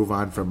year and you move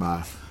on from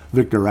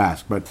Victor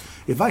Rask. But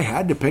if I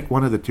had to pick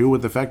one of the two,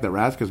 with the fact that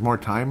Rask has more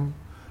time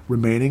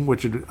remaining,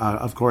 which would,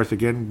 of course,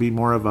 again, be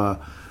more of a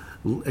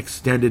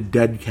extended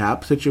dead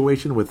cap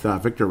situation with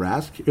Victor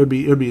Rask, it would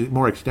be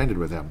more extended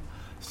with him.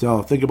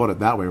 So think about it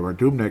that way, where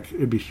Dubnyk,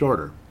 it'd be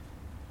shorter.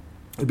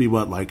 It'd be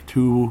like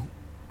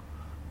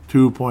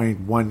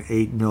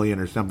 $2.18 million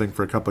or something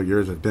for a couple of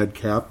years of dead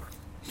cap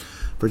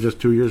for just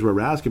 2 years, where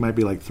Rask, it might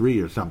be like 3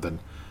 or something,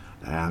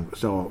 and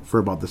so for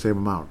about the same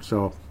amount.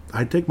 So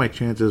I'd take my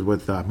chances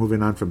with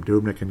moving on from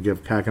Dubnyk and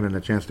give Kakkonen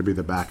a chance to be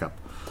the backup,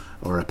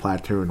 or a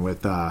platoon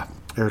with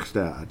Eric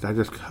Stahl.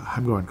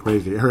 I'm going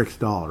crazy. Eric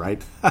Stahl,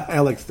 right?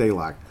 Alex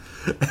Stalock.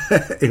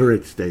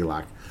 Eric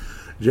Stalock.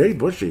 Jay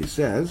Bushy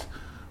says,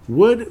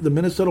 would the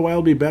Minnesota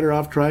Wild be better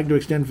off trying to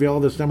extend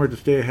Fiala this summer to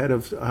stay ahead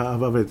of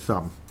its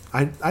sum?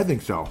 I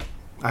think so.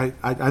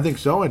 I think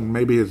so, and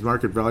maybe his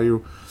market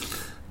value.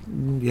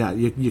 Yeah,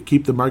 you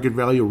keep the market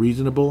value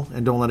reasonable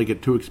and don't let it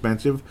get too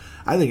expensive.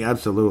 I think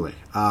absolutely.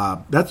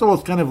 That's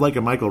almost kind of like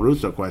a Michael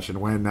Russo question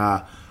when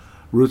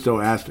Russo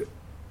asked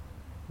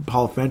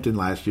Paul Fenton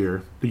last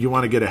year, do you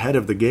want to get ahead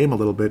of the game a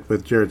little bit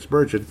with Jared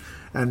Spurgeon?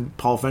 And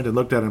Paul Fenton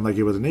looked at him like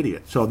he was an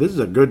idiot. So this is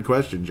a good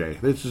question, Jay.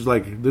 This is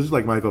like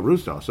Michael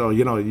Russo. So I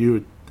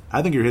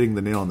think you're hitting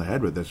the nail on the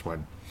head with this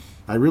one.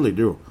 I really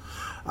do.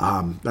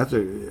 I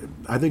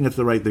think it's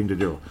the right thing to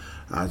do.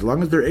 As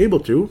long as they're able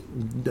to,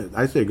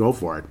 I say go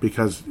for it.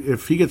 Because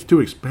if he gets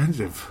too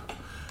expensive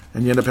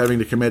and you end up having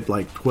to commit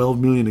like $12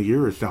 million a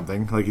year or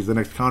something, like he's the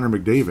next Connor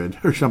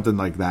McDavid or something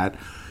like that,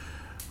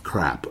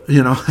 crap.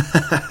 You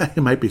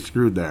might be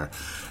screwed there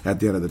at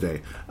the end of the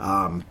day.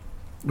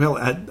 Well,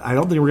 I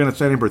don't think we're going to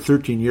sign him for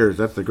 13 years.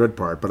 That's the good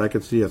part. But I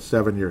could see a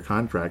 7-year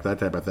contract, that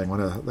type of thing.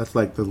 That's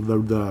like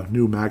the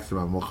new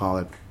maximum, we'll call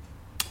it,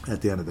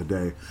 at the end of the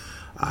day.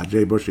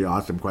 Jay Bushy,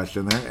 awesome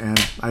question there, and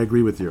I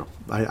agree with you.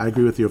 I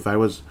agree with you. If I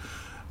was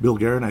Bill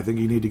Guerin, I think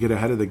you need to get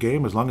ahead of the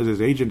game as long as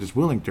his agent is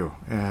willing to.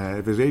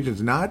 If his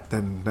agent's not,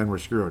 then we're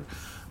screwed.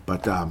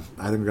 But I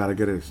think we've got to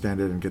get it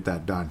extended and get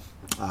that done.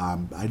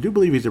 I do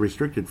believe he's a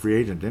restricted free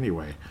agent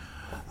anyway,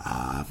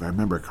 if I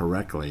remember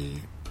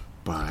correctly.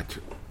 But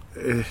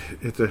it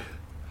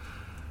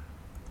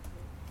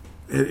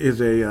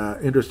is a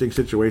interesting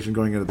situation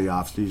going into the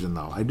off season,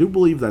 though. I do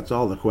believe that's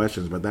all the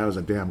questions, but that was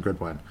a damn good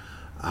one.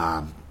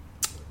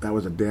 That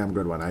was a damn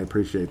good one. I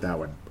appreciate that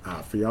one.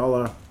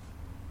 Fiala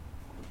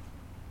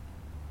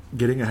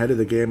getting ahead of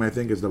the game, I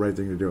think, is the right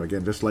thing to do.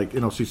 Again, just like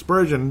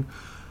Spurgeon,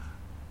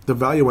 the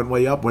value went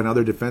way up when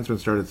other defensemen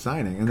started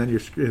signing, and then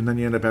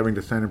you end up having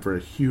to sign him for a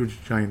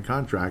huge giant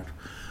contract.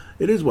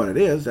 It is what it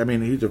is. I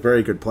mean, he's a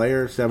very good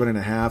player.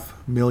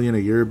 $7.5 million a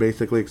year,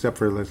 basically, except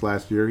for this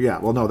last year. Yeah,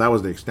 well, no, that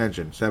was the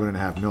extension.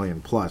 $7.5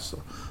 million plus,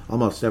 so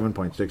almost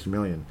 $7.6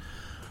 million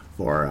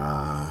for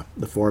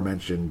the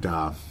aforementioned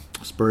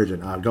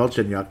Spurgeon.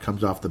 Galchenyuk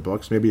comes off the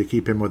books. Maybe you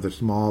keep him with a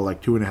small,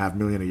 like $2.5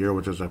 million a year,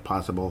 which is a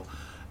possible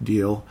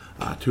deal.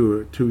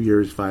 2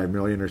 years, $5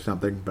 million or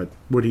something. But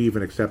would he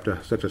even accept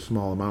such a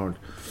small amount?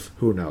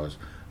 Who knows?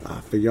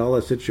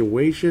 Fiala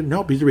situation?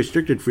 Nope, he's a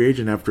restricted free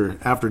agent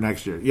after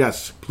next year.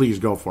 Yes, please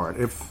go for it.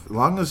 As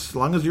long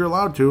as you're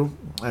allowed to,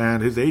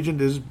 and his agent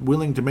is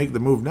willing to make the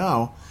move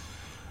now,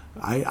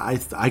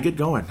 I get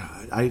going.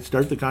 I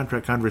start the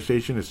contract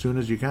conversation as soon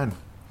as you can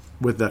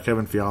with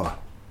Kevin Fiala.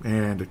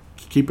 And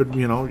keep it,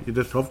 you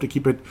just hope to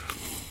keep it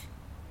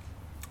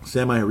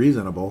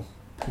semi-reasonable.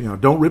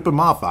 Don't rip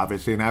him off,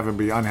 obviously, and have him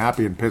be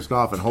unhappy and pissed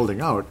off and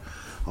holding out.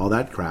 All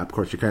that crap. Of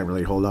course, you can't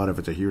really hold out if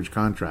it's a huge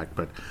contract,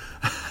 but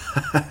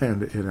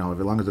and as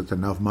long as it's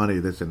enough money,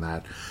 this and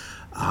that.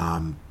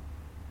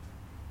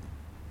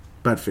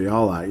 But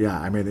Fiala, yeah,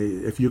 I mean,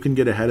 if you can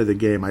get ahead of the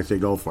game, I say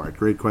go for it.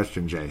 Great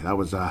question, Jay. That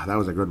was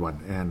a good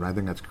one, and I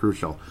think that's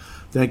crucial.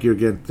 Thank you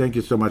again. Thank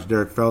you so much,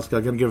 Derek Felska.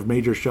 I'm going to give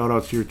major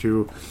shout-outs here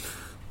to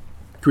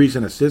Crease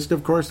and Assist,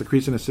 of course, the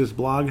Crease and Assist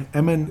blog.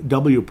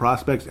 MNW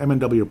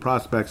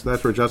Prospects,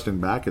 that's where Justin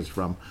Back is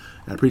from.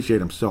 I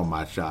appreciate him so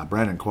much.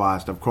 Brandon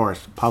Quast, of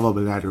course, Pavel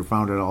Bennett, who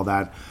founded all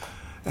that.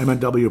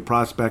 MNW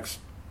Prospects,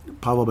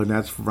 Pavel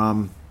Bennett's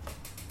from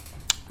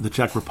the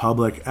Czech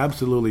Republic.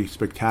 Absolutely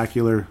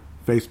spectacular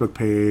Facebook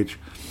page,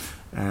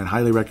 and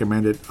highly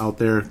recommend it out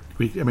there.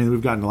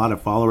 We've gotten a lot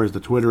of followers, the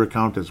Twitter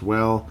account as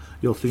well.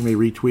 You'll see me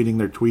retweeting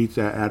their tweets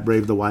at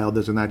Brave the Wild,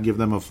 this and that. Give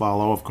them a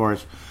follow, of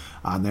course,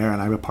 on there,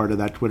 and I'm a part of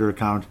that Twitter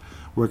account,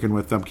 working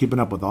with them, keeping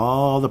up with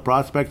all the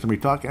prospects. And we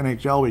talk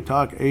NHL, we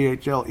talk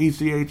AHL,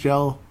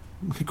 ECHL,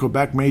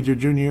 Quebec Major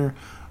Junior,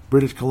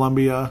 British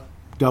Columbia,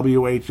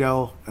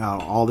 WHL,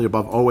 all the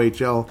above,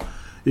 OHL.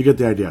 You get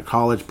the idea.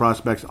 College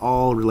prospects,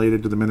 all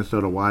related to the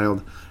Minnesota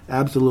Wild.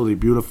 Absolutely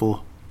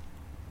beautiful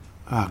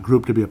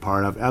group to be a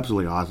part of.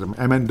 Absolutely awesome.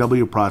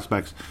 MNW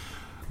Prospects.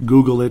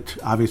 Google it,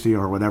 obviously,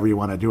 or whatever you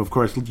want to do. Of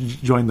course,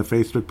 join the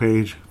Facebook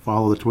page,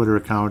 follow the Twitter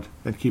account,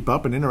 and keep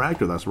up and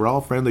interact with us. We're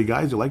all friendly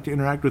guys who like to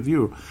interact with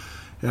you,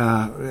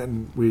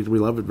 and we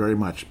love it very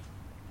much.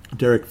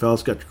 Derek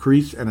Felska,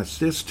 Crease and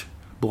Assist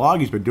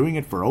blog. He's been doing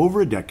it for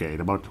over a decade.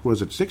 About,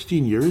 was it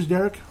 16 years,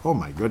 Derek? Oh,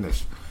 my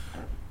goodness.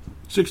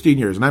 16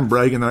 years, and I'm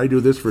bragging that I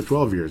do this for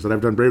 12 years, that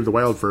I've done Brave the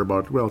Wild for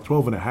about,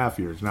 12 and a half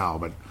years now,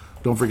 but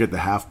don't forget the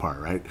half part,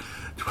 right?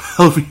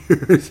 12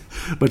 years,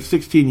 but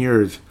 16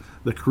 years.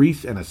 The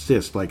Crease and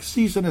Assist, like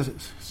cease and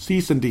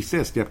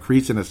desist. Yep,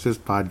 Crease and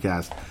Assist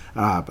podcast.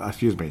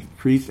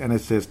 Crease and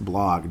Assist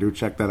blog. Do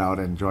check that out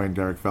and join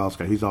Derek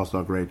Felska. He's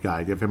also a great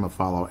guy. Give him a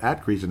follow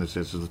at Crease and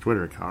Assist is the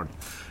Twitter account.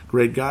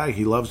 Great guy.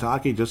 He loves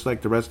hockey just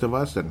like the rest of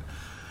us, and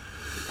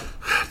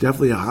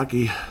definitely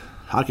a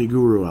hockey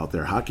guru out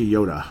there. Hockey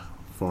Yoda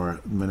for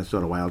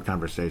Minnesota Wild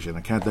conversation.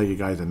 I can't thank you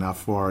guys enough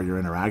for your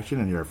interaction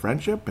and your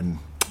friendship, and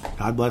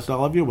God bless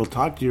all of you. We'll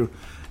talk to you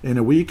in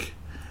a week.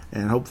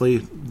 And hopefully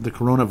the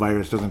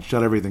coronavirus doesn't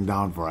shut everything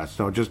down for us.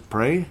 So just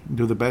pray,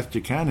 do the best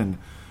you can, and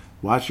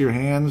wash your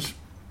hands,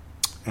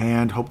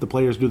 and hope the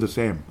players do the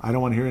same. I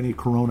don't want to hear any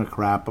corona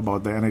crap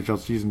about the NHL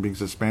season being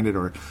suspended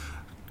or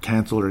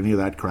canceled or any of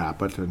that crap.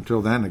 But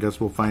until then, I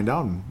guess we'll find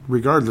out. And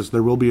regardless,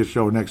 there will be a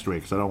show next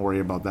week, so don't worry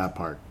about that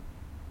part.